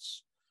playlists.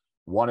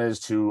 One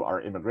is to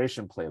our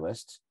immigration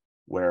playlist,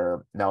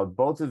 where now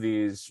both of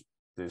these,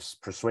 this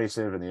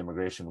persuasive and the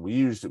immigration, we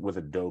used it with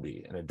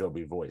Adobe and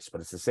Adobe Voice,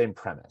 but it's the same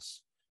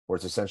premise, where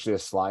it's essentially a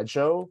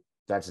slideshow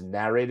that's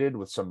narrated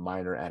with some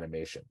minor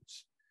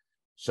animations.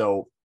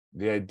 So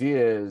the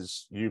idea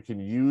is you can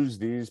use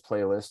these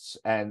playlists,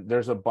 and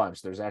there's a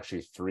bunch. There's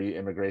actually 3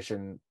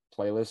 immigration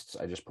playlists.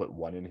 I just put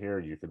one in here.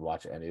 You can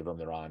watch any of them.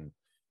 They're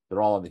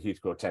all on the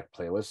Heathcote Tech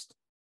playlist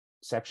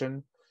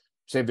section.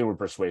 Same thing with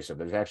persuasive.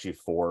 There's actually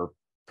 4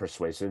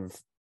 persuasive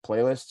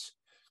playlists.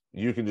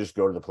 You can just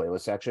go to the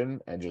playlist section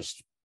and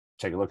just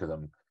take a look at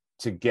them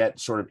to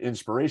get sort of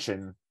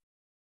inspiration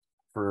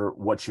for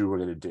what you were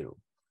going to do.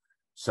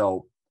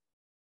 So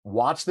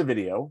watch the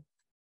video.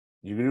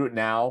 You can do it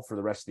now for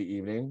the rest of the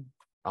evening.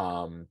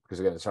 Because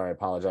again, sorry, I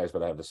apologize,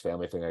 but I have this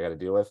family thing I got to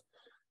deal with.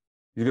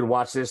 You can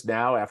watch this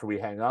now after we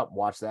hang up,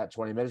 watch that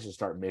 20 minutes and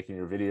start making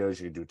your videos.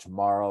 You can do it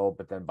tomorrow,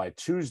 but then by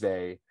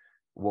Tuesday,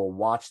 we'll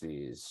watch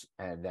these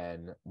and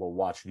then we'll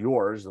watch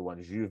yours, the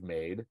ones you've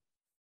made.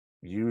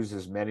 Use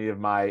as many of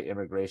my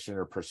immigration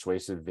or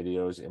persuasive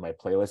videos in my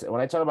playlist. And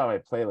when I talk about my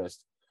playlist,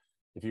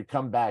 if you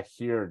come back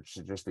here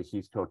to just the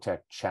Heathcote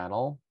Tech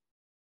channel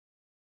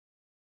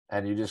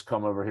and you just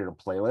come over here to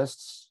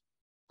playlists,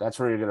 that's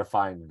where you're going to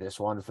find this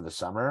one for the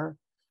summer.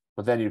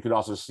 But then you could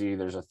also see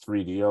there's a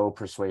 3DO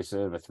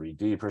persuasive, a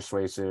 3D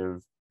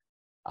persuasive.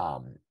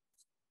 And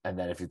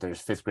then if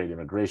there's fifth grade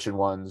immigration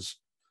ones.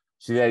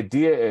 So the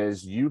idea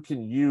is you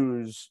can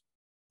use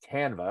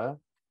Canva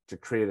to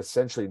create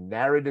essentially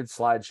narrated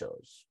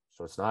slideshows.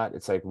 So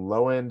it's like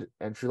low-end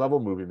entry-level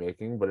movie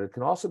making, but it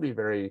can also be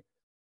very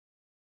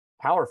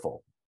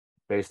powerful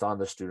based on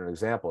the student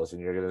examples.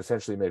 And you're going to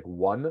essentially make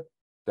one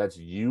that's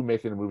you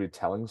making a movie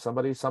telling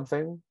somebody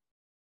something,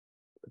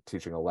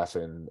 teaching a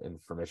lesson,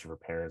 information for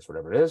parents,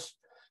 whatever it is.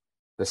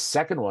 The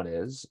second one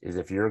is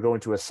if you're going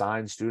to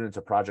assign students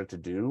a project to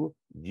do,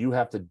 you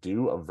have to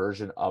do a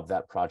version of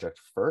that project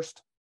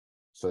first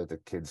so that the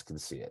kids can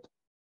see it.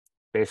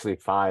 Basically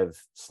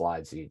 5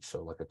 slides each.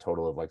 So like a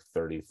total of like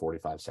 30,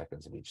 45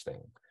 seconds of each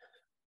thing.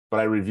 But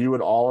I review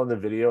it all in the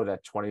video,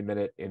 that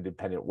 20-minute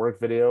independent work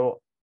video.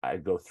 I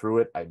go through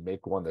it. I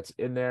make one that's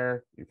in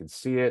there. You can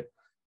see it.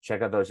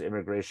 Check out those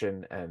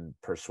immigration and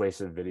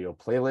persuasive video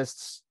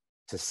playlists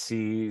to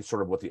see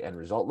sort of what the end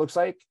result looks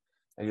like.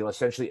 And you'll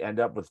essentially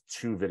end up with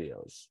 2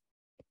 videos.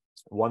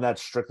 One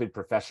that's strictly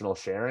professional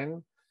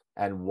sharing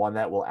and one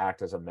that will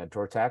act as a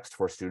mentor text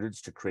for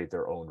students to create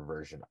their own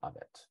version of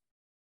it.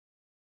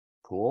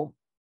 Cool.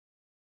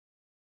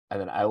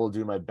 And then I will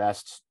do my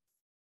best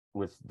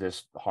with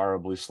this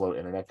horribly slow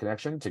internet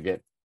connection to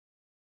get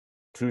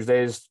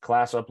Tuesday's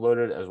class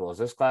uploaded as well as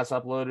this class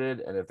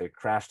uploaded. And if they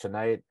crash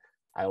tonight,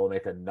 I will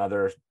make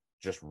another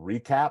just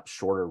recap,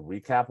 shorter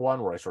recap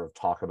one where I sort of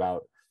talk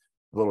about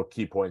little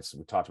key points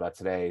we talked about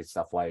today,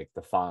 stuff like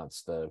the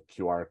fonts, the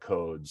QR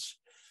codes,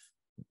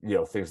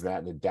 things like that,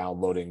 and the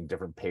downloading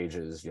different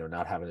pages,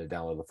 not having to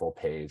download the full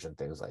page and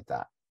things like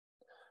that.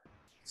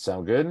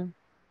 Sound good?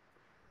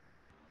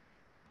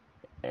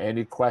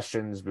 Any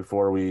questions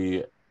before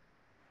we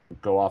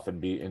go off and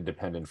be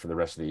independent for the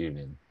rest of the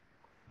evening?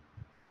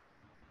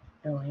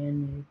 No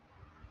hand.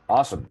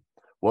 Awesome.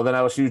 Well, then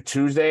I will see you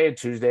Tuesday.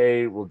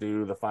 Tuesday, we'll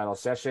do the final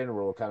session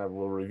where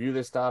we'll review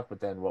this stuff. But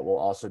then what we'll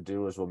also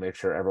do is we'll make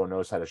sure everyone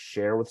knows how to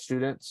share with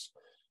students,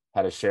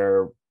 how to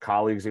share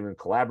colleagues, even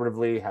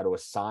collaboratively, how to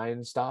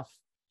assign stuff.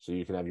 So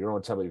you can have your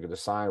own template you can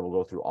assign. We'll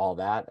go through all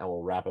that and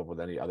we'll wrap up with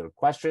any other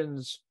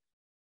questions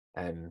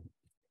and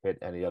hit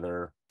any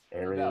other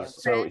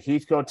areas. So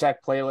Heathcote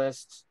Tech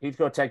playlist,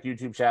 Heathcote Tech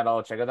YouTube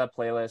channel, check out that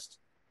playlist.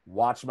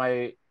 Watch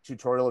my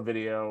tutorial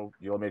video.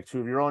 You'll make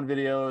 2 of your own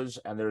videos,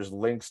 and there's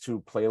links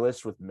to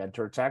playlists with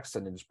mentor text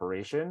and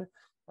inspiration.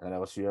 And I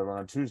will see you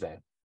everyone on Tuesday.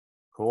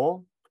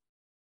 Cool.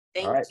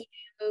 Thank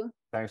you.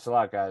 Thanks a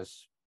lot,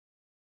 guys.